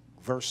honor.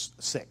 Verse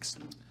 6.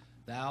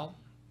 Thou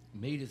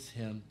madest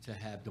him to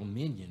have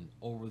dominion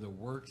over the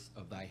works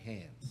of thy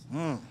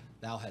hands.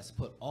 Thou hast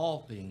put all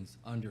things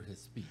under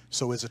his feet.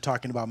 So is it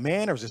talking about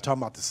man, or is it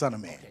talking about the Son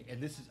of Man? Okay,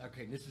 and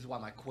this is why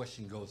my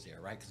question goes there,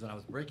 right? Because when I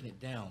was breaking it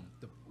down,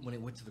 when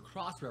it went to the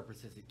cross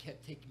references, it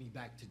kept taking me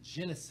back to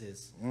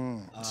Genesis.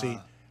 See,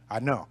 I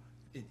know.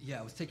 It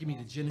was taking me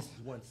to Genesis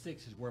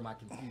 1:6 is where my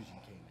confusion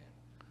came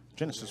in.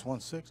 Genesis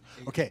 1:6.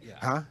 Okay, Yeah.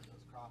 huh?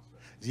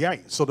 Yeah,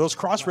 so those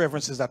cross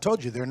references, I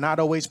told you, they're not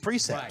always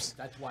precepts. Right,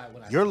 that's why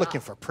when You're I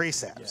looking stopped, for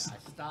precepts. Yeah,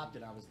 I stopped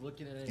and I was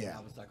looking at it Yeah. and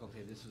I was like,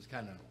 okay, this was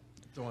kind of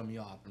throwing me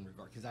off in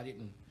regard, because I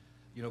didn't,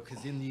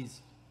 because in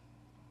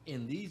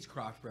these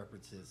cross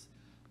references,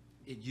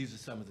 it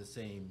uses some of the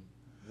same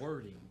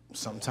wording.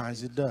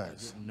 Sometimes it I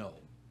does. didn't know.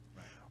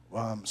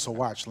 So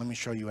watch, let me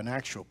show you an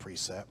actual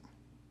precept.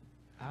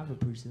 I have a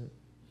precept.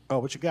 Oh,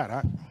 what you got,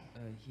 huh?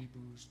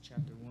 Hebrews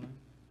chapter 1.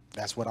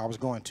 That's what I was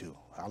going to.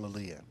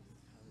 Hallelujah.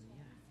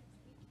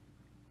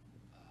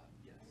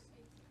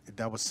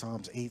 That was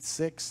Psalms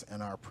 8:6,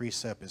 and our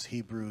precept is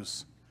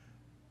Hebrews.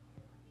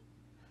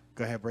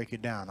 Go ahead, break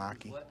it down,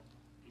 Aki.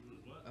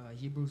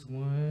 Hebrews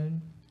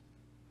 1.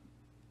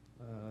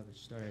 Let's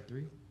start at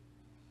 3.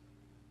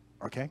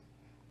 Okay. It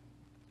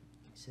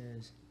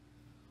says,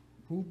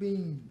 who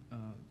being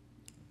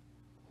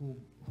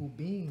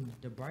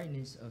the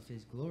brightness of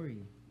his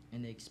glory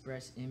and the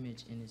express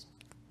image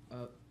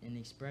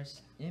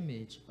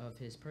of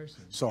his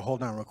person. So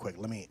hold on real quick.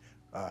 Let me.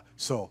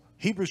 So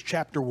Hebrews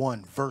chapter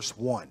 1, verse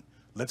 1.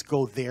 Let's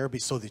go there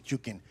so that you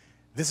can.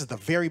 This is the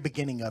very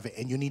beginning of it,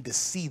 and you need to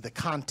see the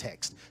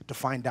context to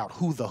find out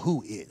who the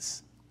who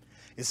is.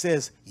 It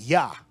says,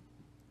 Yah,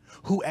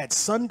 who at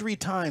sundry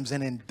times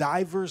and in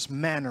divers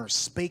manners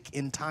spake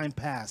in time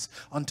past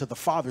unto the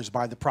fathers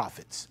by the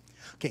prophets.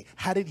 Okay,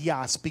 how did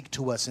Yah speak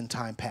to us in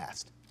time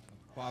past?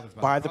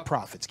 By the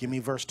prophets. Give me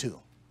verse 2.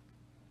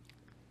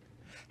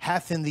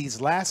 Hath in these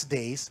last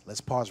days,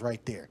 let's pause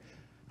right there.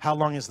 How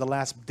long has the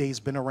last days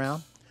been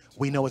around?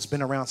 We know it's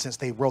been around since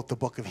they wrote the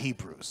book of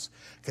Hebrews,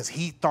 because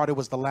he thought it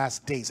was the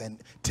last days,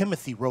 and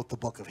Timothy wrote the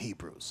book of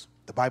Hebrews.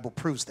 The Bible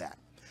proves that.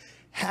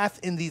 Hath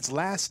in these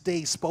last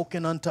days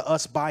spoken unto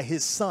us by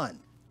his Son,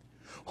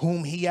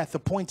 whom he hath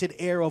appointed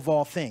heir of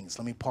all things.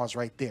 Let me pause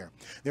right there.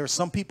 There are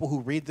some people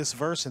who read this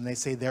verse and they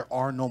say there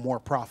are no more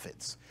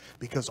prophets,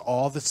 because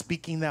all the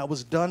speaking that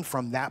was done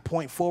from that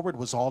point forward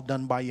was all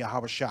done by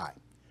Yahweh Shai.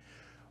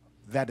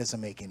 That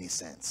doesn't make any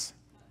sense.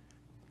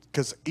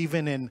 Because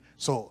even in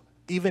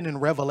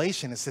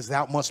Revelation, it says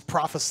thou must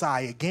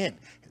prophesy again.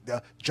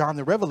 John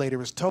the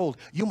Revelator is told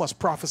you must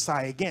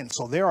prophesy again.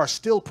 So there are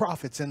still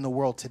prophets in the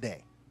world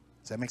today.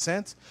 Does that make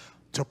sense?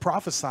 To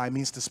prophesy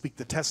means to speak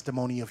the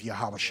testimony of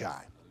Yahweh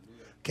Shai.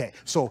 Okay,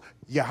 so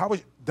Yahweh,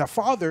 the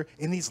Father,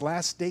 in these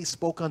last days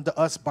spoke unto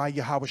us by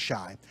Yahweh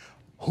Shai,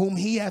 whom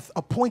he hath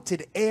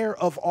appointed heir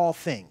of all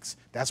things.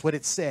 That's what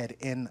it said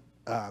in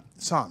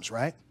Psalms,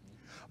 right?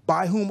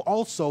 By whom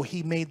also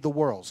he made the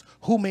worlds.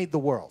 Who made the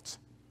worlds?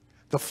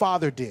 The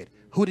Father did.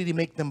 Who did he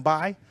make them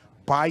by?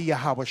 By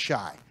Yahweh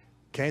Shai.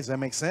 Okay, does that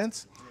make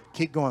sense?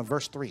 Keep going,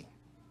 verse 3.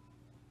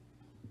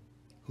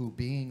 Who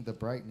being the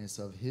brightness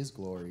of his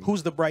glory.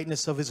 Who's the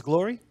brightness of his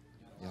glory?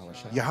 Yahweh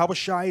Shai. Yahweh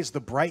Shai is the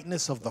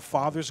brightness of the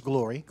Father's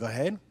glory. Go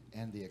ahead.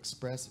 And the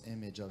express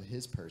image of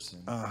his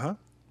person. Uh-huh.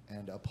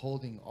 And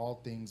upholding all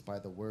things by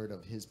the word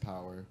of his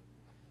power,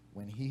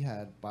 when he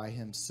had by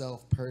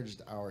himself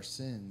purged our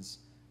sins,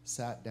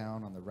 sat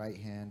down on the right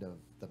hand of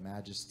the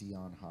majesty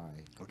on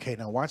high. Okay,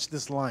 now watch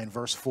this line,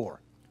 verse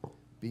 4.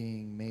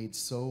 Being made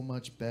so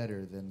much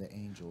better than the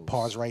angels.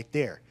 Pause right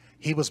there.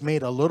 He was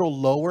made a little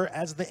lower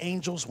as the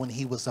angels when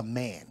he was a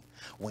man.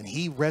 When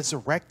he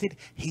resurrected,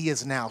 he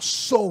is now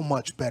so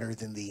much better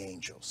than the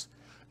angels.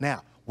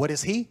 Now, what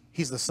is he?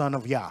 He's the son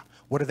of Yah.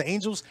 What are the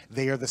angels?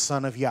 They are the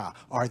son of Yah.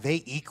 Are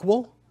they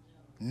equal?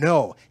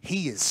 No.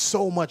 He is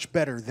so much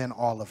better than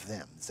all of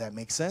them. Does that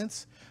make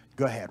sense?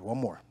 Go ahead. One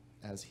more.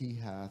 as he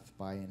hath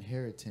by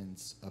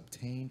inheritance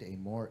obtained a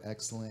more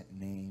excellent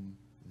name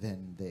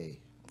than they.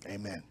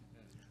 Amen.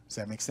 Does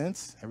that make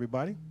sense,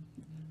 everybody?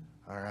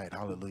 All right,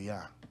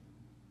 hallelujah.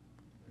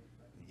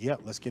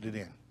 Yep, let's get it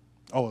in.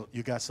 Oh,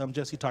 you got some,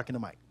 Jesse? Talking to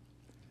Mike.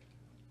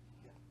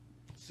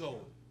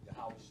 So,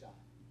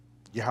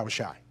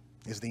 Yahushua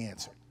is the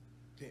answer.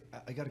 Okay,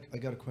 I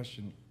got a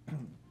question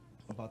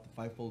about the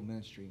fivefold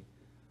ministry.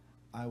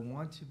 I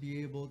want to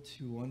be able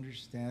to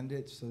understand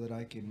it so that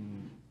I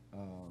can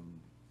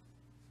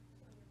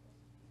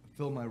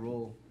fill my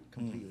role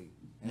completely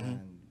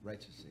and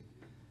righteously.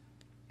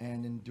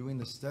 And in doing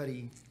the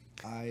study,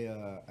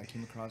 I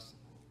came across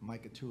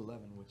Micah 2:11,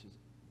 which is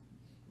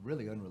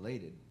really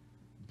unrelated.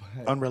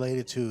 But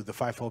Unrelated to the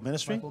fivefold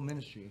ministry? Fivefold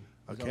ministry.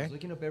 'Cause I Okay. was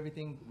looking up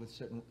everything with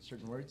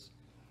certain words,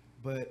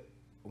 but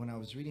when I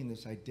was reading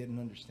this, I didn't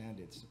understand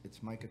it.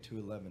 It's Micah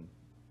 2:11.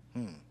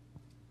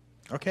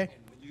 Okay.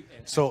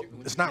 So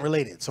it's not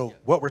related. So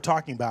what we're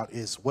talking about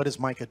is, what does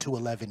Micah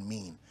 2:11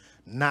 mean?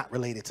 Not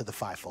related to the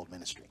fivefold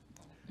ministry.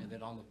 and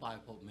then on the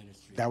fivefold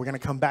ministry. Now we're going to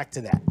come back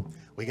to that.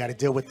 We got to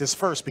deal with this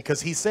first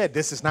because he said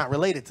this is not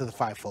related to the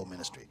fivefold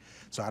ministry.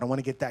 So I don't want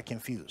to get that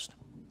confused.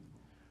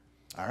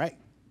 All right.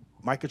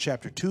 Micah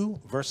chapter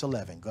 2, verse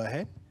 11. Go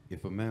ahead.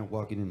 If a man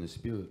walking in the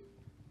spirit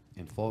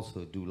and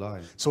falsehood do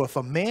lie, So if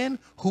a man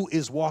who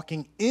is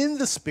walking in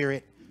the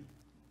spirit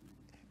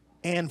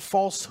and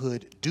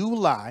falsehood do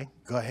lie,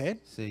 go ahead.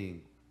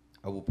 saying,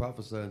 I will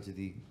prophesy unto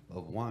thee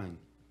of wine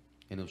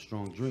and of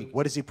strong drink.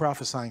 What is he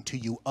prophesying to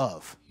you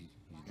of? He's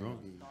drunk.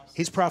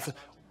 He's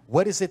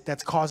What is it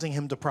that's causing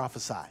him to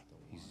prophesy?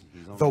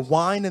 He's on The his-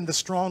 wine and the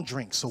strong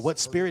drink. So what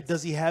spirit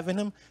does he have in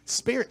him?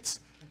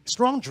 Spirits.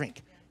 Strong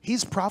drink.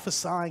 He's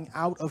prophesying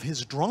out of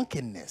his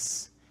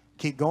drunkenness.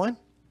 Keep going.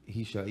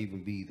 He shall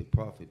even be the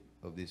prophet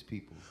of this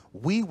people.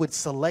 We would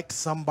select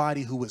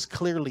somebody who is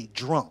clearly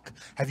drunk.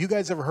 Have you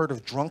guys ever heard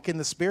of drunk in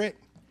the spirit?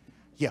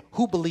 Yeah.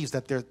 Who believes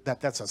that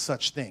that's a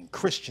such thing?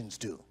 Christians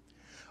do.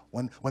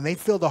 When they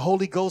feel the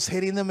Holy Ghost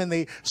hitting them and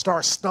they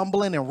start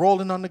stumbling and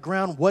rolling on the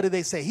ground, what do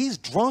they say? He's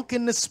drunk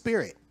in the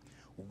spirit.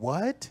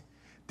 What?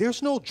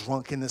 There's no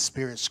drunk in the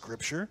spirit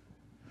scripture.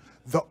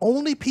 The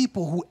only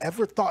people who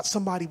ever thought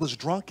somebody was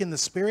drunk in the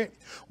spirit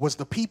was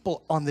the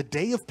people on the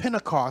day of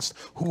Pentecost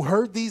who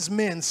heard these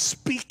men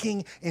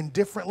speaking in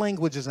different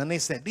languages, and they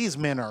said, these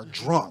men are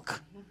drunk.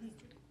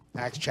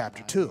 Acts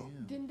chapter 2.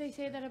 Didn't they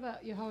say that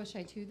about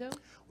Yahushua too, though?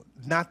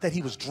 Not that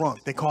he was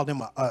drunk. They called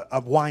him a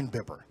wine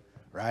bibber,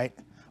 right?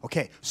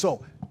 Okay,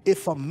 so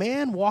if a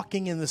man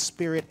walking in the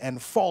spirit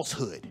and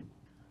falsehood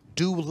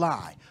do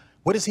lie,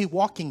 what is he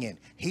walking in?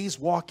 He's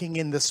walking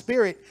in the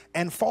spirit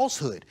and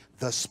falsehood,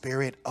 the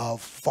spirit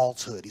of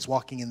falsehood. He's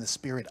walking in the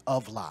spirit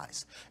of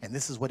lies. And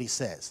this is what he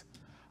says.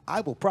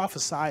 I will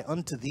prophesy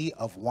unto thee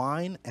of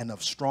wine and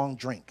of strong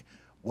drink.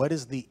 What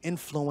is the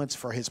influence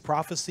for his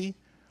prophecy?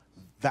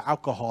 The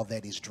alcohol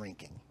that he's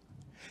drinking.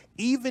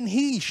 Even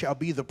he shall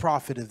be the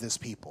prophet of this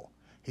people.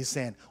 He's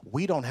saying,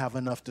 we don't have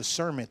enough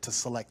discernment to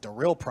select a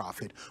real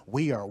prophet.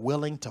 We are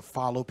willing to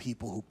follow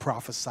people who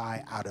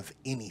prophesy out of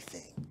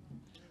anything.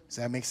 Does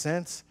that make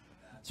sense?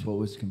 That's what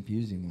was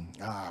confusing me.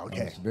 Ah,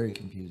 okay. It's very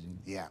confusing.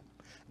 Yeah,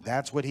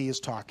 that's what he is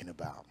talking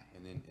about.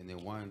 And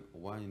then wine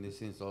in this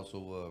sense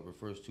also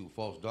refers to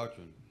false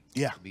doctrine.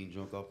 Yeah. Being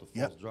drunk off the false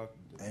Yep.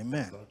 doctrine.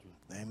 Amen. False doctrine.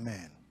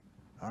 Amen.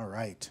 All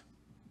right.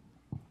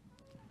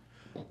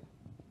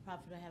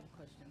 Prophet, I have a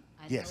question.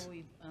 I Yes. know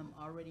we've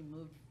already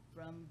moved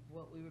from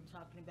what we were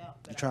talking about.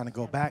 You trying to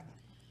go back?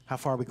 How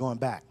far are we going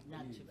back?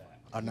 Not too far.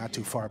 Oh, not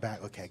too far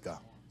back. Okay, go.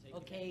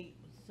 Okay,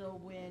 so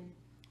when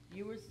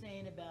you were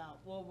saying about,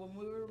 well, when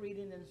we were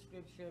reading in the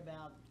scripture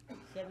about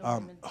 7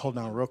 women. Hold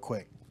on real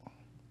quick.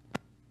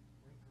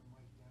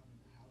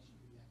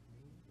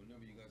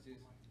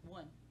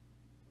 One.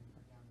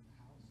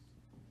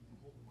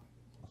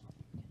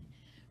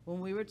 When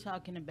we were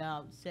talking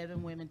about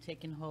 7 women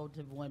taking hold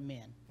of 1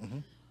 man,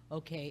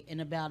 okay,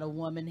 and about a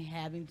woman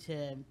having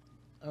to,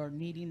 or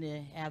needing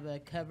to have a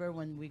cover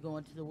when we go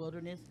into the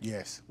wilderness.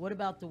 Yes. What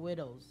about the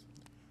widows?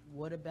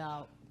 What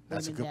about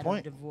That's a women good that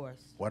point. are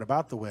divorced? What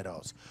about the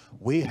widows?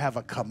 We have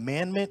a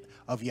commandment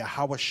of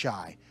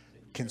Yahushua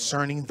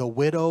concerning the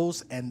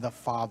widows and the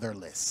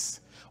fatherless.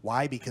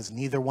 Why? Because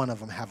neither one of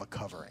them have a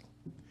covering.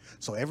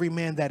 So every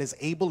man that is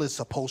able is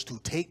supposed to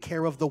take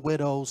care of the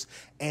widows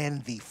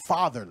and the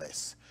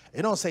fatherless.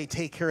 It don't say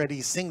take care of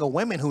these single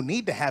women who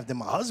need to have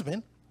them a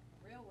husband.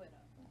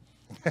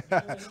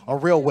 A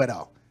real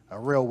widow. A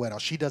real widow.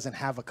 She doesn't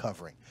have a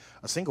covering.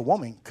 A single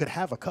woman could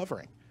have a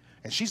covering.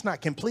 And she's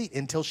not complete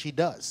until she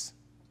does.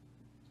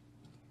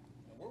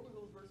 Where were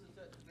those verses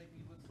that make me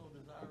look so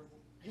desirable?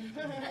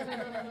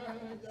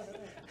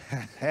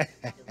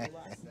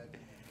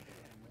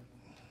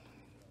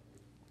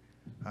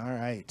 All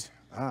right.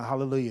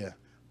 Hallelujah.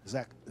 Is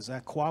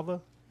that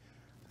Quava?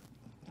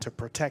 To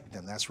protect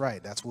them. That's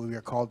right. That's what we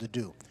are called to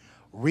do.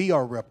 We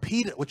are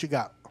repeated. What you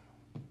got?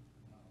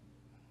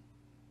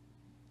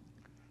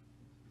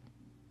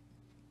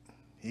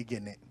 You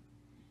getting it?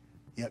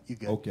 Yep, you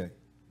good. Okay.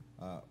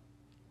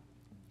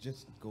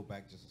 Just go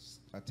back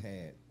just a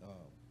tad.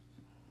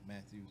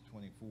 Matthew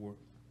 24,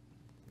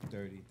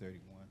 30, 31.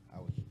 I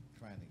was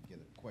trying to get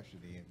a question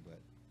in, but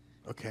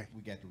Okay.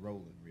 we got to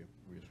rolling real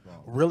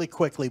strong. Really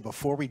quickly,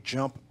 before we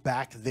jump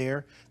back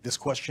there, this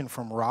question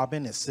from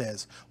Robin, it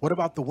says, what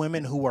about the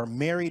women who are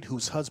married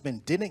whose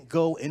husband didn't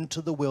go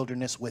into the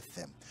wilderness with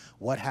them?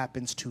 What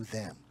happens to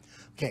them?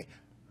 Okay.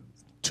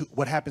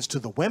 What happens to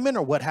the women,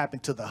 or what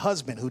happened to the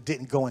husband who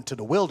didn't go into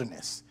the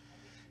wilderness?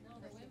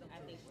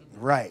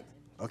 Right.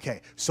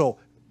 Okay. So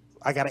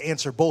I got to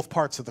answer both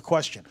parts of the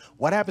question.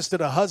 What happens to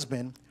the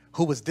husband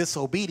who was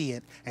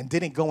disobedient and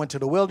didn't go into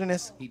the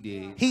wilderness? He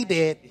did. He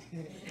did.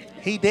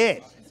 He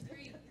did.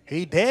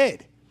 He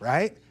did.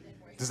 Right?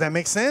 Does that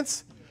make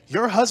sense?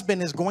 Your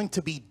husband is going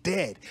to be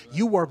dead.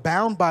 You are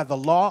bound by the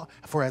law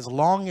for as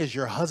long as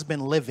your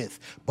husband liveth.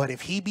 But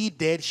if he be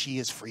dead, she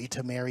is free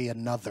to marry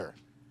another.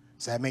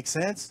 Does that make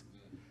sense?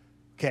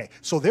 Okay,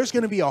 so there's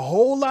going to be a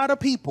whole lot of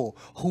people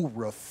who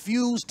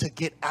refuse to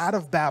get out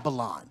of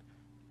Babylon.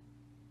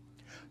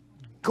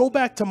 Go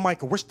back to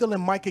Micah. We're still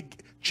in Micah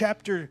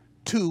chapter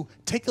 2.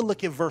 Take a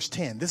look at verse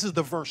 10. This is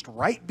the verse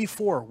right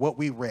before what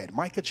we read.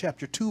 Micah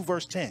chapter 2,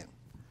 verse 10.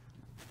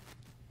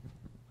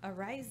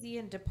 Arise ye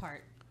and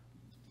depart,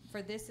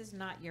 for this is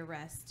not your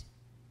rest.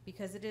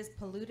 Because it is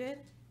polluted,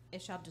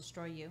 it shall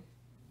destroy you,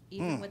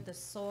 even with the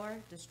sore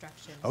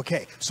destruction.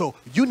 Okay, so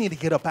you need to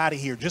get up out of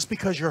here. Just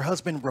because your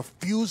husband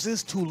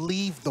refuses to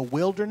leave the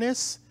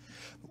wilderness,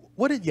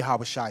 what did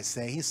Yahushua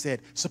say? He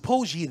said,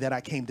 suppose ye that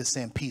I came to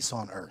send peace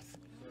on earth.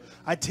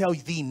 I tell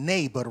thee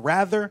nay, but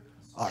rather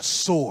a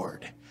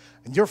sword.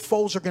 And your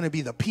foes are going to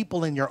be the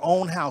people in your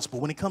own house.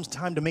 But when it comes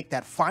time to make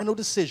that final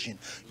decision,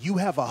 you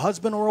have a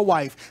husband or a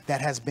wife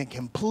that has been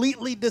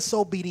completely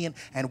disobedient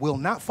and will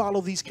not follow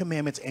these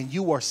commandments. And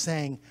you are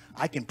saying,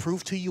 I can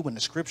prove to you in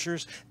the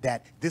scriptures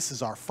that this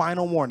is our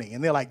final warning.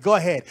 And they're like, go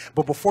ahead.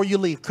 But before you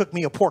leave, cook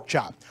me a pork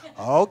chop.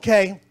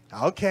 Okay,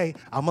 I'm going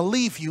to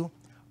leave you.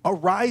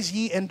 Arise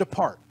ye and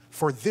depart,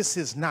 for this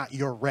is not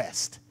your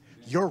rest.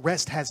 Your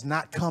rest has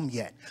not come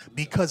yet,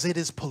 because it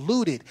is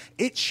polluted.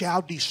 It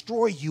shall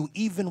destroy you,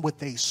 even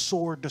with a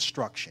sore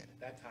destruction.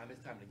 That time,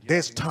 it's time to get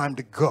There's time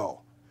to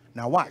go.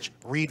 Now watch,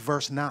 read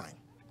verse 9.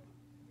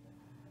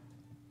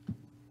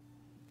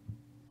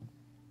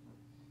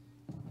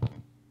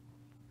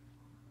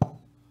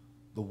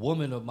 The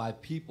woman of my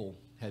people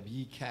have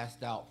ye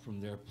cast out from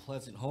their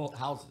pleasant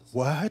houses.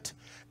 What?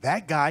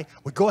 That guy,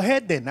 well, go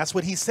ahead then. That's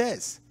what he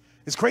says.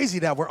 It's crazy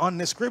that we're on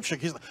this scripture.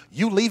 He's like,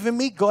 you leaving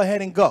me? Go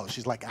ahead and go.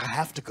 She's like, I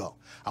have to go.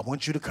 I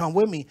want you to come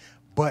with me,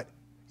 but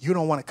you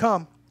don't want to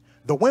come.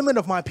 The women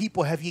of my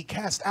people have ye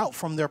cast out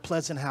from their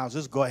pleasant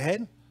houses. Go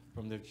ahead.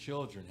 From their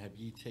children have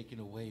ye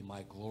taken away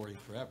my glory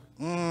forever.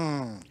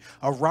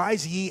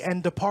 Arise ye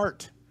and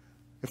depart.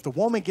 If the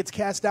woman gets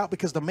cast out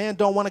because the man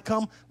don't want to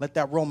come, let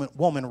that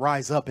woman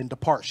rise up and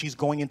depart. She's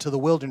going into the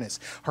wilderness.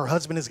 Her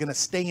husband is going to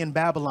stay in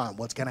Babylon.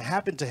 What's going to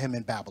happen to him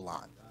in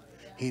Babylon?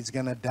 He's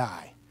going to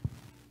die.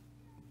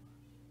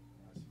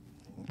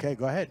 Okay,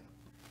 go ahead.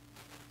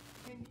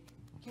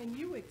 Can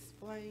you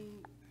explain?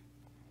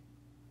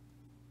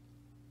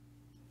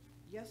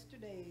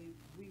 Yesterday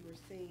we were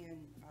saying,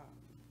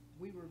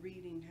 we were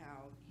reading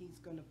how he's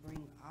going to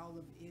bring all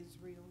of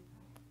Israel.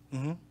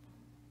 Mm-hmm.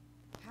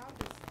 How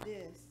does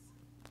this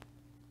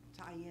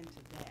tie into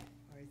that?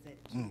 Or is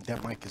that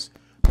That mic is,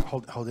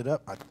 hold it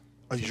up.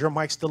 Is your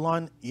mic still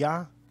on?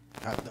 Yeah?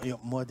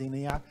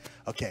 Yeah?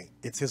 Okay,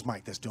 it's his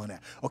mic that's doing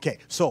that. Okay,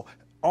 so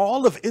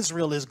all of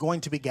Israel is going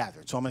to be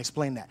gathered. So I'm going to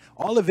explain that.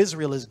 All of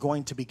Israel is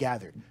going to be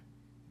gathered.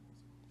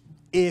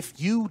 If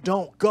you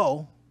don't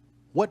go,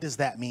 what does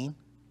that mean?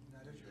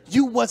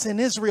 You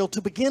wasn't Israel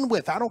to begin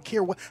with. I don't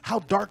care how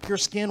dark your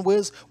skin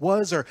was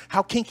or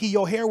how kinky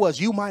your hair was.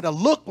 You might have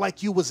looked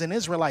like you was an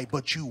Israelite,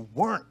 but you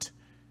weren't.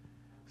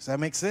 Does that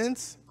make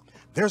sense?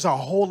 There's a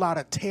whole lot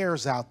of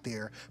tares out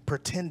there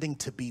pretending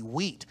to be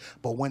wheat.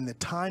 But when the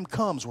time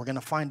comes, we're going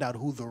to find out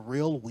who the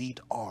real wheat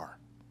are.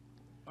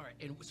 All right,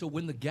 and so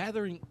when the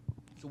gathering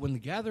comes, when the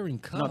gathering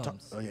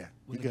comes,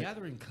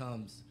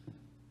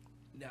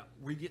 now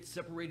we get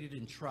separated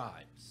in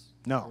tribes.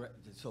 No. Correct?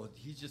 So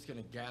he's just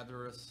going to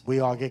gather us. We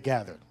all get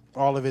gathered.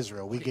 All of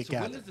Israel, we get so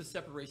gathered. when does the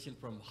separation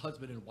from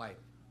husband and wife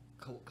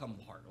come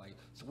apart? Like,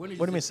 so when is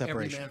What do you mean this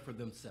every separation? man for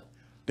themselves?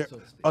 So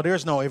to speak?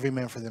 There's no every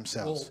man for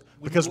themselves. Well,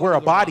 when because you go we're a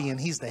under the body rod. and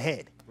he's the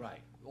head. Right.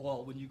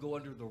 Well, when you go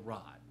under the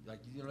rod, like,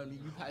 you know what I mean?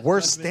 You pass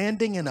We're judgment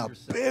standing in a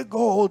yourself. big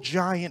old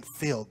giant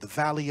field, the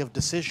Valley of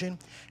Decision,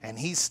 and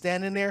he's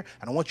standing there.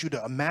 And I want you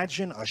to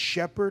imagine a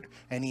shepherd,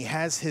 and he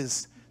has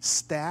his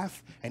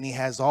staff, and he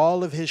has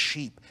all of his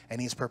sheep,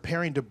 and he's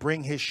preparing to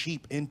bring his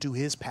sheep into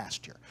his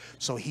pasture.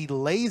 So he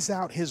lays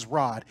out his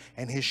rod,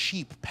 and his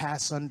sheep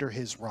pass under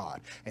his rod,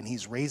 and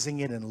he's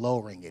raising it and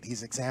lowering it.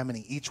 He's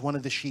examining each one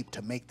of the sheep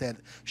to make that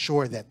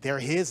sure that they're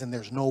his and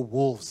there's no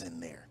wolves in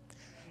there.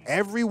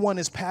 Everyone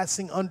is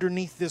passing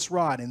underneath this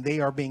rod, and they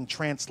are being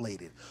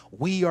translated.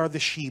 We are the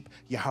sheep.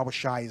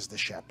 Yahushua is the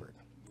shepherd.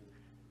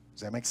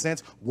 Does that make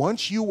sense?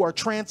 Once you are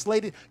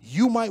translated,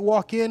 you might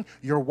walk in,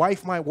 your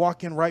wife might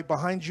walk in right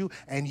behind you,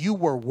 and you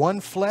were one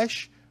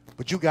flesh,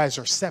 but you guys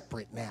are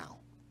separate now.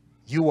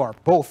 You are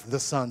both the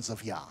sons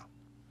of Yah.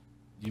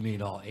 You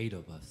mean all 8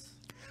 of us?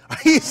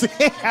 He's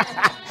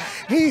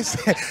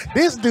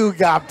this dude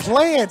got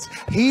plans.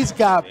 He's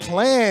got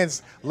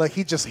plans. Look,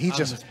 he just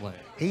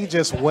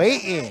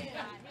waiting.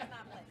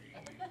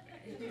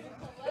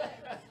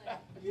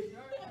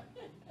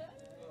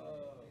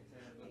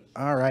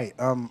 All right.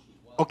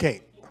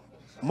 Okay.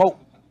 Mo,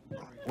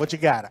 what you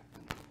got?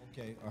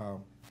 Okay.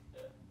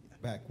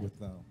 Back with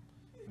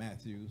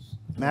Matthew's.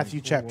 Matthew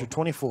chapter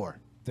 24.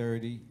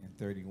 30 and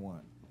 31.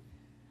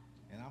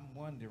 And I'm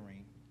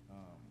wondering,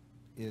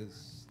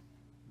 is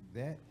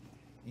that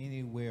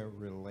anywhere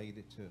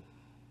related to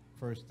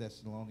 1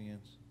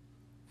 Thessalonians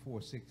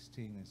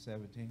 4:16 and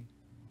 17?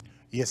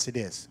 Yes, it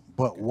is.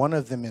 But one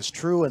of them is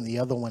true and the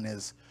other one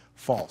is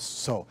false.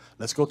 So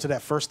let's go to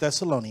that 1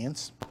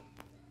 Thessalonians.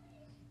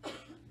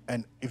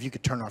 And if you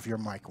could turn off your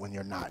mic when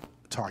you're not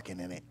talking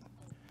in it.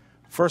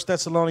 1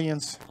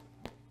 Thessalonians.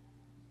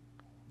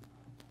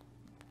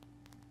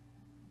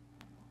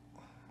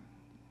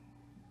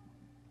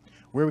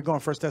 Where are we going?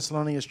 1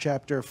 Thessalonians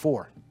chapter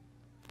 4.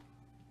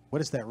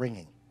 What is that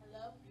ringing?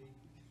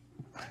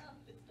 Hello?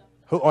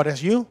 Who? Oh,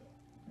 that's you?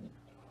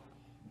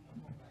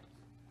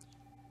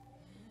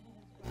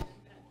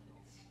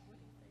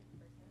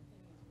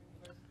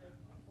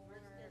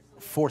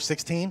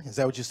 $4:16. Is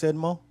that what you said,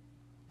 Mo?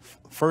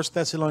 1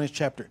 Thessalonians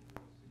chapter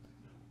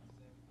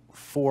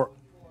 4.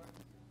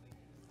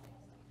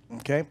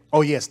 Okay.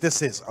 Oh, yes,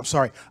 this is. I'm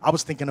sorry. I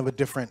was thinking of a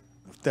different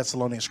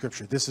Thessalonian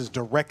scripture. This is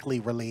directly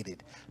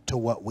related to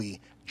what we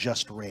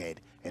just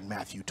read in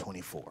Matthew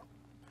 24.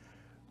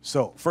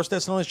 So 1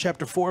 Thessalonians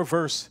chapter 4,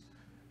 verse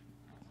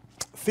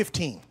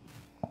 15.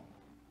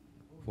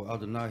 For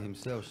Adonai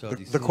himself shall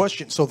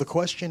The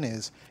question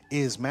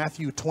is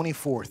Matthew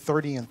 24,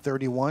 30 and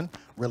 31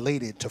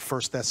 related to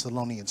 1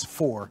 Thessalonians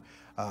 4,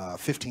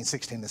 15,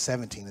 16, and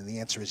 17? And the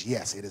answer is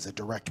yes, it is a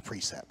direct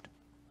precept.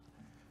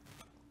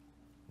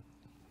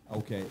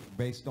 Okay,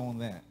 based on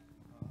that.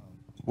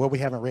 Well, we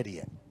haven't read it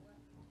yet.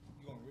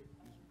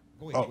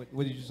 Go ahead. Oh.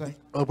 What did you say?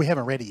 We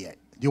haven't read it yet.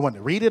 You want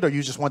to read it, or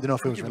you just want to know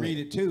if it was You can read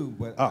related? it too,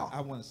 but Oh. I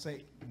want to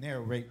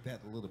narrate that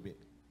a little bit.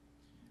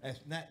 That's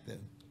not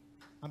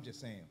I'm just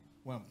saying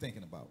what I'm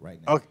thinking about right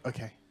now.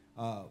 Okay.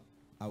 I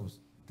was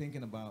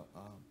thinking about,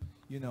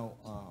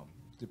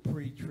 the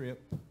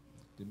pre-trip,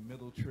 the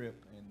middle trip,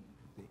 and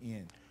the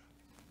end.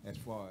 As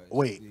far as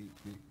Wait,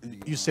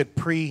 you said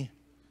pre.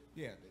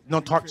 Yeah.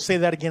 No, say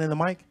that again in the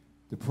mic.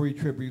 The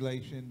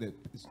pre-tribulation that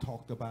is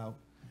talked about,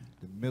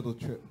 the middle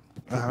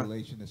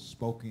tribulation is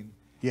spoken.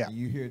 Yeah. And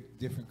you hear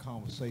different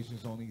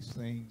conversations on these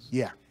things.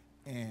 Yeah.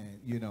 And,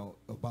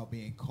 about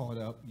being caught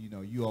up,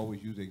 you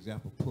always use the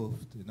example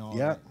poofed and all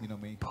Yeah. that, you know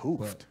what I mean? Poofed.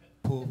 But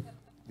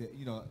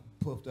poofed,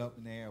 puffed up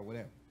in the air or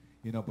whatever.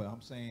 But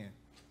I'm saying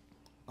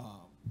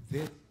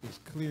this is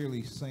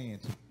clearly saying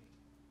to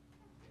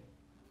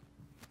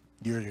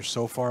You're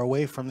so far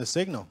away from the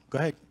signal. Go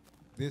ahead.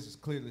 this is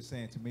clearly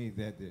saying to me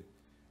that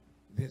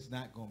there's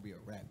not going to be a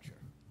rapture.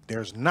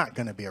 There's not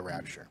going to be a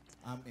rapture.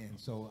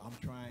 So I'm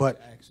trying But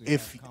to actually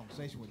if- have a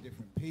conversation with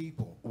different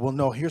people. Well,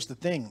 no, here's the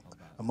thing,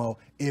 Mo.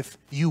 If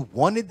you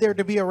wanted there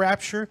to be a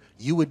rapture,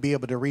 you would be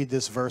able to read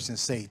this verse and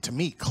say, to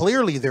me,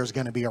 clearly there's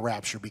going to be a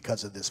rapture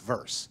because of this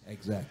verse.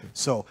 Exactly.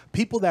 So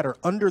people that are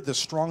under the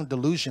strong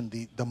delusion,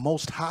 the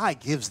Most High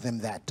gives them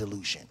that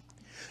delusion.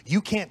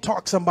 You can't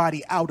talk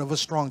somebody out of a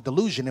strong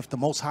delusion if the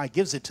Most High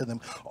gives it to them.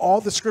 All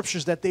the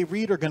scriptures that they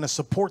read are going to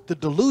support the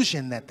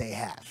delusion that they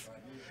have.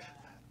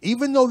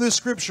 Even though this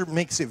scripture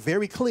makes it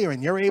very clear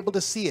and you're able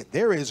to see it,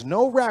 there is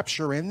no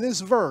rapture in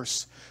this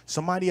verse.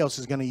 Somebody else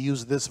is going to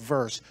use this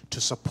verse to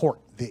support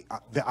the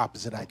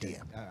opposite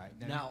idea. All right.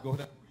 Now- go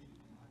ahead.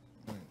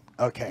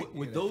 Okay.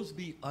 Would those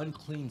be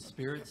unclean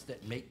spirits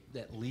that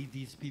lead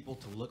these people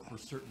to look for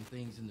certain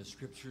things in the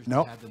scriptures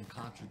Nope. to have them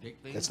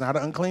contradict things? It's not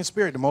an unclean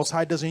spirit. The Most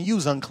High doesn't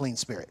use unclean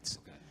spirits.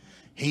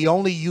 He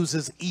only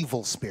uses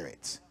evil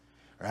spirits.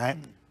 Right?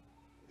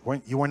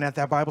 You weren't at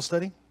that Bible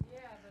study?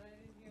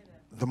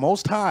 The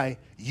Most High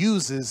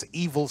uses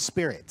evil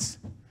spirits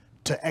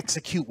to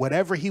execute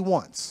whatever he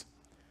wants.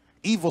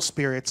 Evil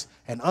spirits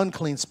and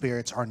unclean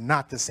spirits are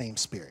not the same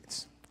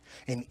spirits.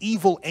 An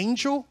evil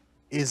angel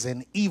is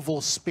an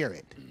evil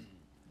spirit.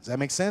 Does that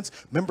make sense?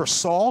 Remember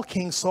Saul,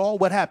 King Saul,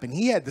 what happened?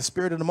 He had the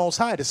spirit of the Most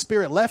High. The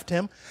spirit left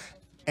him,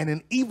 and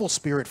an evil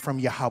spirit from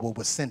Yahweh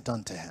was sent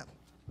unto him.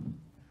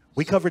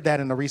 We covered that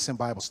in a recent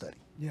Bible study.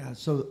 Yeah,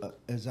 so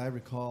as I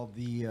recall,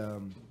 the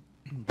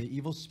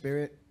evil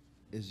spirit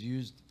is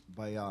used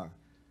by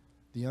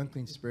the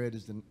unclean spirit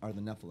are the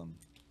Nephilim.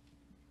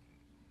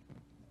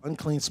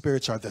 Unclean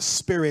spirits are the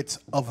spirits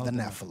of the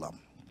Nephilim.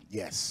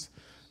 Yes.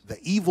 The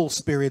evil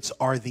spirits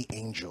are the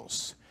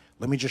angels.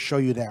 Let me just show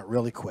you that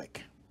really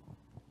quick.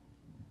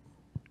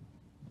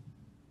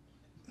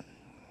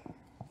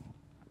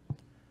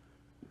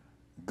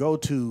 Go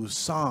to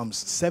Psalms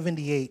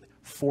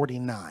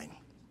 78:49.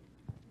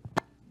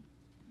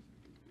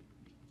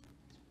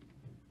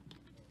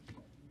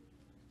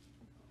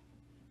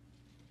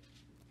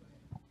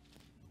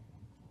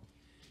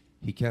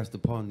 He cast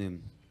upon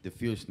them the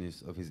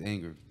fierceness of his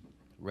anger,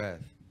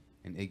 wrath,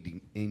 and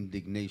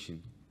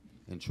indignation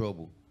and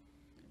trouble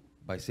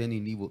by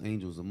sending evil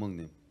angels among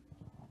them.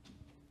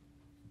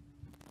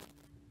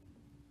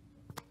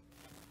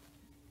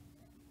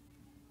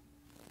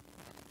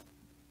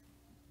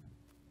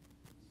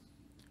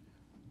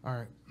 All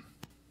right.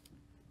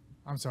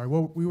 I'm sorry.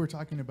 Well, we were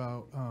talking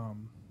about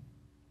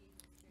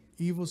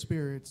evil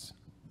spirits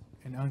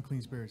and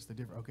unclean spirits. The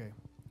different. Okay.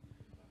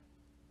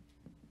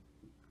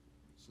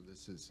 So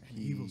this is And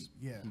he. evils,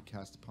 yeah. He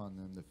cast upon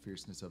them the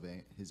fierceness of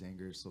his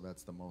anger. So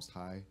that's the Most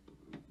High.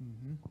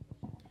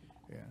 Mm-hmm.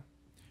 Yeah.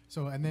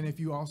 So, and then if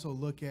you also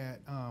look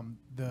at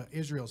the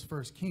Israel's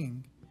first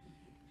king,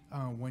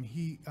 when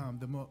he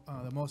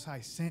the Most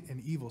High sent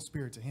an evil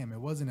spirit to him, it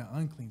wasn't an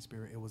unclean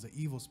spirit; it was an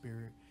evil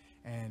spirit,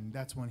 and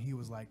that's when he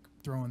was like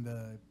throwing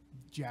the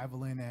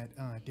javelin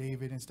at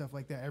David and stuff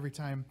like that. Every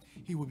time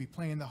he would be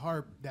playing the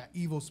harp, that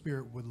evil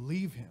spirit would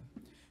leave him.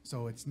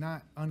 So it's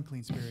not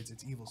unclean spirits;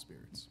 it's evil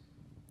spirits,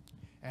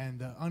 and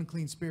the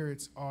unclean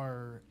spirits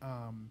are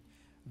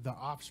the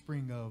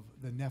offspring of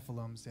the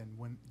Nephilims, and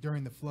when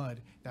during the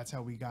flood, that's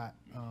how we got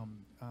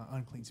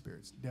unclean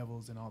spirits,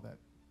 devils, and all that.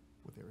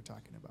 What they were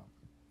talking about.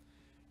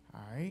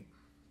 All right.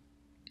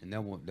 And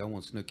that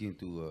one snuck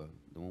into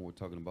the one we're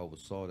talking about with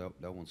Saul.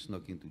 That one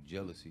snuck into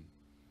jealousy.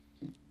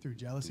 Through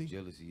jealousy. Through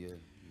jealousy, yeah.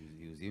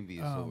 He was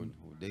envious over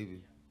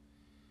David.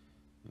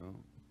 You know.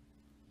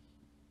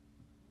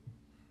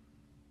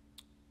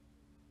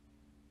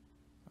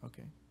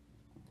 Okay.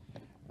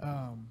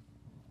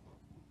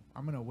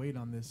 I'm gonna wait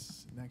on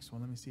this next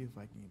one. Let me see if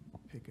I can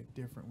pick a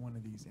different one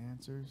of these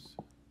answers.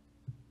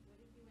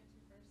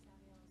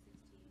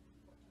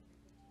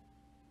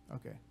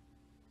 Okay.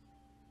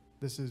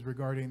 This is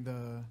regarding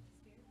the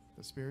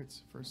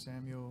spirits. 1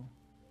 Samuel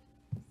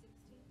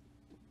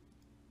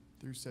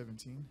through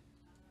 17.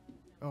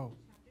 Oh.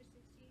 Chapter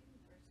 16,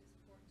 verses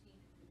 14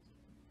 and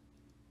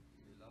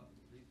 15.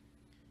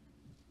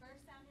 1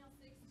 Samuel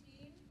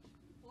 16,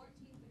 14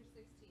 through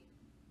 16.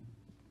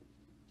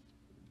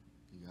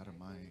 You got a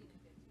mic.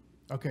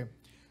 Okay,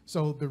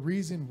 so the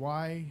reason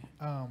why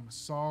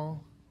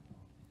Saul,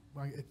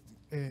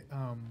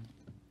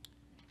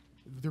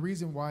 the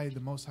reason why the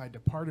Most High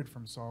departed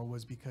from Saul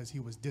was because he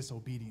was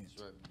disobedient.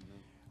 That's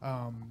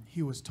right.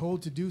 He was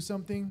told to do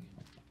something,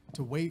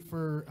 to wait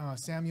for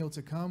Samuel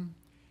to come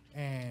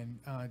and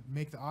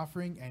make the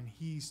offering, and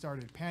he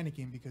started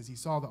panicking because he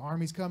saw the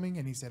armies coming,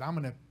 and he said, "I'm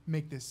going to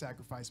make this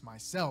sacrifice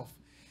myself."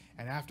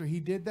 And after he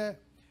did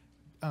that,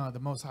 the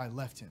Most High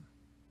left him.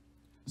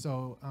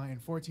 So in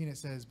 14 it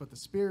says, "But the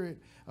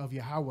spirit of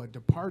Yahweh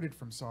departed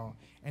from Saul,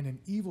 and an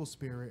evil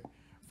spirit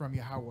from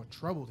Yahweh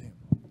troubled him.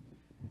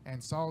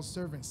 And Saul's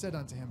servant said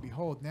unto him,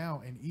 Behold,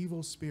 now an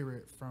evil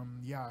spirit from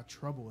Yah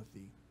troubleth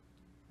thee."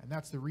 And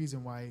that's the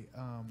reason why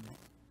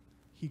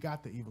he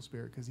got the evil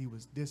spirit, because he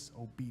was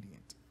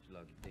disobedient.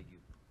 Thank you.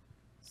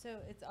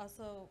 So it's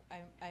also,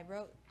 I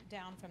wrote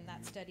down from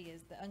that study,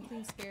 is the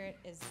unclean spirit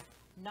is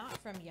not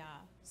from Yah.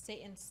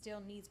 Satan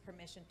still needs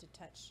permission to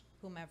touch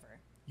whomever.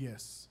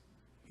 Yes.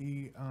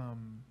 He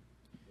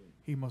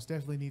most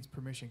definitely needs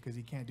permission because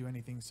he can't do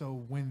anything.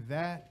 So when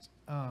that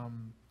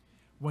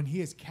when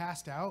he is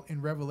cast out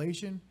in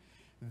Revelation,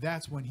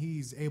 that's when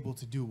he's able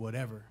to do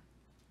whatever.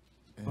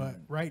 But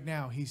right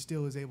now he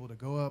still is able to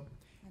go up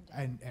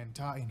and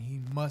talk, and he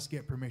must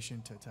get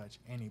permission to touch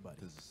anybody.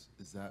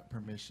 Is that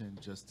permission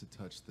just to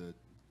touch the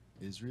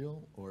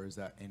Israel, or is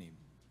that anybody?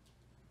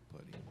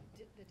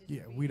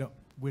 Yeah, we don't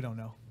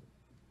know.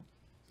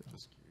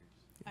 Just curious.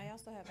 I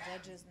also have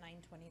Judges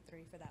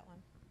 9:23 for that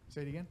one.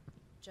 Say it again.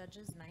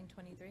 Judges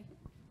 9:23.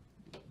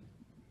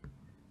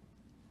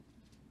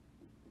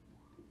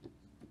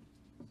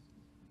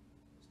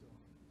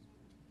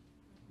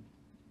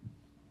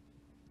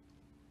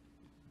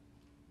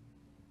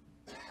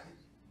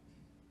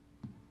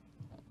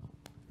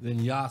 Then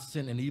Yah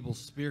sent an evil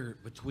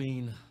spirit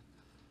between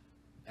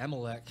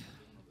Amalek,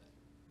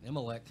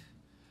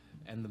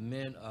 and the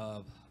men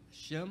of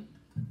Shechem,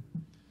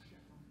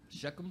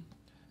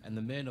 and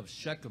the men of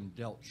Shechem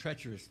dealt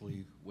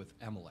treacherously with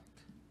Abimelech.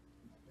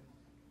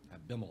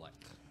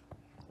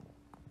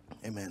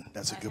 Amen.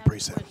 That's a I good have a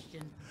precept.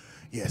 question.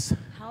 Yes.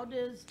 How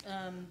does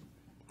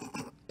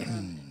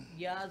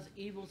Yah's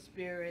evil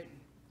spirit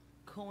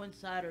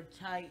coincide or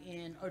tie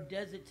in, or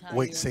does it tie in?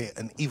 Wait, say it,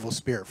 an evil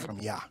spirit from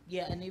Yah.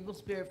 Yeah, an evil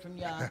spirit from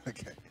Yah.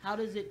 Okay. How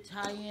does it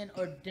tie in,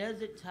 or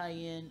does it tie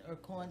in or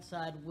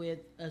coincide with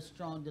a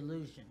strong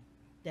delusion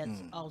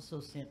that's also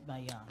sent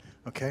by Yah?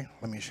 Okay,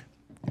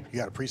 you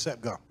got a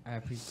precept? Go. I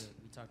appreciate it.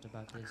 We talked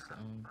about this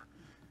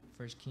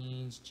 1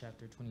 Kings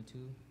chapter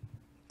 22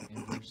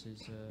 and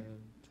verses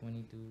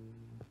 20 through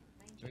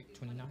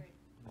 29,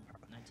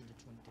 19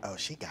 to 23. Oh,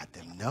 she got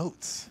them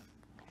notes.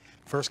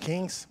 1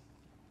 Kings?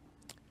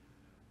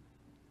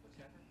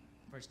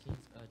 1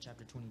 Kings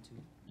chapter 22.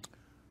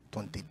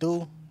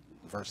 22,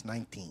 verse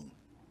 19.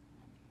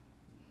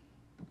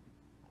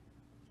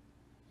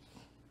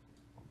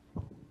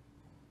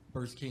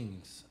 First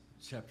Kings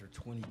chapter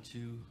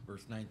 22,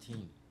 verse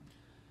 19.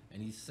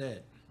 And he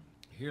said,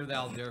 Hear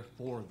thou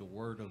therefore the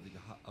word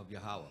of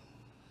Yahweh.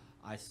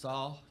 I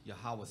saw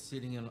Yahweh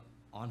sitting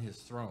on his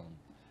throne,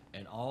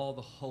 and all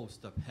the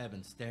host of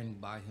heaven standing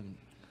by him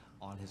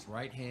on his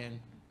right hand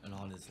and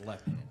on his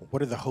left hand.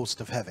 What are the host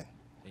of heaven?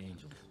 The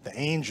angels. The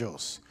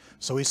angels.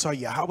 So he saw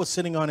Yahweh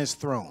sitting on his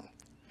throne,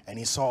 and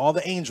he saw all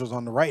the angels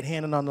on the right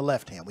hand and on the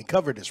left hand. We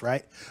covered this,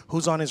 right?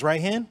 Who's on his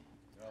right hand?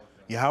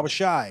 Yahweh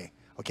Shai.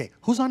 Okay,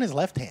 who's on his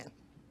left hand?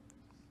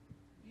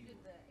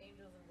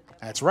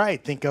 That's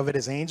right. Think of it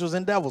as angels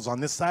and devils. On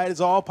this side, it's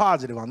all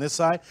positive. On this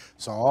side,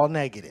 it's all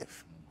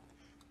negative.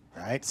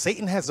 Right?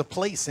 Satan has a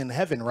place in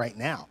heaven right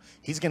now.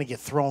 He's going to get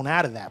thrown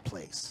out of that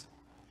place.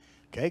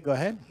 Okay, go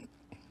ahead.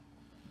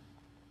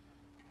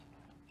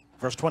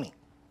 Verse 20.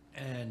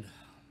 And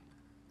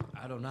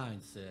Adonai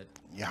said,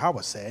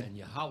 Yahweh said, and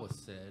Yahweh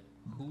said,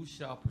 who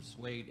shall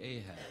persuade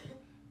Ahab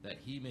that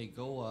he may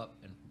go up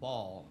and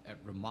fall at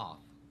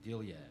Ramoth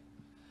Gilead?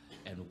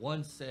 And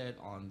one said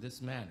on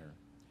this manner,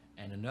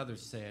 and another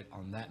said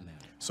on that manner.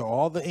 So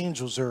all the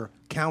angels are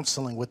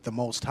counseling with the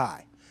Most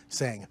High,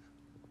 saying,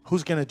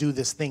 who's going to do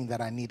this thing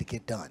that I need to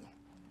get done?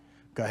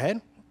 Go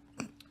ahead.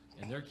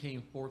 And there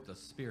came forth a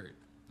spirit,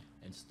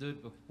 and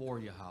stood before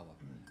Yahweh,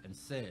 and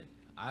said,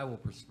 I will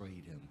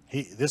persuade him.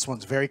 This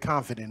one's very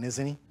confident,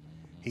 isn't he?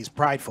 He's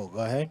prideful. Go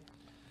ahead.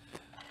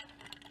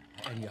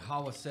 And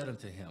Yahweh said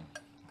unto him,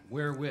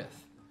 wherewith?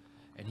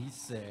 And he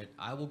said,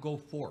 I will go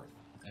forth,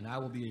 and I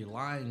will be a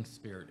lying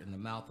spirit in the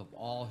mouth of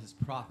all his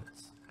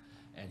prophets.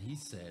 And he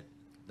said,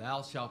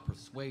 thou shalt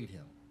persuade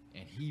him,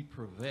 and he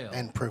prevailed.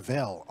 And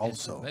prevail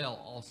also. And prevail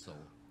also.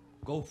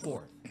 Go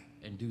forth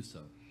and do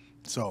so.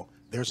 So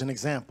there's an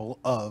example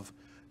of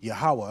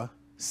Yahweh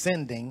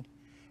sending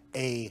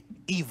a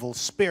evil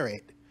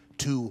spirit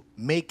to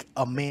make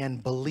a man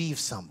believe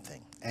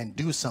something and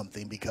do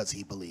something because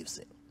he believes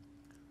it.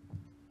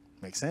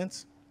 Make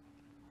sense?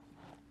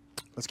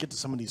 Let's get to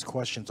some of these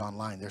questions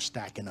online. They're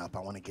stacking up.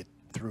 I want to get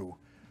through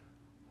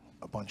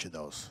a bunch of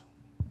those.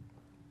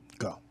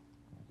 Go.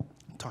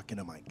 I'm talking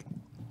to Mike.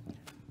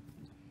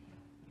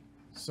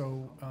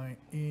 So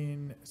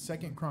in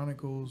 2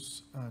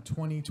 Chronicles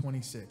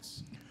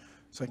 20:26.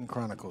 2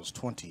 Chronicles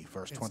 20,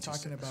 verse 26.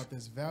 It's talking about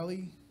this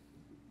valley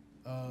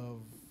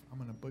of, I'm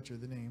going to butcher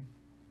the name.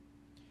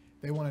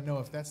 They want to know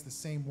if that's the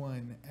same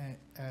one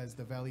as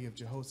the valley of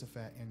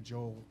Jehoshaphat in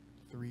Joel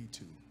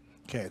 3:2.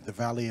 Okay, the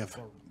valley of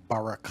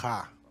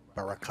Barakah.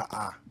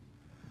 Barakah.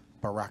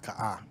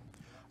 Barakah.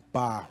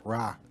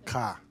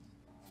 Barakah.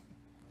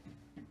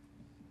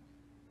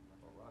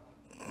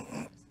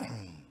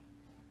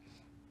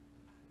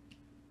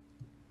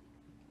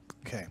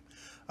 Okay.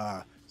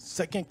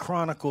 2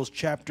 Chronicles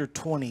chapter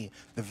 20,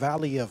 the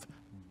valley of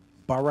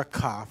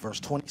Barakah, verse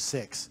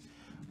 26.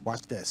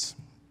 Watch this.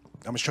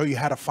 I'm going to show you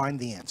how to find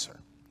the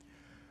answer.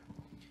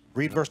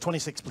 Read verse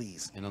 26,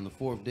 please. And on the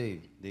fourth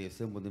day, they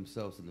assembled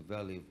themselves in the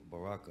valley of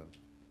Barakah,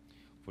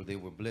 for they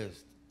were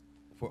blessed,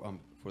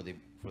 for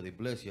they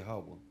blessed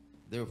Yahweh.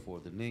 Therefore,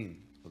 the name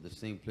of the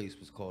same place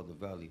was called the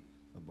valley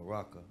of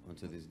Barakah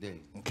unto this day.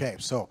 Okay,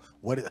 so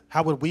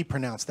how would we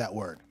pronounce that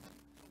word?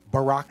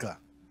 Barakah.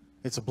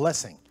 It's a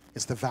blessing.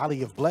 It's the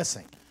valley of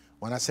blessing.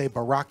 When I say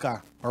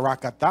Barakah,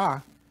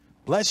 Barakatah,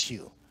 bless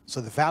you.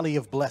 So the valley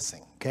of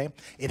blessing, okay?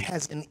 It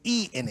has an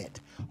E in it.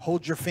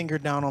 Hold your finger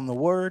down on the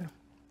word.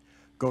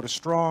 Go to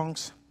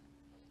Strong's.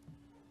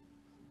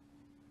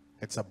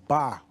 It's a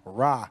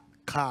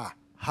ba-ra-ka-ha,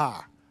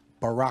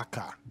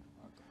 Barakah.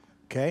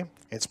 Okay?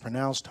 It's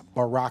pronounced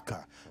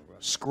Barakah.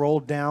 Scroll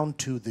down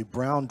to the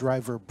Brown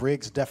Driver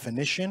Briggs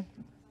definition.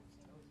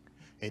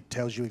 It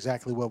tells you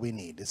exactly what we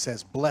need. It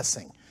says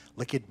blessing.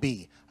 Look at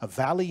B. A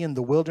valley in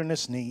the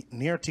wilderness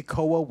near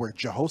Tekoa where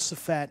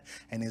Jehoshaphat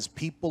and his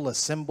people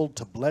assembled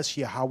to bless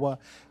Yahweh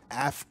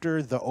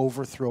after the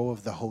overthrow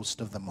of the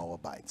host of the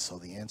Moabites. So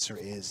the answer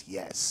is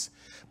yes.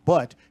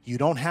 But you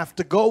don't have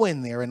to go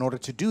in there in order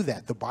to do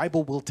that. The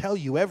Bible will tell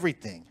you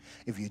everything.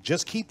 If you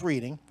just keep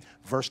reading,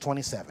 verse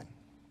 27.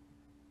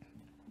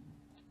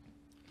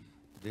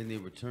 Then they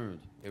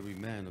returned, every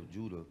man of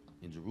Judah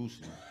and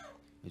Jerusalem,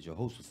 and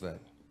Jehoshaphat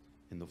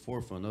in the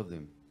forefront of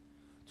them,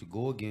 to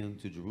go again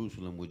to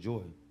Jerusalem with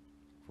joy,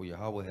 for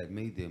Yahweh had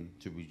made them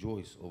to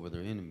rejoice over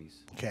their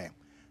enemies. Okay,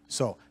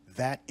 so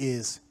that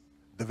is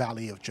the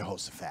valley of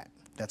Jehoshaphat.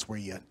 That's where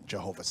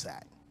Jehovah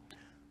sat.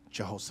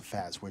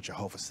 Jehoshaphat is where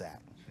Jehovah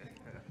sat.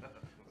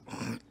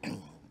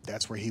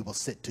 That's where he will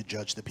sit to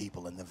judge the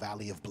people, in the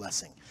valley of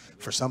blessing.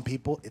 For some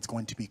people, it's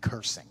going to be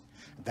cursing.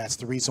 That's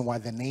the reason why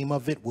the name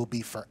of it will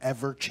be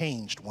forever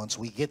changed once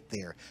we get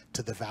there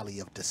to the valley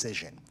of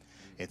decision.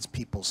 It's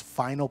people's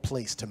final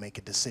place to make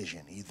a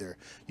decision. Either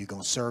you're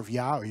going to serve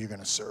Yah or you're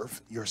going to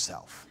serve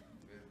yourself.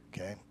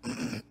 Okay?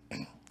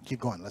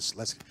 Keep going. Let's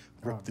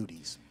rip through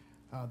these.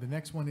 The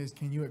next one is,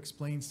 can you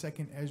explain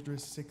 2nd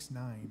Esdras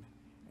 6:9?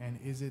 And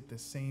is it the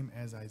same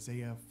as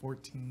Isaiah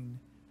 14:21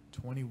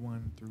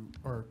 through,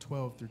 or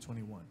 12 through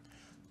 21?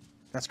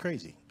 That's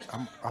crazy.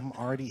 I'm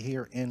already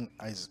here in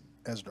Esdras.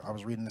 I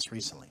was reading this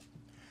recently.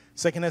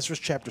 2nd Esdras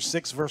chapter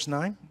 6, verse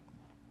 9.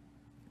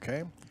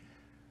 Okay.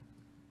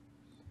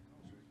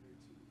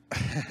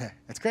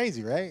 That's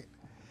crazy, right?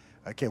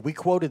 Okay, we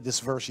quoted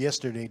this verse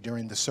yesterday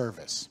during the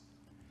service.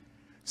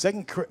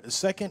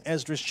 Second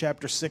Esdras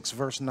chapter 6,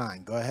 verse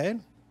 9. Go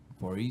ahead.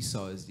 For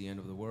Esau is the end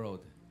of the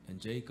world, and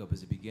Jacob is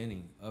the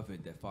beginning of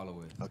it that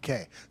followeth.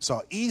 Okay,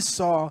 so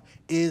Esau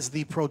is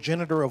the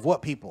progenitor of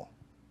what people?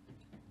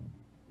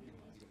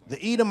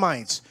 The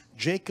Edomites.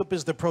 Jacob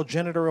is the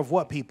progenitor of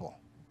what people?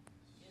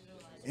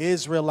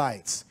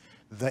 Israelites.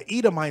 The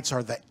Edomites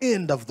are the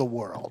end of the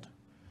world,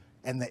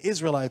 and the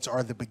Israelites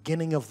are the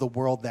beginning of the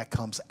world that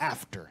comes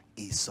after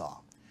Esau.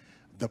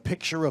 The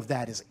picture of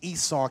that is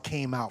Esau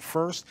came out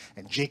first,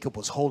 and Jacob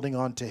was holding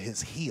on to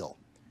his heel,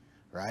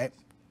 right?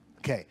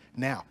 Okay,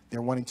 now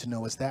they're wanting to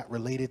know, is that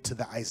related to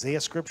the Isaiah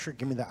scripture?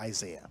 Give me the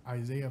Isaiah.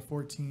 Isaiah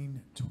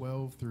 14,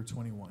 12 through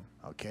 21.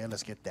 Okay,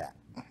 let's get that.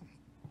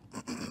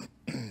 What was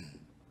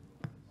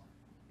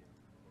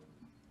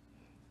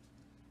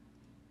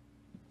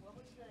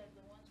the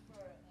ones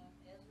for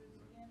Ezra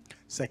again?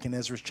 Second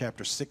Ezra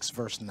chapter 6,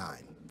 verse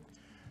 9.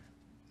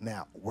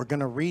 Now, we're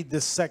going to read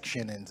this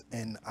section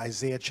in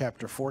Isaiah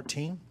chapter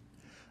 14,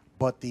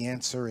 but the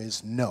answer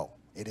is no,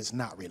 it is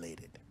not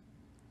related.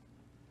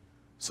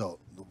 So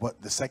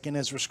what the second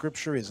Ezra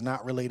scripture is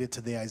not related to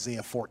the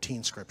Isaiah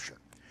 14 scripture.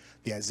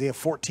 The Isaiah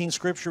 14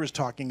 scripture is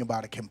talking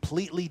about a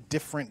completely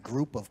different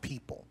group of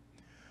people.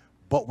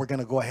 But we're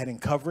going to go ahead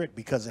and cover it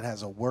because it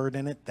has a word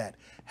in it that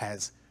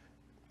has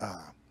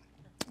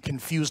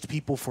confused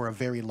people for a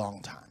very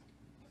long time.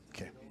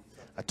 Okay,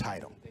 a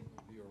title.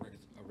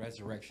 A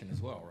resurrection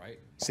as well, right?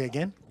 Say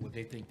again? Would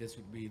they think this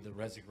would be the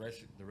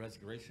resurrection? I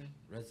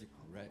don't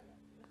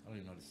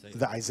even know how to say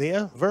The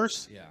Isaiah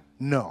verse? Yeah.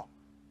 No.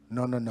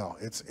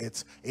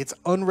 It's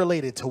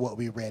unrelated to what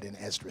we read in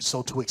Esdras.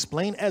 So to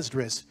explain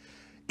Esdras,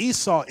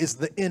 Esau is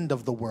the end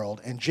of the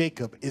world and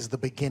Jacob is the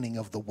beginning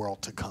of the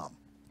world to come.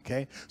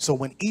 Okay? So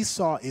when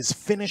Esau is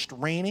finished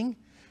reigning,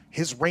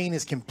 his reign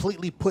is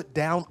completely put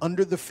down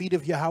under the feet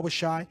of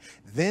Yahushai,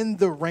 then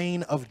the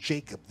reign of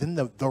Jacob, then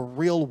the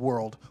real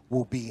world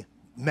will be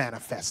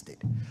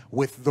manifested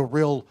with the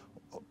real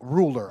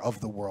ruler of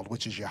the world,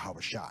 which is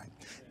Yahushai.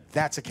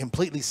 That's a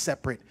completely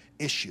separate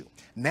issue.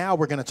 Now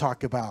we're going to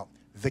talk about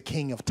the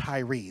king of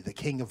Tyre, the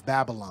king of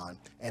Babylon,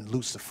 and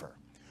Lucifer,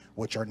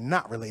 which are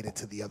not related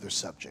to the other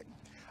subject.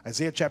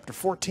 Isaiah chapter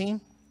 14.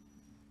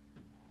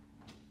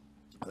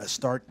 Let's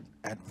start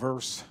at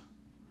verse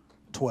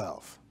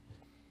 12.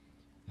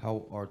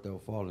 How art thou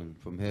fallen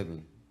from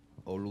heaven,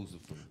 O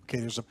Lucifer? Okay,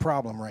 there's a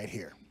problem right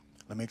here.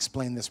 Let me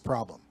explain this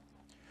problem.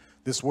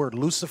 This word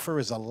Lucifer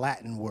is a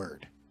Latin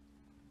word.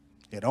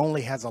 It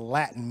only has a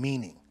Latin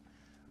meaning.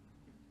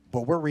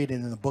 But we're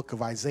reading in the book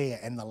of Isaiah,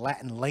 and the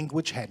Latin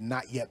language had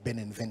not yet been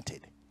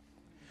invented.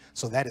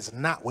 So that is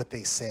not what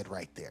they said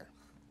right there.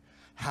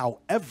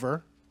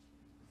 However,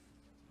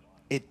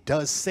 it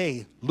does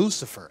say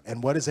Lucifer.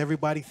 And what does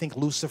everybody think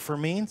Lucifer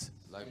means?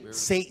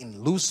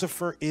 Satan.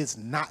 Lucifer is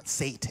not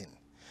Satan.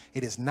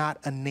 It is not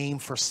a name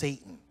for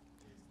Satan.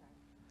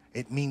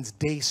 It means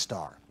day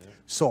star.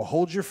 So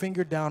hold your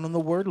finger down on the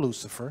word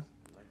Lucifer.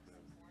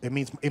 It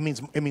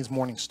means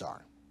morning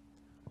star.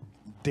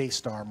 Day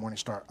star, morning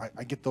star.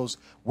 I get those.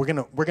 We're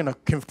gonna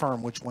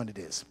confirm which one it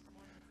is.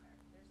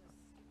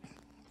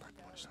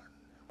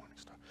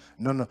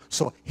 No.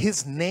 So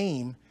his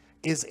name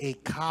is a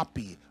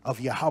copy of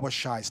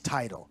Yahushai's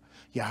title.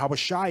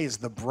 Yahushai is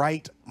the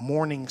bright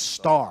morning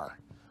star.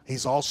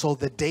 He's also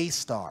the day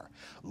star.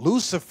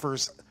 Lucifer,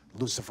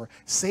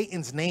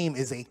 Satan's name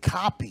is a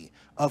copy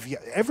of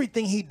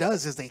everything he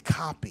does is a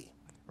copy,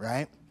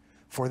 right?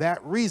 For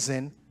that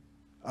reason,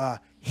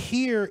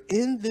 here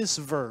in this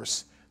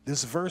verse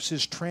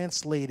is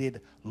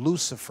translated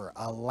Lucifer,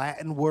 a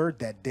Latin word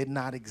that did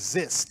not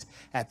exist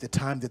at the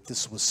time that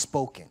this was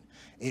spoken.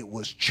 It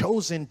was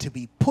chosen to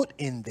be put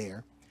in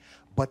there,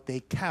 but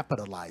they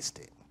capitalized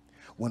it.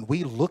 When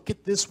we look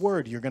at this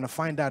word, you're going to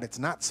find out it's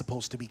not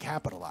supposed to be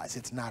capitalized.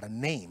 It's not a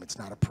name. It's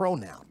not a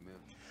pronoun.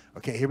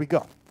 Okay, here we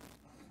go.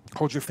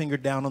 Hold your finger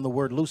down on the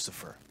word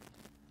Lucifer.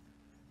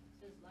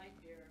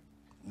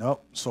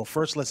 Nope. So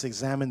first let's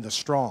examine the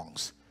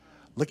Strongs.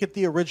 Look at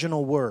the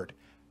original word.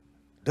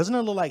 Doesn't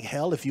it look like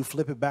hell if you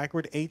flip it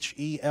backward?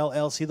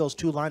 H-E-L-L. See those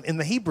two lines in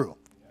the Hebrew?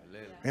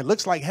 It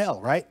looks like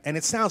hell, right? And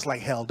it sounds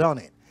like hell, don't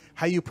it?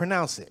 How you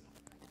pronounce it?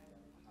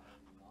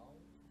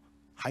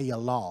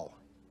 Hayalal.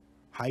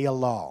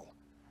 Hayalal.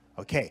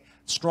 Okay.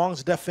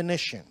 Strong's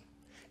definition.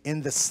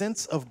 In the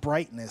sense of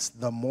brightness,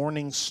 the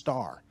morning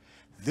star.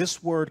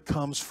 This word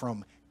comes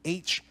from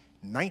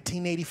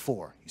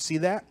H1984. You see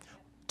that?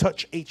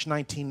 Touch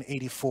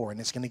H1984 and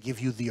it's going to give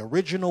you the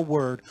original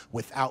word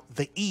without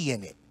the E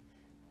in it.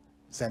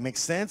 Does that make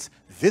sense?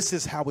 This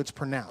is how it's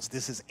pronounced.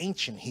 This is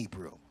ancient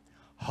Hebrew.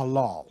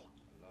 Halal.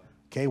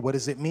 Okay, what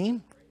does it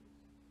mean?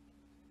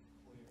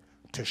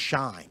 To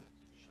shine.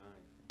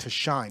 To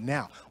shine.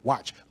 Now,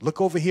 watch.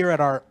 Look over here at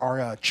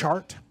our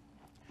chart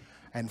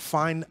and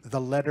find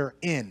the letter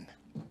N.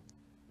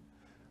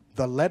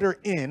 The letter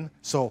N,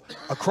 so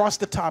across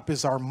the top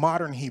is our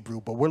modern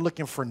Hebrew, but we're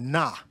looking for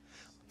Na.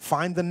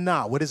 Find the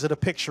Na. What is it a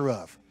picture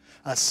of?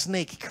 A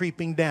snake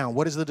creeping down.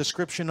 What is the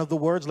description of the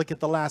words? Look at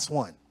the last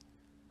one.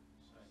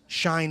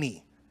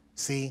 Shiny.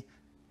 See?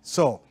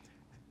 So,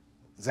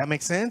 does that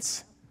make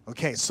sense?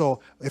 Okay, so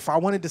if I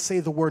wanted to say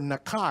the word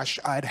nakash,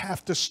 I'd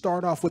have to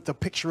start off with a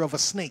picture of a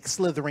snake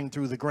slithering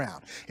through the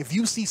ground. If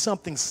you see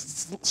something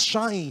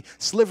shiny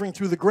slithering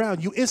through the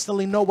ground, you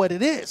instantly know what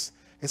it is.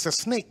 It's a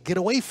snake. Get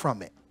away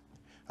from it.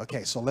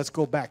 Okay, so let's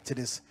go back to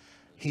this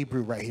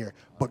Hebrew right here.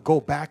 But go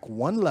back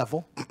one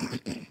level,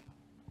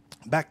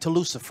 back to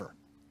Lucifer.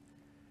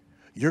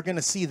 You're going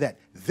to see that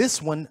this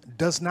one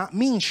does not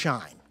mean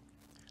shine.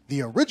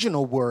 The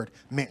original word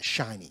meant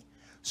shiny.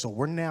 So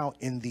we're now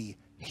in the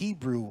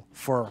Hebrew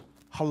for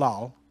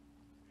halal.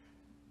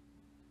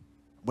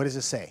 What does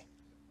it say?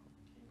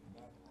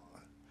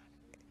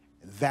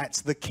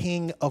 That's the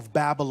king of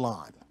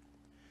Babylon.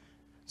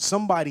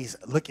 Somebody's,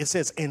 look, it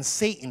says, and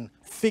Satan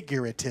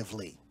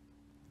figuratively.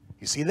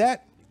 You see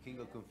that? The king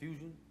of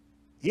confusion?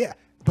 Yeah.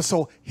 But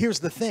so here's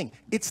the thing.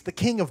 It's the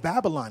king of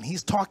Babylon.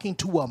 He's talking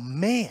to a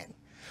man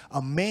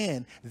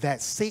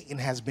that Satan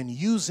has been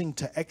using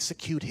to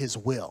execute his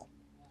will.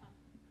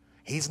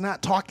 He's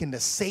not talking to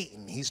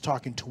Satan. He's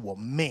talking to a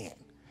man.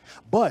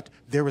 But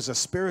there is a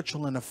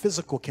spiritual and a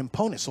physical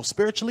component. So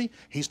spiritually,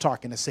 he's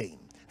talking to Satan.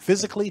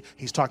 Physically,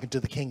 he's talking to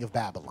the king of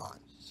Babylon.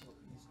 So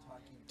he's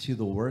talking to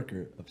the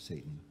worker of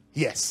Satan.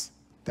 Yes,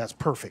 that's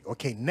perfect.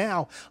 Okay,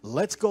 now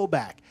let's go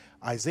back.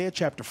 Isaiah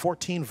chapter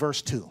 14,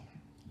 verse 2.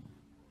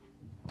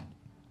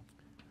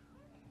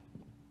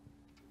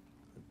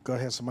 Go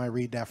ahead, somebody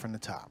read that from the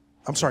top.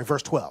 I'm sorry,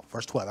 verse 12.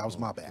 Verse 12, that was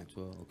my bad.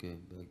 12, okay,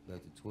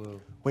 back to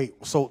 12. Wait,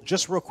 so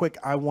just real quick,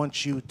 I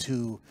want you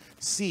to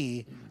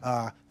see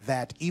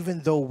that even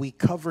though we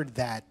covered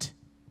that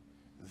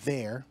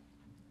there,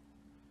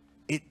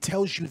 it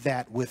tells you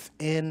that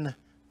within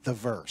the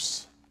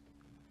verse.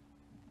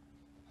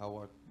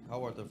 How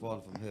art thou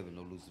fallen from heaven,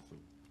 O Lucifer,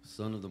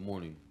 son of the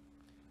morning?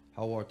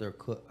 How art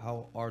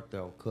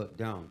thou cut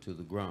down to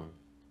the ground,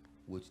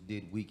 which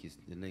did weaken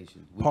the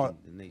nations?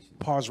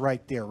 Pause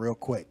right there real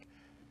quick.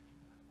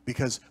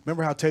 Because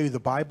remember how I tell you the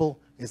Bible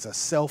is a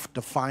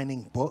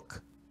self-defining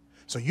book?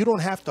 So you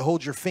don't have to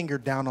hold your finger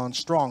down on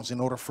Strong's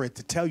in order for it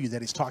to tell you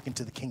that he's talking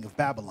to the king of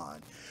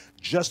Babylon.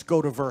 Just go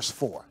to verse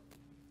 4.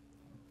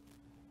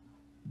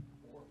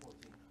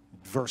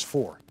 Verse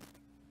 4.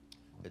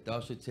 That thou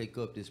should take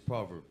up this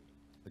proverb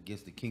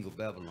against the king of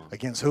Babylon.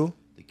 Against who?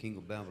 The king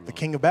of Babylon. The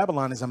king of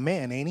Babylon is a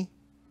man, ain't he?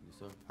 Yes,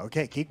 sir.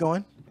 Okay, keep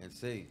going. And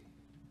say,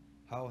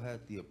 how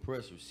hath the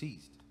oppressor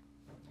ceased?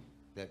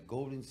 That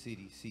golden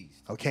city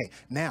ceased. Okay,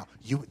 now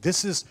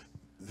this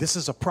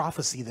is a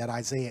prophecy that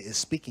Isaiah is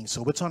speaking.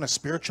 So it's on a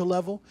spiritual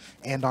level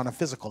and on a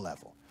physical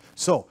level.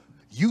 So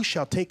you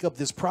shall take up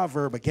this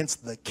proverb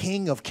against the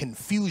king of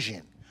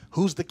confusion.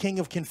 Who's the king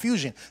of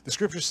confusion? The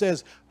scripture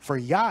says, for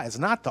Yah is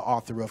not the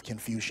author of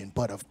confusion,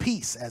 but of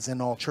peace, as in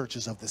all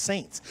churches of the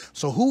saints.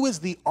 So who is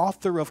the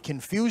author of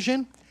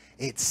confusion?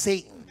 It's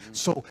Satan.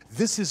 So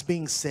this is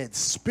being said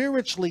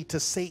spiritually to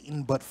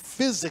Satan, but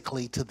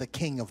physically to the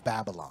king of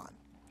Babylon.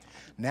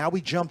 Now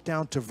we jump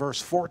down to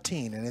verse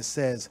 14, and it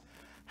says,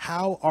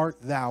 how art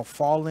thou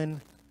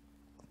fallen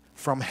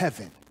from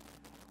heaven,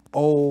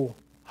 O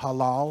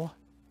Halal,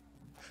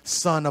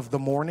 son of the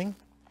morning?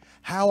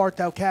 How art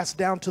thou cast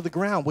down to the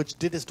ground, which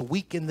didst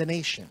weaken the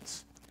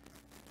nations?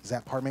 Does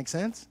that part make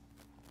sense?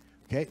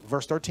 Okay,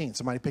 verse 13.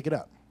 Somebody pick it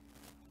up.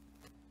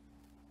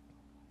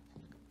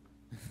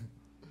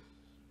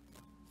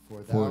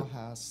 For thou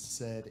hast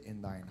said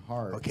in thine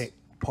heart. Okay,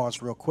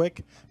 pause real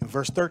quick. In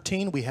verse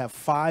 13, we have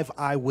 5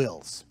 I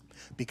wills,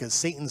 because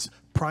Satan's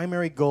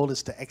primary goal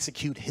is to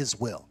execute his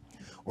will.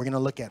 We're going to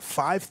look at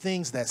 5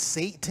 things that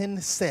Satan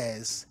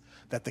says,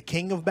 that the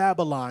king of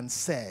Babylon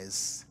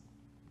says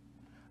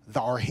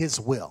are his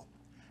will.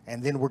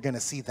 And then we're going to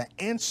see the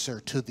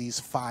answer to these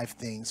 5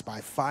 things by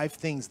 5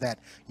 things that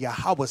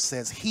Yahweh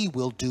says he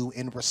will do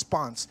in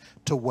response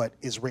to what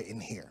is written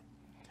here.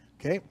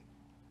 Okay?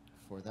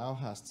 For thou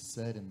hast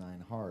said in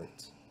thine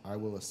heart, I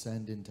will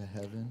ascend into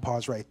heaven.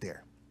 Pause right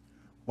there.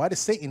 Why does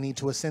Satan need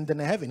to ascend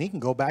into heaven? He can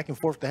go back and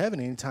forth to heaven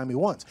anytime he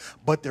wants.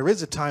 But there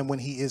is a time when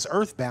he is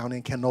earthbound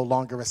and can no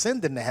longer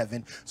ascend into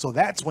heaven. So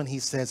that's when he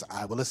says,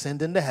 I will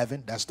ascend into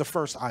heaven. That's the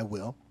first I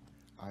will.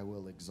 I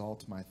will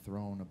exalt my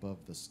throne above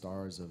the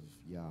stars of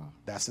Yah.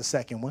 That's the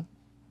second one.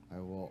 I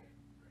will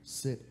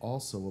sit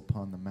also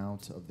upon the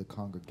mount of the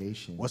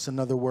congregation. What's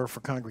another word for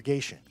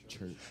congregation?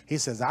 Church. He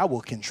says, I will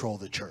control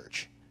the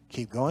church.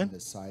 Keep going. The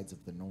sides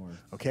of the north.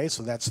 Okay,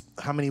 so that's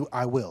how many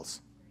I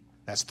wills?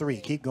 That's 3.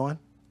 Keep going.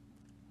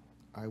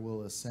 I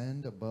will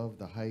ascend above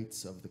the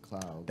heights of the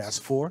clouds. That's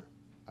 4.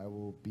 I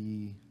will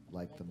be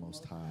like the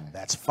Most High.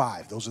 That's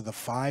 5. Those are the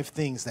 5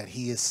 things that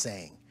he is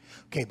saying.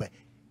 Okay, but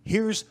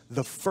here's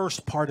the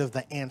first part of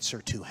the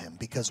answer to him,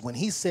 because when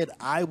he said,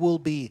 I will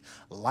be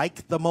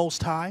like the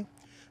Most High,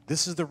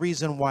 this is the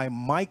reason why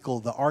Michael,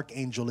 the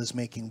archangel, is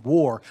making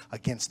war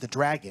against the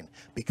dragon,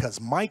 because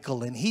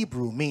Michael in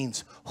Hebrew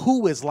means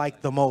who is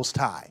like the Most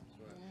High.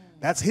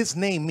 That's his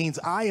name, means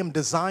I am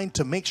designed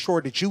to make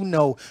sure that you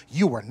know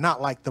you are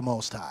not like the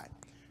Most High.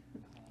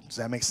 Does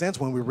that make sense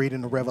when we read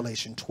into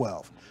Revelation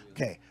 12?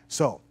 Okay,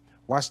 so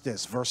watch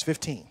this, verse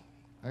 15.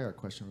 I got a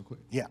question real quick.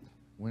 Yeah.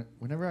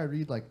 Whenever I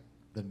read like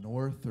the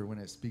north, or when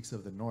it speaks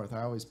of the north,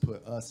 I always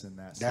put us in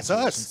that. That's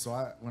situation. us.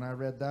 So when I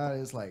read that,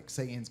 it's like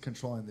Satan's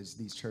controlling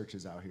these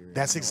churches out here.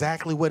 That's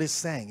exactly what it's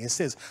saying. It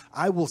says,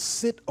 I will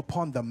sit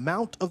upon the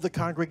mount of the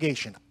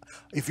congregation.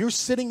 If you're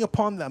sitting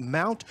upon the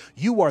mount,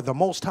 you are the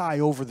most high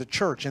over the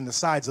church in the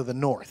sides of the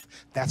north.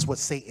 That's what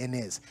Satan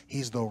is.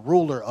 He's the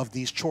ruler of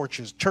these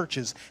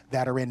churches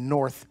that are in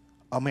North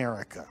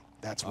America.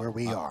 That's where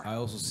we are. I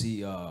also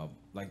see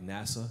like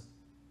NASA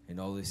and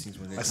all these things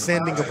when they're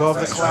Ascending above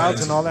the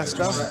clouds and all that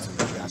stuff.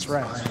 That's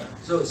right.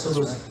 So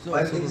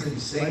by things that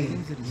he's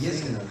saying, he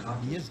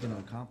is going to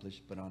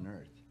accomplish, but on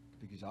earth,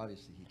 because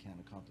obviously he can't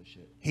accomplish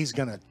it. He's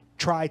going to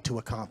try to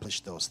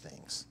accomplish those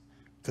things.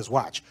 Because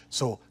watch.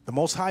 So the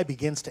Most High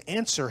begins to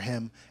answer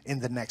him in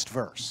the next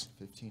verse.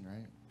 15,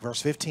 right?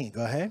 Verse 15.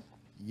 Go ahead.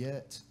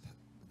 Yet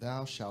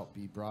thou shalt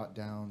be brought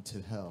down to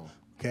hell.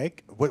 Okay.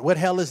 What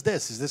hell is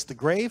this? Is this the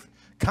grave?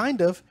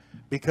 Kind of,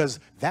 because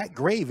that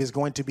grave is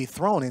going to be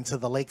thrown into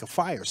the lake of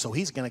fire. So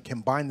he's going to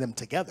combine them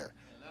together.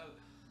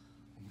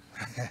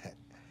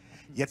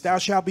 Yet thou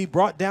shalt be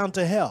brought down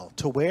to hell.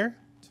 To where?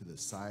 To the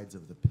sides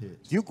of the pit.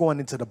 You're going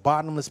into the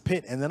bottomless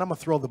pit, and then I'm going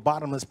to throw the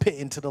bottomless pit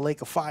into the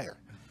lake of fire.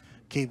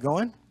 Keep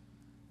going.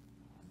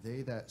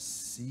 They that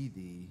see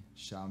thee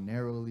shall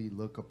narrowly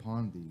look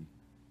upon thee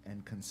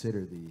and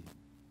consider thee,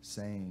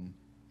 saying,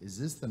 is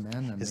this the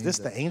man that Is this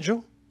the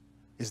angel?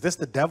 Is this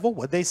the devil?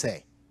 What'd they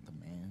say? The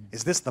man.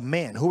 Is this the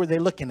man? Who are they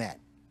looking at?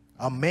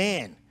 A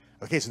man.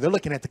 Okay, so they're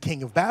looking at the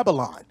king of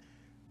Babylon.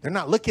 They're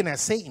not looking at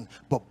Satan,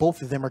 but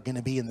both of them are going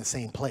to be in the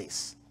same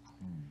place.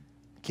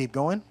 Keep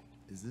going.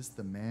 Is this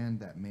the man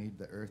that made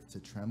the earth to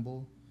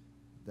tremble,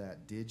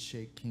 that did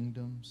shake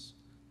kingdoms,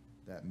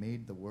 that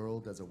made the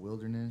world as a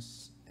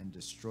wilderness and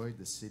destroyed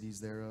the cities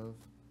thereof,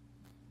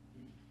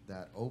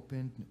 that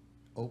opened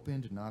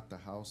not the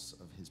house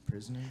of his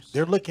prisoners?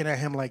 They're looking at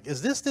him like,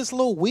 is this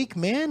little weak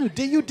man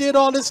who did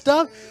all this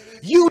stuff?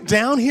 You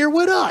down here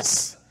with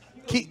us.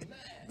 Keep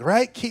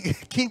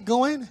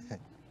going.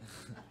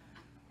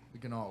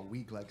 Looking all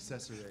weak like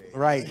Caesarea.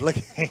 Right. Look.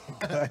 I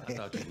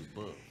thought you was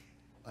buff.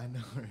 I know,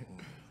 right?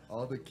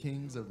 All the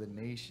kings of the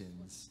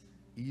nations,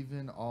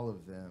 even all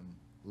of them,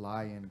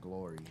 lie in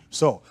glory.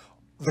 So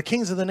the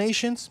kings of the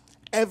nations,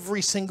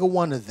 every single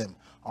one of them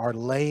are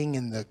laying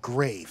in the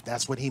grave.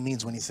 That's what he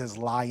means when he says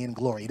lie in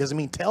glory. He doesn't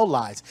mean tell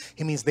lies.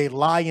 He means they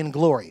lie in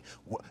glory.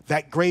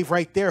 That grave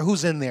right there,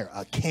 who's in there?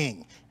 A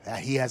king.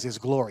 He has his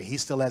glory. He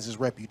still has his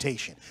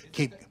reputation.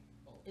 Keep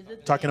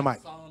talking to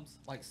Mike.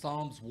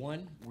 Psalms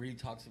 1, where he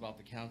talks about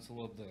the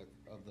council of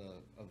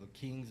the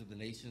kings of the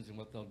nations and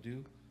what they'll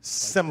do.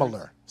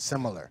 Similar.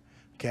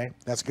 Okay,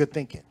 that's good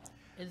thinking.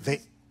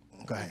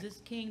 Go ahead. Is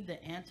this king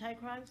the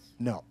Antichrist?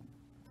 No.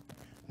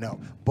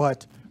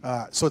 But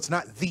so it's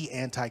not the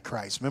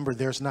Antichrist. Remember,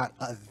 there's not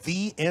a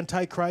the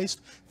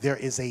Antichrist. There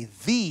is a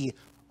the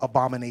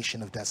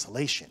abomination of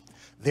desolation.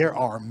 There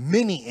are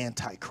many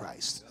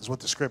Antichrists, is what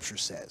the scripture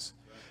says.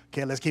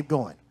 Okay, let's keep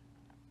going.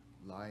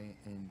 Lie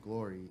in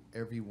glory,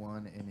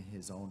 everyone in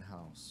his own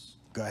house.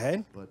 Go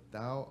ahead. But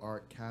thou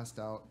art cast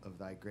out of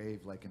thy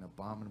grave like an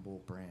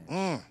abominable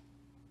branch.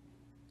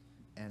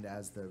 And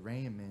as the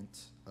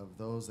raiment of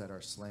those that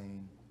are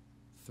slain,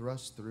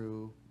 thrust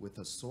through with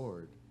a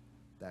sword,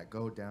 that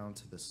go down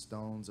to the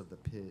stones of the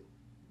pit,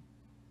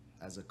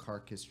 as a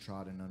carcass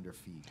trodden under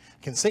feet.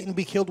 Can Satan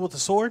be killed with a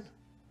sword?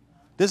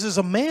 This is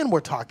a man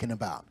we're talking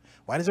about.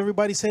 Why does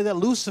everybody say that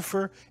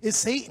Lucifer is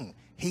Satan?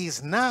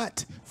 He's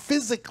not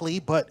physically,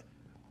 but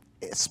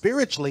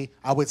spiritually,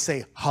 I would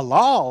say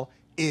Halal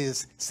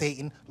is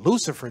Satan.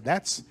 Lucifer,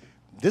 this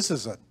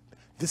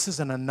is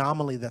an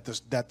anomaly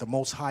that the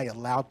Most High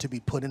allowed to be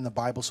put in the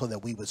Bible so that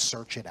we would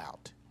search it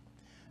out.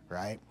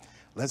 Right?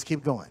 Let's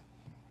keep going.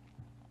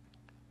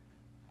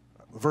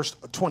 Verse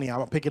 20,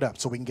 I'll pick it up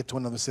so we can get to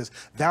another. It says,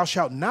 thou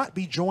shalt not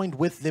be joined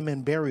with them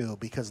in burial,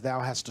 because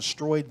thou hast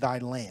destroyed thy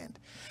land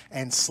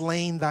and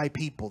slain thy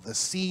people. The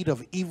seed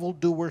of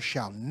evildoers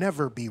shall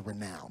never be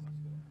renowned.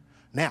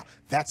 Now,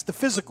 that's the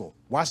physical.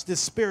 Watch this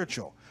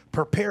spiritual.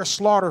 Prepare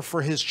slaughter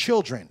for his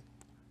children,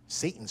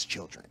 Satan's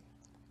children,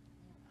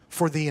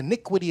 for the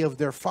iniquity of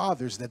their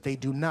fathers, that they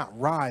do not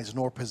rise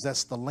nor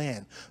possess the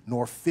land,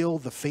 nor fill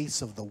the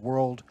face of the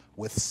world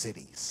with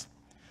cities.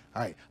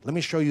 All right, let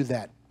me show you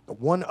that.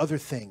 One other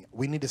thing,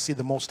 we need to see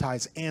the Most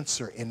High's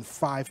answer in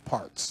 5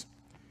 parts.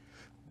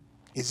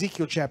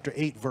 Ezekiel chapter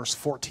 8, verse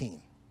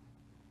 14.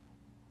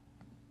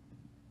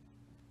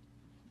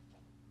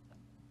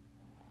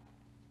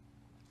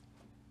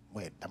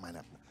 Wait, I might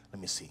not. Let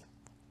me see.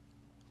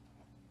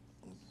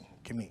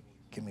 Give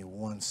me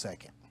 1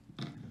 second.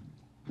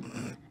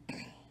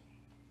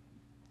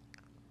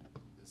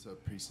 It's a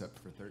precept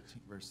for 13,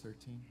 verse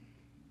 13.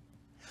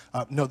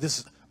 No,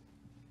 this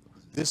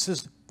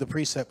is the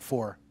precept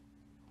for.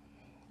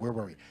 Where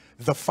were we?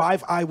 The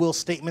 5 I will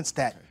statements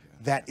that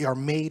are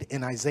made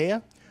in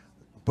Isaiah,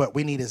 but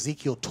we need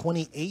Ezekiel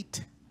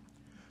 28.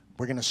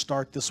 We're going to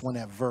start this one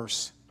at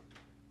verse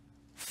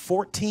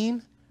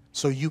 14,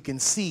 so you can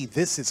see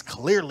this is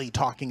clearly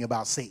talking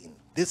about Satan.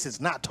 This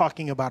is not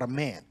talking about a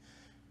man.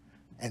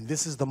 And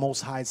this is the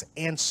Most High's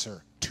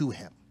answer to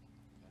him.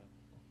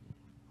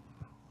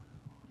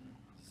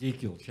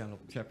 Ezekiel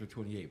chapter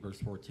 28, verse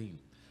 14.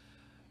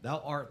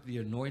 Thou art the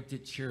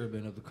anointed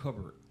cherubim of the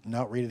cupboard.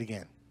 No, read it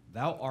again.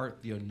 Thou art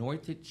the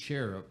anointed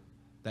cherub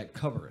that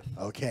covereth.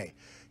 Okay.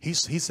 He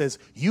says,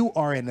 you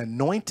are an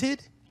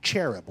anointed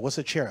cherub. What's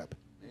a cherub?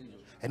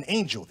 An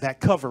angel that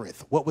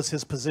covereth. What was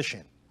his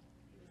position?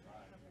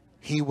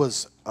 He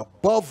was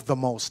above the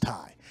Most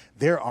High.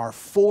 There are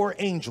 4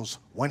 angels,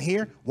 one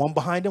here, one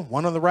behind him,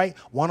 one on the right,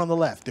 one on the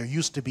left. There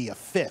used to be a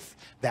 5th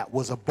that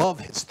was above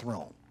his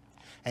throne.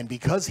 And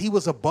because he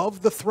was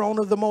above the throne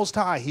of the Most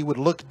High, he would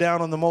look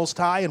down on the Most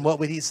High, and what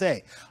would he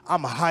say?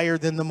 I'm higher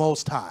than the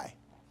Most High.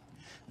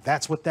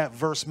 That's what that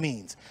verse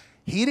means.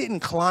 He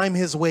didn't climb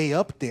his way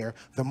up there.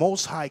 The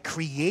Most High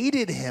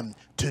created him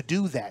to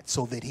do that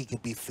so that he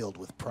could be filled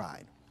with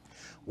pride.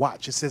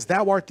 Watch, it says,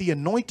 thou art the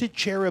anointed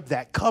cherub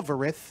that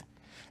covereth,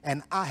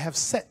 and I have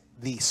set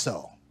thee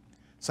so.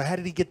 So how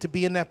did he get to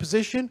be in that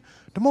position?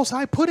 The Most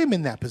High put him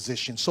in that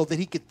position so that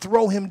he could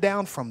throw him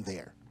down from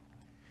there.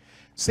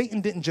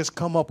 Satan didn't just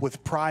come up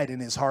with pride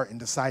in his heart and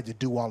decide to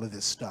do all of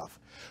this stuff.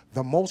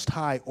 The Most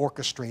High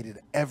orchestrated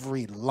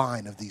every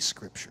line of these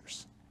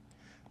scriptures.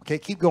 Okay,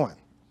 keep going.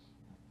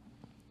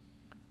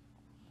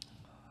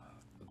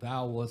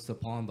 Thou wast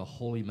upon the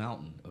holy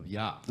mountain of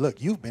Yah. Look,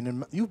 you've been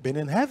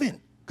in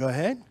heaven. Go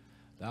ahead.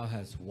 Thou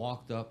hast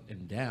walked up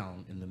and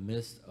down in the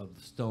midst of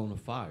the stone of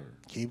fire.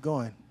 Keep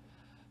going.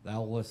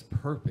 Thou wast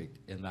perfect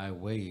in thy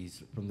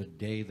ways from the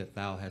day that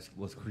thou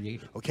was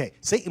created. Okay,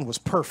 Satan was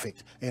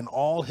perfect in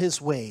all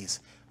his ways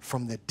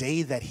from the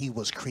day that he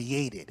was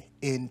created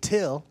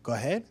until, go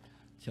ahead.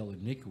 Till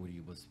iniquity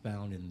was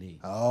found in thee.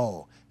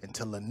 Oh,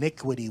 until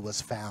iniquity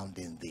was found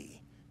in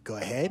thee. Go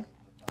ahead.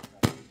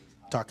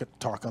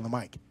 Talk on the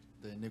mic.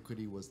 The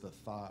iniquity was the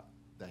thought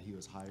that he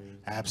was higher.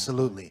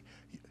 Absolutely.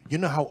 You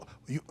know how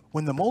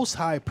when the Most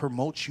High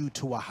promotes you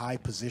to a high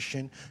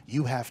position,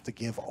 you have to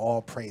give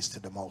all praise to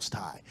the Most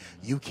High.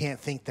 You can't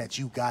think that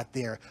you got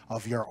there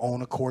of your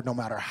own accord. No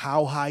matter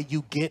how high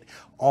you get,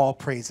 all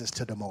praises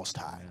to the Most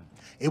High.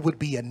 It would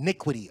be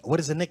iniquity. What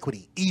is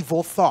iniquity?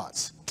 Evil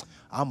thoughts.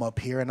 I'm up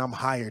here and I'm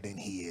higher than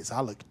he is.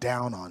 I look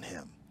down on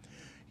him.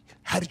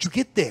 How did you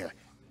get there?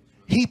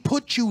 He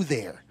put you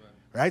there,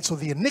 right? So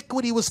the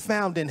iniquity was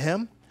found in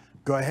him.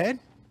 Go ahead.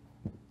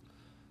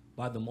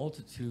 By the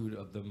multitude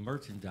of the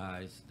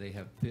merchandise, they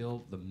have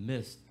filled the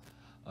midst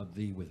of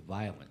thee with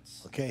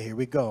violence. Okay, here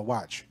we go.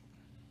 Watch.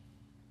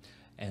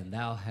 And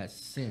thou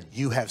hast sinned.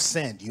 You have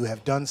sinned. You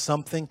have done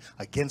something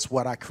against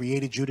what I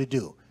created you to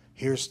do.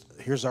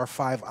 Here's our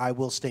 5 I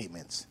will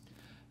statements.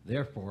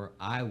 Therefore,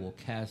 I will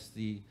cast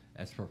thee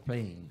as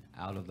profane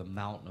out of the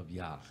mountain of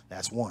Yah.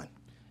 That's 1.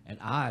 And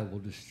I will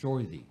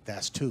destroy thee.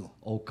 That's 2.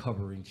 O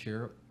covering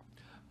cherub,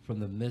 from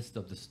the midst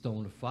of the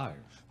stone of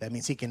fire. That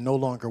means he can no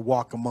longer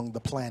walk among the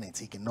planets.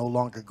 He can no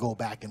longer go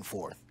back and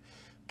forth.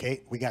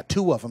 Okay, we got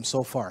 2 of them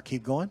so far.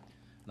 Keep going.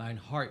 Thine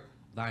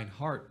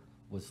heart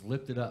was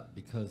lifted up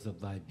because of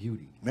thy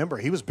beauty. Remember,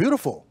 he was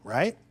beautiful,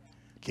 right?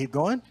 Keep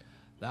going.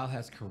 Thou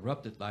hast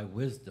corrupted thy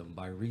wisdom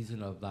by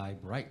reason of thy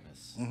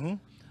brightness. Mm-hmm.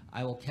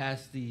 I will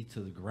cast thee to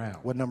the ground.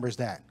 What number is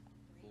that?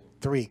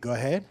 3. Go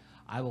ahead.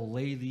 I will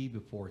lay thee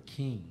before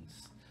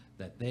kings,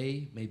 that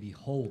they may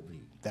behold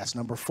thee. That's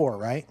number 4,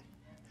 right?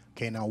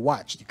 Okay, now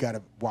watch. You got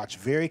to watch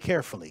very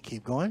carefully.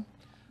 Keep going.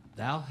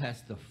 Thou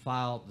hast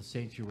defiled the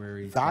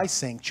sanctuaries. Thy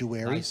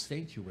sanctuaries. Thy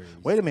sanctuaries.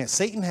 Wait a minute.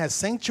 Satan has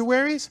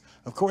sanctuaries?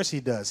 Of course he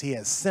does. He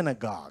has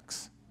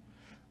synagogues.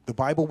 The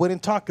Bible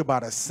wouldn't talk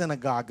about a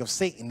synagogue of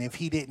Satan if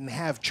he didn't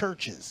have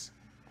churches.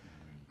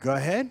 Go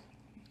ahead.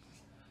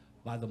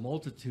 By the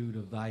multitude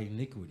of thy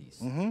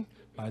iniquities,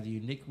 by the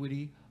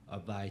iniquity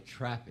of thy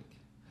traffic.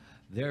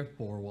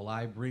 Therefore will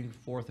I bring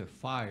forth a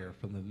fire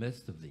from the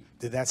midst of thee.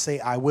 Did that say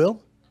I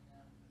will?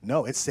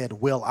 No, it said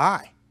will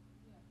I.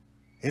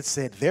 It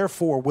said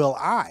therefore will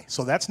I.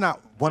 So that's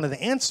not one of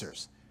the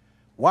answers.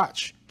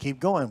 Watch. Keep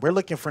going. We're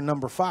looking for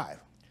number 5.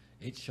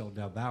 It shall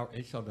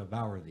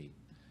devour thee,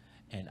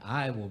 and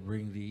I will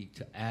bring thee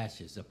to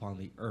ashes upon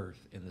the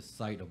earth in the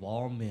sight of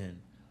all men,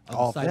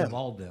 of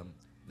all them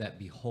that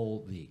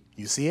behold thee.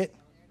 You see it?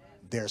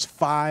 There's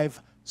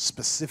 5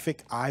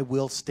 specific I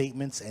will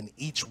statements, and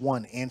each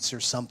one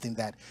answers something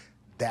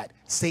that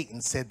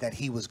Satan said that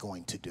he was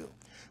going to do.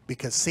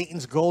 Because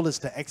Satan's goal is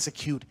to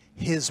execute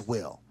his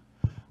will.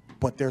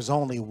 But there's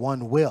only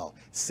one will.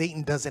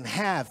 Satan doesn't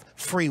have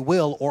free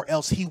will, or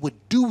else he would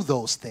do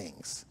those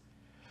things.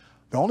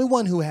 The only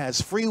one who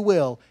has free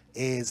will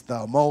is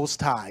the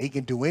Most High. He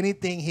can do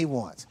anything he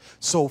wants.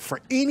 So for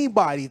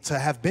anybody to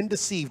have been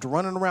deceived,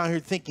 running around here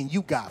thinking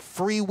you got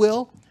free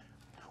will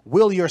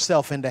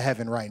yourself into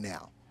heaven right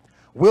now.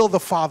 Will the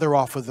Father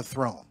off of the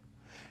throne.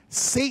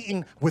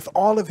 Satan, with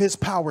all of his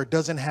power,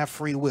 doesn't have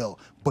free will,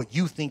 but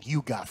you think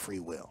you got free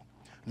will.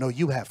 No,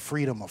 you have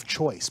freedom of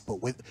choice, but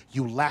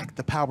you lack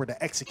the power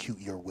to execute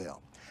your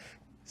will.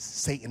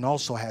 Satan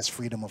also has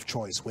freedom of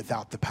choice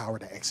without the power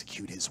to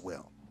execute his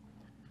will.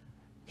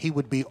 He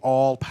would be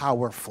all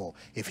powerful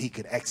if he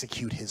could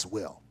execute his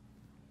will.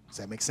 Does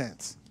that make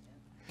sense?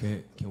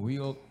 Can we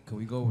go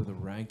over the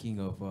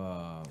ranking of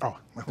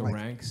the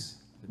ranks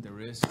that there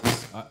is.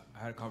 I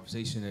had a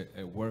conversation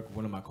at work with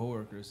one of my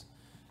coworkers,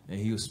 and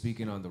he was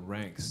speaking on the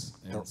ranks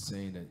and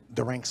saying that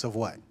The ranks of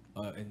what?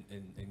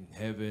 in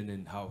heaven,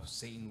 and how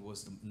Satan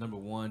was the number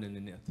one, and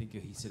then I think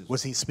he said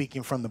Was he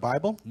speaking from the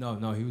Bible? No,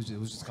 it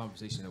was just a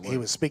conversation at work. He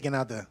was speaking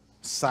out the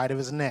side of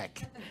his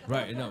neck.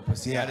 Right, no, but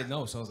see, I didn't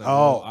know, so I was like,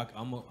 oh, well,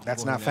 I'm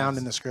that's not found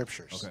in the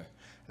scriptures. Okay.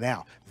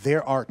 Now,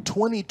 there are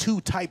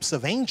 22 types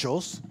of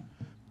angels,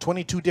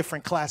 22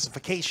 different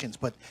classifications,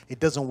 but it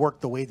doesn't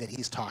work the way that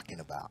he's talking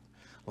about.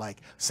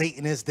 Like,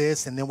 Satan is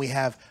this, and then we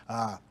have,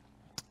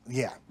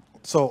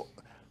 So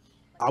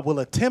I will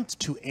attempt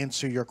to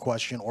answer your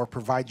question or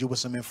provide you with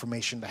some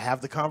information to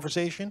have the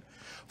conversation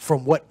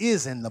from what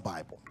is in the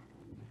Bible.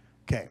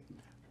 Okay.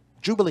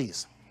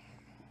 Jubilees.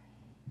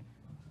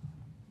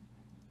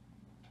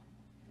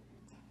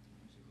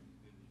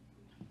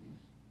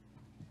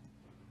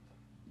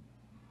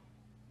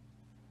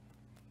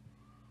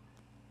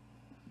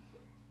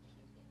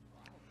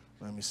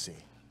 Let me see.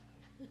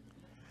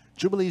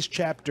 Jubilees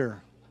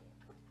chapter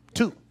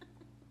 2.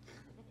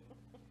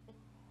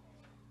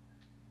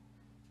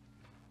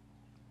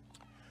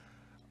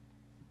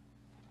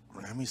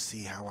 Let me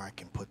see how I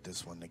can put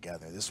this one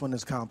together. This one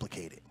is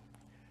complicated.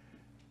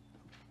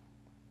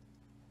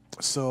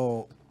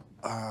 So,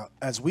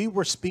 as we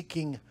were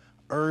speaking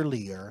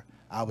earlier,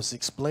 I was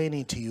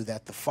explaining to you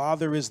that the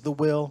Father is the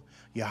will,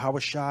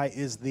 Yahushua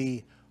is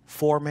the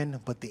foreman,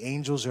 but the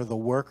angels are the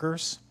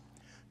workers.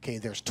 Okay,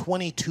 there's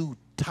 22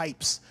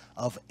 types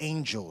of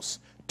angels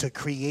to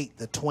create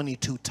the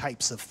 22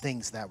 types of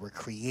things that were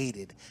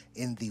created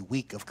in the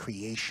week of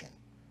creation.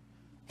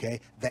 Okay,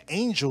 the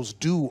angels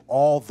do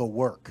all the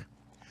work.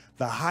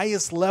 The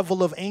highest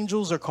level of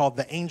angels are called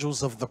the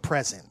angels of the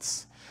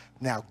presence.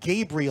 Now,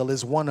 Gabriel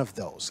is one of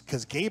those,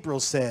 because Gabriel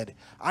said,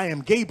 I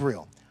am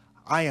Gabriel.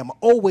 I am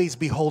always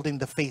beholding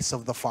the face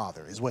of the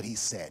Father, is what he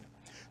said.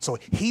 So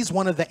he's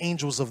one of the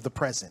angels of the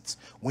presence.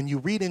 When you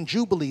read in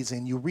Jubilees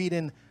and you read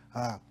in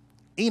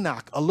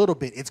Enoch a little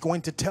bit, it's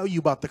going to tell you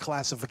about the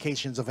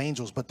classifications of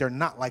angels, but they're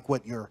not like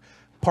what your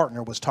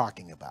partner was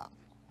talking about.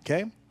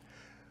 Okay?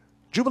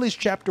 Jubilees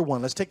chapter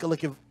 1. Let's take a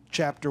look at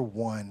chapter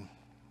 1.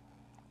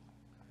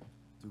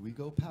 Do we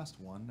go past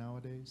 1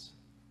 nowadays?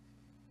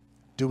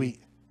 Do we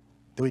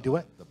do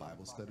what? The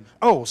Bible study?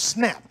 Oh,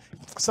 snap.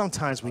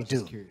 Sometimes we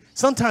do. Curious.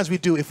 Sometimes we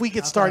do. If we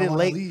get started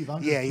late.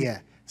 Yeah.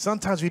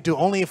 Sometimes we do,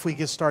 only if we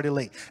get started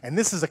late. And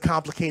this is a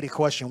complicated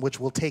question, which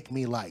will take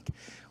me like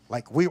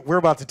we're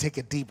about to take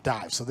a deep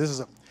dive. So this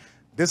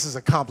is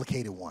a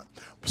complicated one.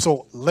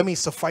 So let me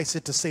suffice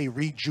it to say,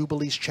 read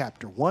Jubilees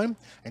chapter 1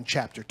 and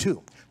chapter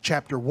 2.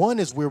 Chapter 1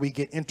 is where we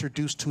get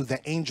introduced to the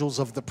angels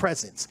of the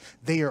presence.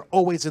 They are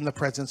always in the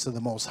presence of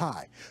the Most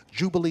High.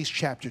 Jubilees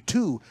chapter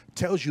 2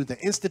 tells you the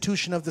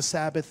institution of the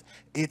Sabbath,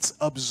 its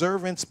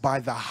observance by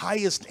the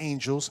highest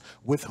angels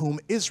with whom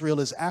Israel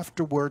is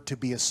afterward to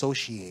be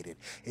associated.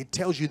 It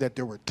tells you that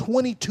there were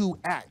 22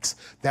 acts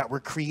that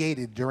were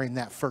created during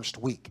that first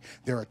week.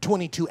 There are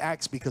 22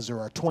 acts because there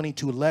are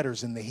 22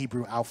 letters in the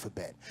Hebrew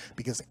alphabet,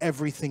 because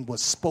everything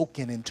was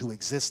spoken into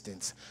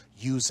existence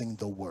using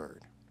the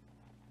word.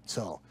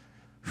 So,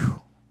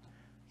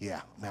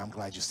 yeah, man, I'm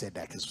glad you said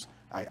that, because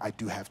I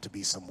do have to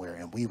be somewhere,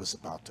 and we was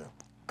about to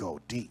go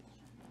deep.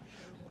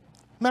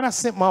 Man, I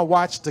sent my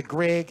watch to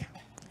Greg.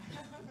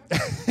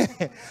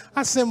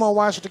 I sent my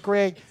watch to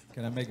Greg.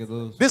 Can I make a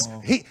little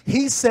small?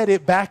 He set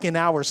it back an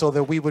hour so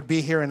that we would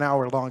be here an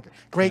hour longer.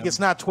 Greg, it's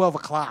not 12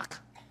 o'clock.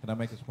 Can I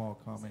make a small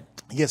comment?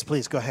 Yes,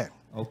 please, go ahead.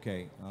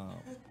 Okay.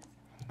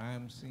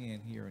 I'm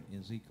seeing here in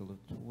Ezekiel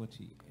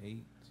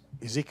 28.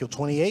 Ezekiel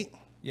 28?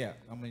 Yeah,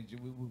 I mean,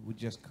 we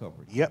just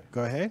covered. Yep,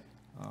 go ahead.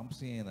 I'm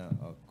seeing a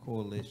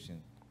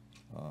coalition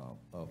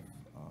of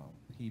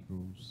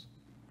Hebrews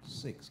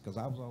 6, because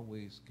I was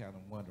always kind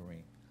of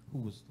wondering who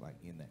was like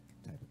in that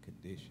type of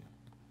condition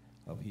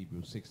of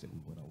Hebrews 6 that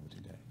we went over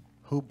today.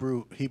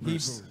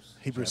 Hebrews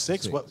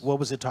 6? What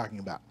was it talking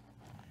about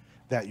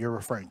that you're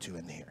referring to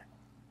in here?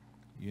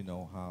 You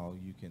know how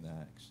you can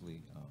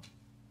actually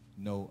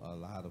know a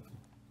lot of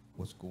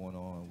what's going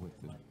on with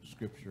the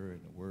scripture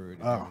and the word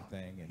and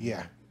everything,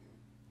 and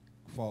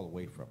fall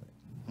away from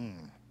it.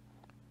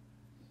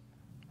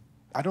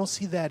 I don't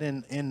see that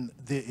in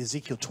the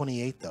Ezekiel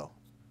 28, though.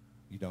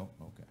 You don't?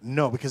 Okay.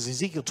 No, because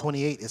Ezekiel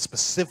 28 is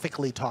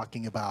specifically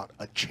talking about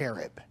a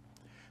cherub,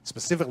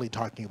 specifically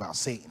talking about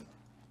Satan.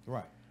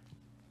 Right.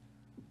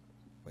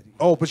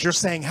 But you're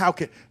saying how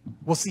could...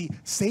 Well, see,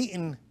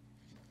 Satan...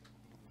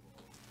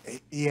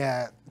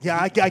 Yeah,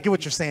 I get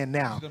what you're saying now.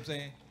 You know what I'm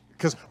saying?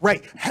 Because,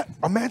 right,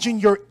 imagine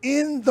you're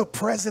in the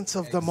presence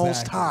of the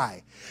Most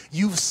High.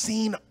 You've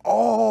seen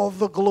all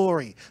the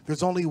glory.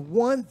 There's only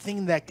one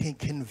thing that can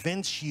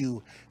convince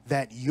you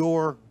that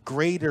you're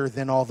greater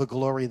than all the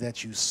glory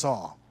that you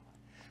saw.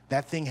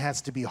 That thing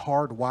has to be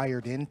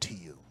hardwired into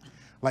you.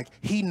 Like,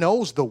 he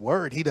knows the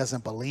word. He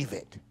doesn't believe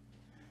it.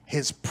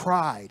 His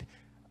pride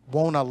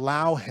won't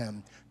allow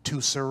him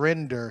to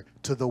surrender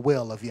to the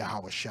will of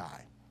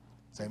Yahushua.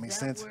 Does that make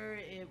sense?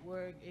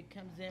 Where where it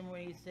comes in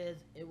where he says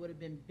it would have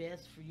been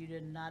best for you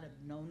to not have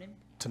known him?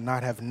 To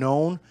not have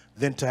known,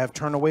 then to have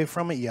turned away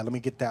from it? Yeah, let me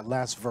get that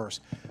last verse.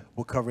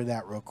 We'll cover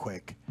that real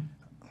quick.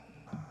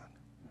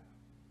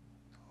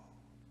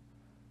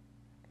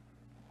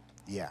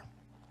 Yeah.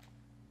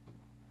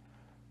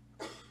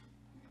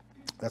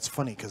 That's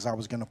funny because I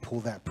was going to pull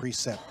that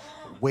precept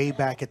way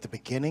back at the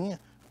beginning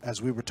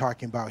as we were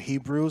talking about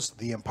Hebrews,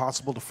 the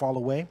impossible to fall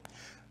away.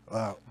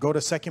 Go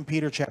to 2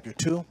 Peter chapter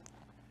 2,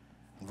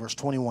 verse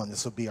 21.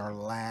 This will be our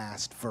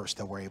last verse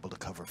that we're able to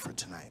cover for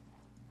tonight.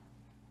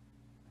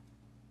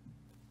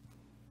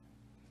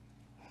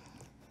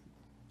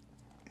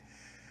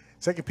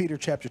 Second Peter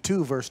chapter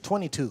 2, verse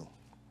 22,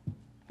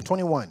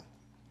 21.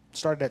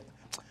 Start at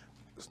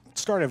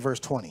verse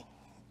 20.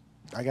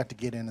 I got to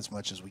get in as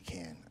much as we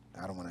can.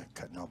 I don't want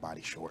to cut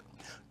nobody short.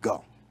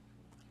 Go.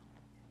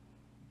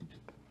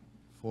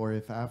 For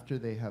if after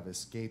they have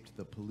escaped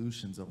the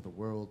pollutions of the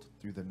world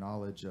through the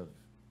knowledge of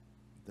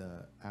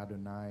the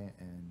Adonai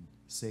and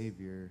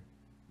Savior,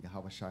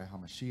 Yahushua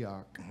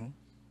HaMashiach,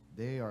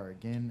 they are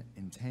again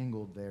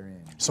entangled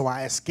therein. So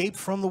I escaped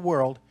from the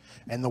world,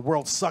 and the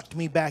world sucked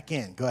me back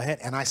in. Go ahead.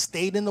 And I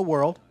stayed in the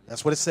world.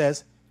 That's what it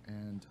says.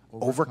 And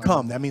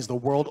overcome. That means the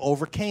world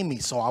overcame me.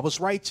 So I was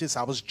righteous.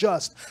 I was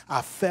just.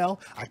 I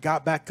fell. I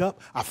got back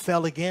up. I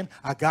fell again.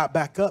 I got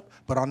back up.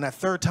 But on that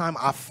third time,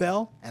 I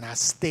fell, and I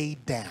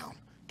stayed down.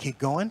 Keep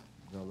going.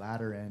 The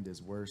latter end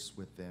is worse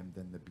with them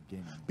than the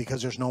beginning.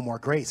 Because there's no more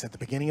grace. At the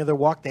beginning of their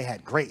walk, they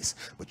had grace.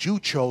 But you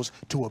chose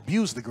to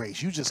abuse the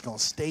grace. You just going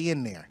to stay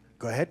in there.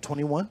 Go ahead,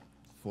 21.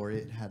 For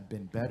it had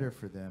been better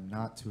for them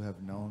not to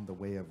have known the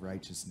way of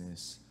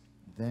righteousness,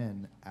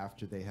 than,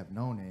 after they have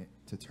known it,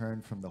 to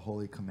turn from the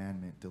holy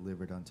commandment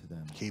delivered unto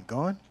them. Keep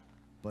going.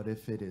 But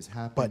if it is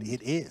happened,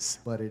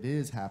 But it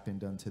is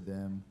happened unto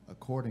them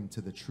according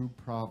to the true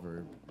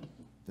proverb,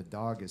 the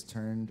dog is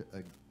turned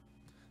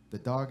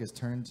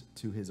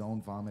to his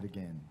own vomit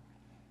again,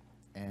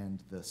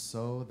 and the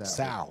sow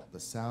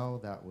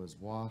that was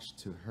washed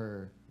to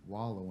her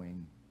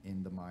wallowing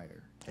in the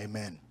mire.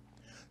 Amen.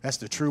 That's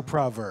the true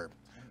proverb.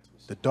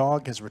 The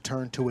dog has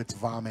returned to its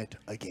vomit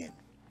again.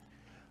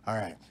 All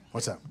right.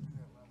 What's up?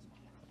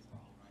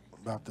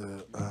 About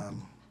the,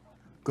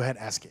 go ahead,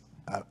 ask it.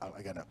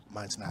 I got it.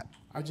 Mine's not.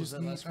 I just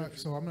need,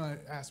 so I'm going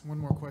to ask one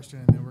more question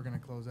and then we're going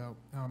to close out.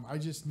 I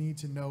just need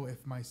to know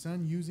if my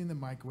son using the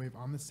microwave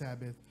on the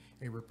Sabbath,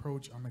 a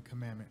reproach on the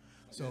commandment.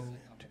 So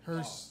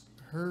her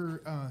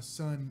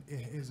son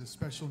is a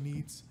special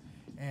needs,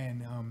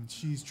 and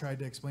she's tried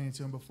to explain it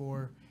to him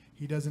before.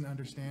 He doesn't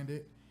understand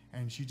it,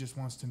 and she just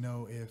wants to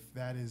know if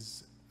that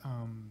is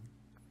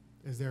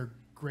there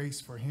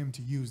grace for him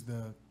to use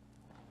the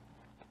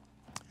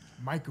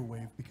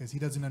microwave because he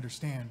doesn't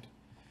understand.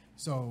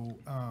 So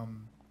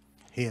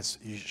he has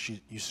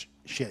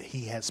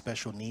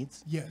special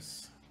needs.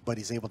 Yes. But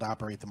he's able to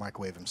operate the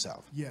microwave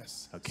himself.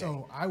 Yes. Okay.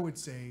 So I would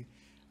say,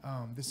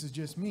 this is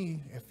just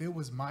me. If it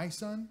was my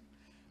son,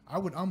 I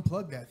would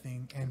unplug that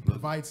thing and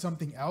provide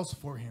something else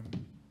for him,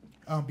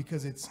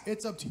 because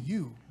it's up to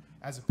you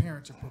as a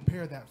parent to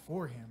prepare that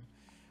for him.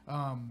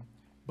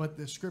 But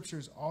the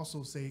scriptures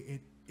also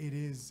say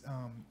it's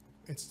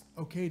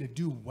okay to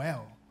do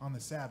well on the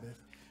Sabbath.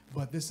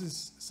 But this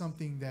is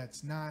something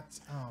that's not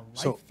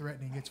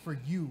life-threatening. It's for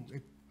you.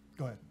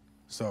 Go ahead.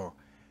 So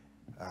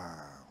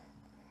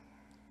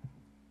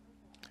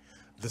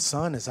the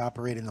son is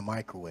operating the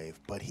microwave,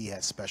 but he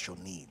has special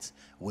needs,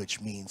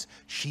 which means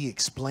she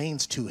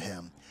explains to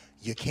him,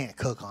 you can't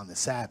cook on the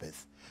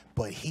Sabbath,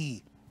 but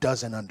he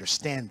doesn't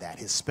understand that.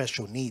 His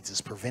special needs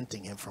is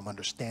preventing him from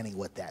understanding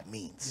what that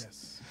means.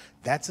 Yes.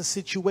 That's a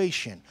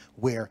situation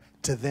where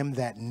to them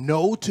that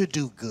know to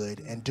do good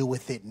and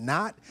doeth it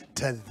not,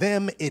 to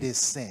them it is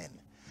sin.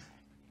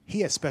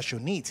 He has special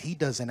needs. He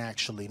doesn't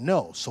actually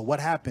know. So what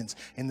happens?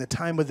 In the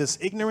time of this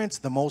ignorance,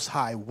 the Most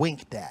High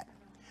winked at.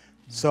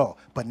 So,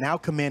 but now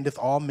commandeth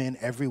all men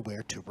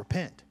everywhere to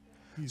repent.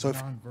 He's so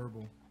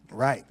nonverbal.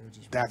 Right.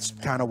 That's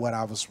kind of what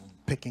I was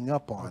picking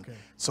up on. Okay.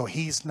 So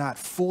he's not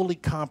fully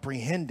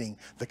comprehending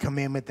the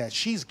commandment that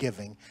she's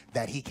giving,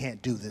 that he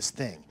can't do this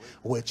thing,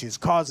 which is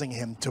causing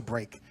him to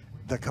break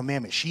the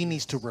commandment. She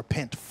needs to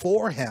repent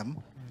for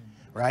him,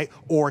 right?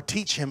 Or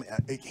teach him.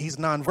 He's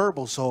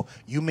nonverbal, so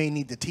you may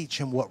need to teach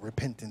him what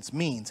repentance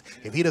means.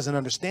 If he doesn't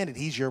understand it,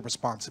 he's your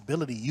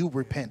responsibility. You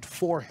repent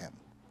for him.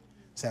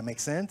 Does that make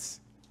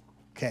sense?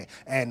 Okay.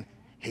 And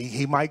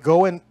he might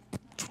go and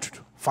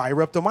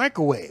fire up the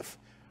microwave.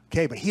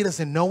 Okay, but he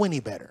doesn't know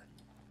any better.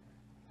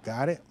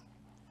 Got it?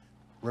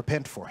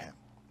 Repent for him.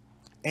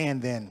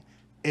 And then,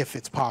 if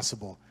it's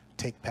possible,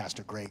 take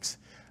Pastor Greg's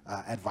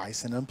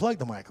advice and unplug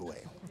the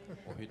microwave.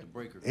 Or hit the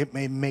breaker. It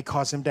may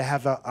cause him to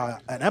have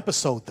an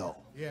episode, though.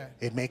 Yeah.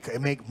 It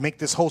make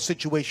this whole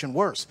situation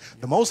worse.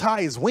 The Most High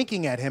is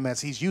winking at him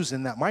as he's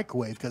using that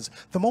microwave because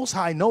the Most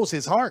High knows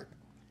his heart.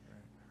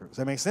 Does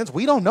that make sense?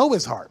 We don't know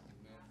his heart.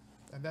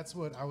 And that's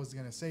what I was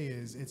going to say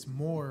is it's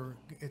going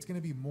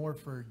to be more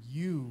for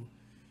you,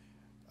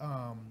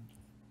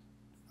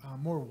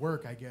 more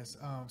work, I guess.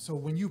 So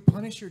when you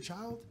punish your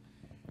child,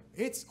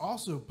 it's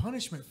also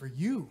punishment for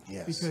you.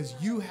 Yes. Because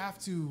you have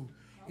to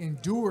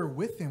endure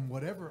with him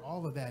whatever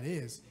all of that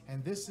is.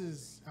 And this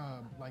is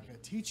like a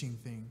teaching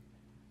thing.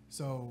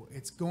 So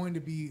it's going to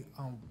be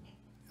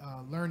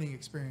a learning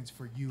experience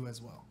for you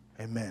as well.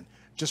 Amen.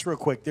 Just real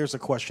quick, there's a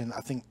question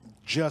I think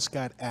just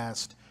got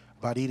asked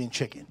about eating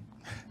chicken.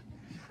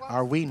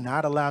 Are we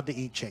not allowed to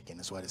eat chicken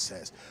is what it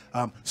says.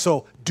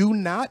 So do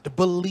not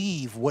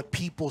believe what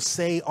people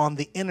say on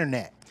the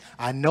internet.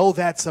 I know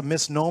that's a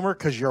misnomer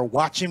because you're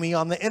watching me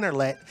on the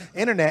internet,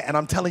 and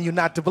I'm telling you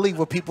not to believe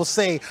what people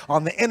say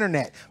on the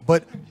internet.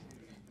 But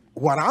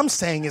what I'm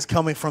saying is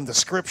coming from the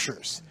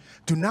scriptures.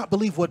 Do not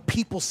believe what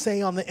people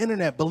say on the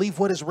internet. Believe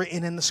what is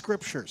written in the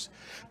scriptures.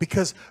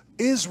 Because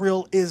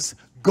Israel is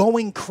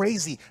going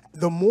crazy.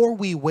 The more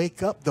we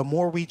wake up, the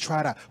more we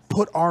try to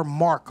put our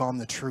mark on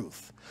the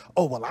truth.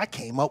 Oh, well, I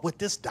came up with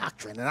this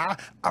doctrine and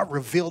I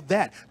revealed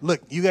that.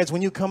 Look, you guys,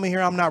 when you come in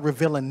here, I'm not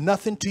revealing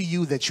nothing to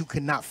you that you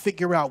cannot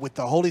figure out with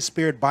the Holy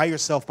Spirit by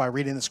yourself by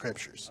reading the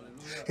scriptures.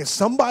 If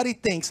somebody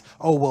thinks,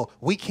 oh, well,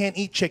 we can't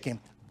eat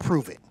chicken,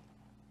 prove it.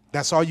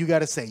 That's all you got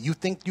to say. You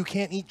think you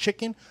can't eat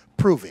chicken?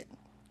 Prove it.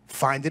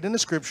 Find it in the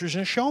scriptures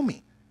and show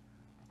me.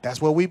 That's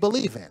what we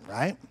believe in,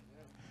 right?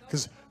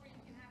 Because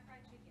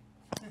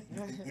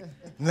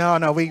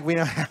no, we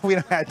don't have time. We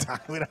don't have time.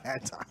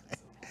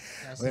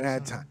 We don't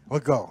have time. We'll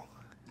go.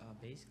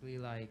 Basically,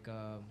 like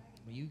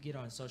when you get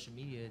on social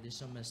media, there's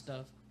so much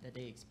stuff that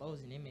they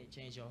expose, and it may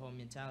change your whole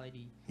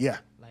mentality. Yeah.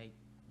 Like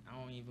I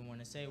don't even want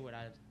to say what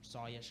I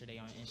saw yesterday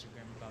on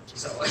Instagram about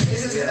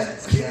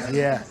chicken.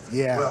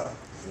 Yeah.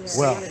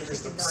 Well,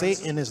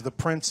 Satan is the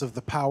prince of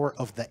the power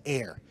of the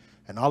air,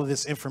 and all of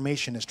this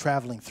information is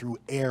traveling through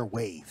air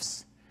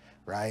waves,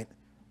 right?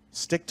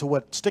 Stick to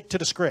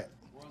the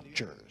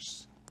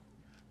scriptures.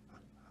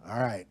 All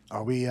right.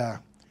 Are we?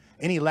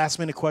 Any last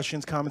minute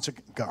questions, comments, or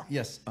go?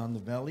 Yes, on the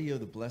valley of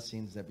the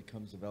blessings that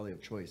becomes the valley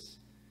of choice.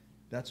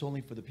 That's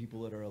only for the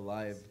people that are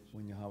alive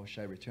when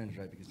Yahushua returns,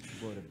 right? Because the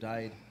people that have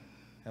died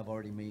have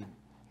already made.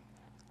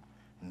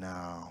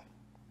 No.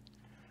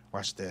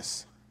 Watch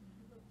this.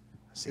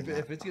 If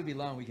it's gonna be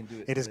long, we can do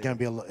it. It is gonna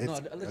be a little. No,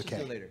 let's just do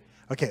it later.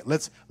 Okay,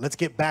 let's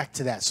get back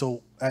to that.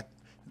 So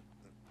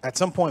at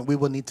some point we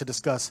will need to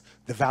discuss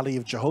the valley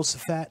of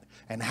Jehoshaphat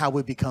and how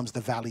it becomes the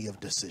valley of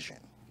decision.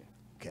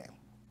 Okay.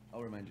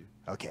 I'll remind you.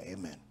 Okay,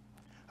 amen.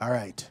 All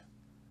right.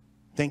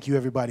 Thank you,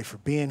 everybody, for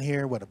being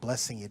here. What a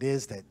blessing it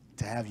is to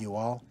have you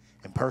all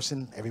in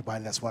person,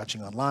 everybody that's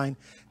watching online.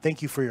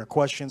 Thank you for your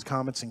questions,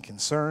 comments, and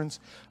concerns.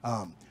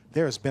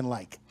 There has been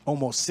like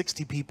almost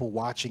 60 people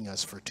watching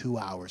us for 2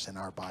 hours in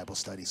our Bible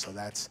study, so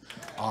that's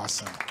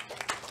awesome.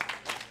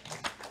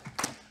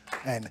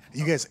 And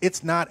you guys,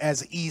 it's not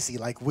as easy.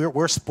 Like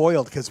we're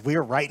spoiled because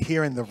we're right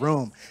here in the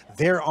room.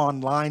 They're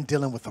online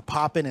dealing with the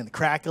popping and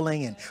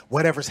crackling and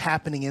whatever's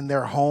happening in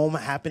their home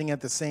happening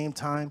at the same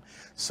time.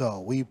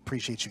 So we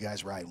appreciate you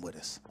guys riding with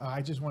us.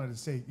 I just wanted to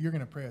say, you're going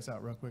to pray us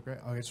out real quick, right?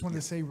 I just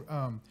wanted to say,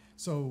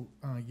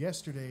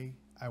 yesterday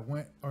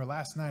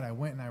last night I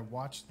went and I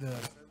watched the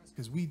service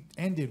because we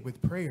ended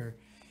with prayer.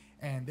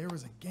 And there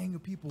was a gang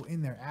of people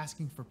in there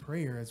asking for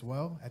prayer as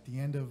well at the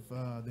end of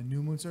the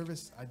new moon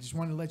service. I just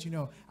wanted to let you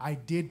know, I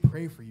did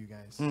pray for you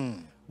guys.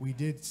 We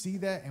did see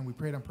that, and we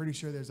prayed. I'm pretty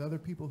sure there's other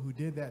people who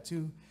did that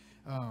too.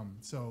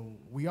 So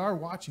we are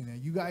watching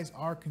that. You guys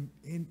are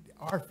in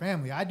our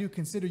family. I do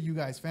consider you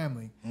guys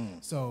family.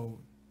 So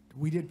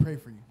we did pray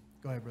for you.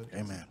 Go ahead, brother.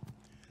 Amen.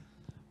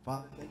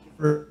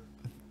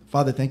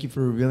 Father, thank you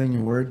for revealing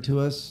your word to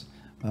us.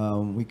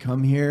 We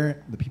come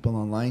here, the people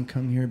online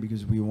come here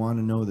because we want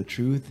to know the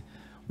truth.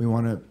 We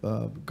want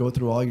to go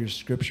through all your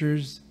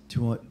scriptures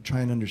to try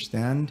and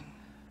understand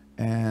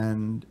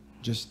and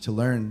just to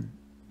learn,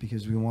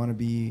 because we want to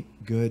be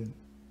good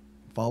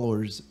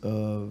followers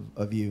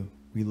of you.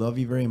 We love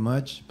you very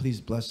much.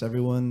 Please bless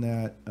everyone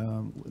that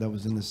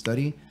was in the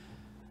study.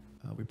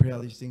 We pray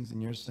all these things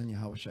in your son,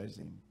 Yahushua's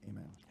name.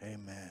 Amen.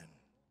 Amen.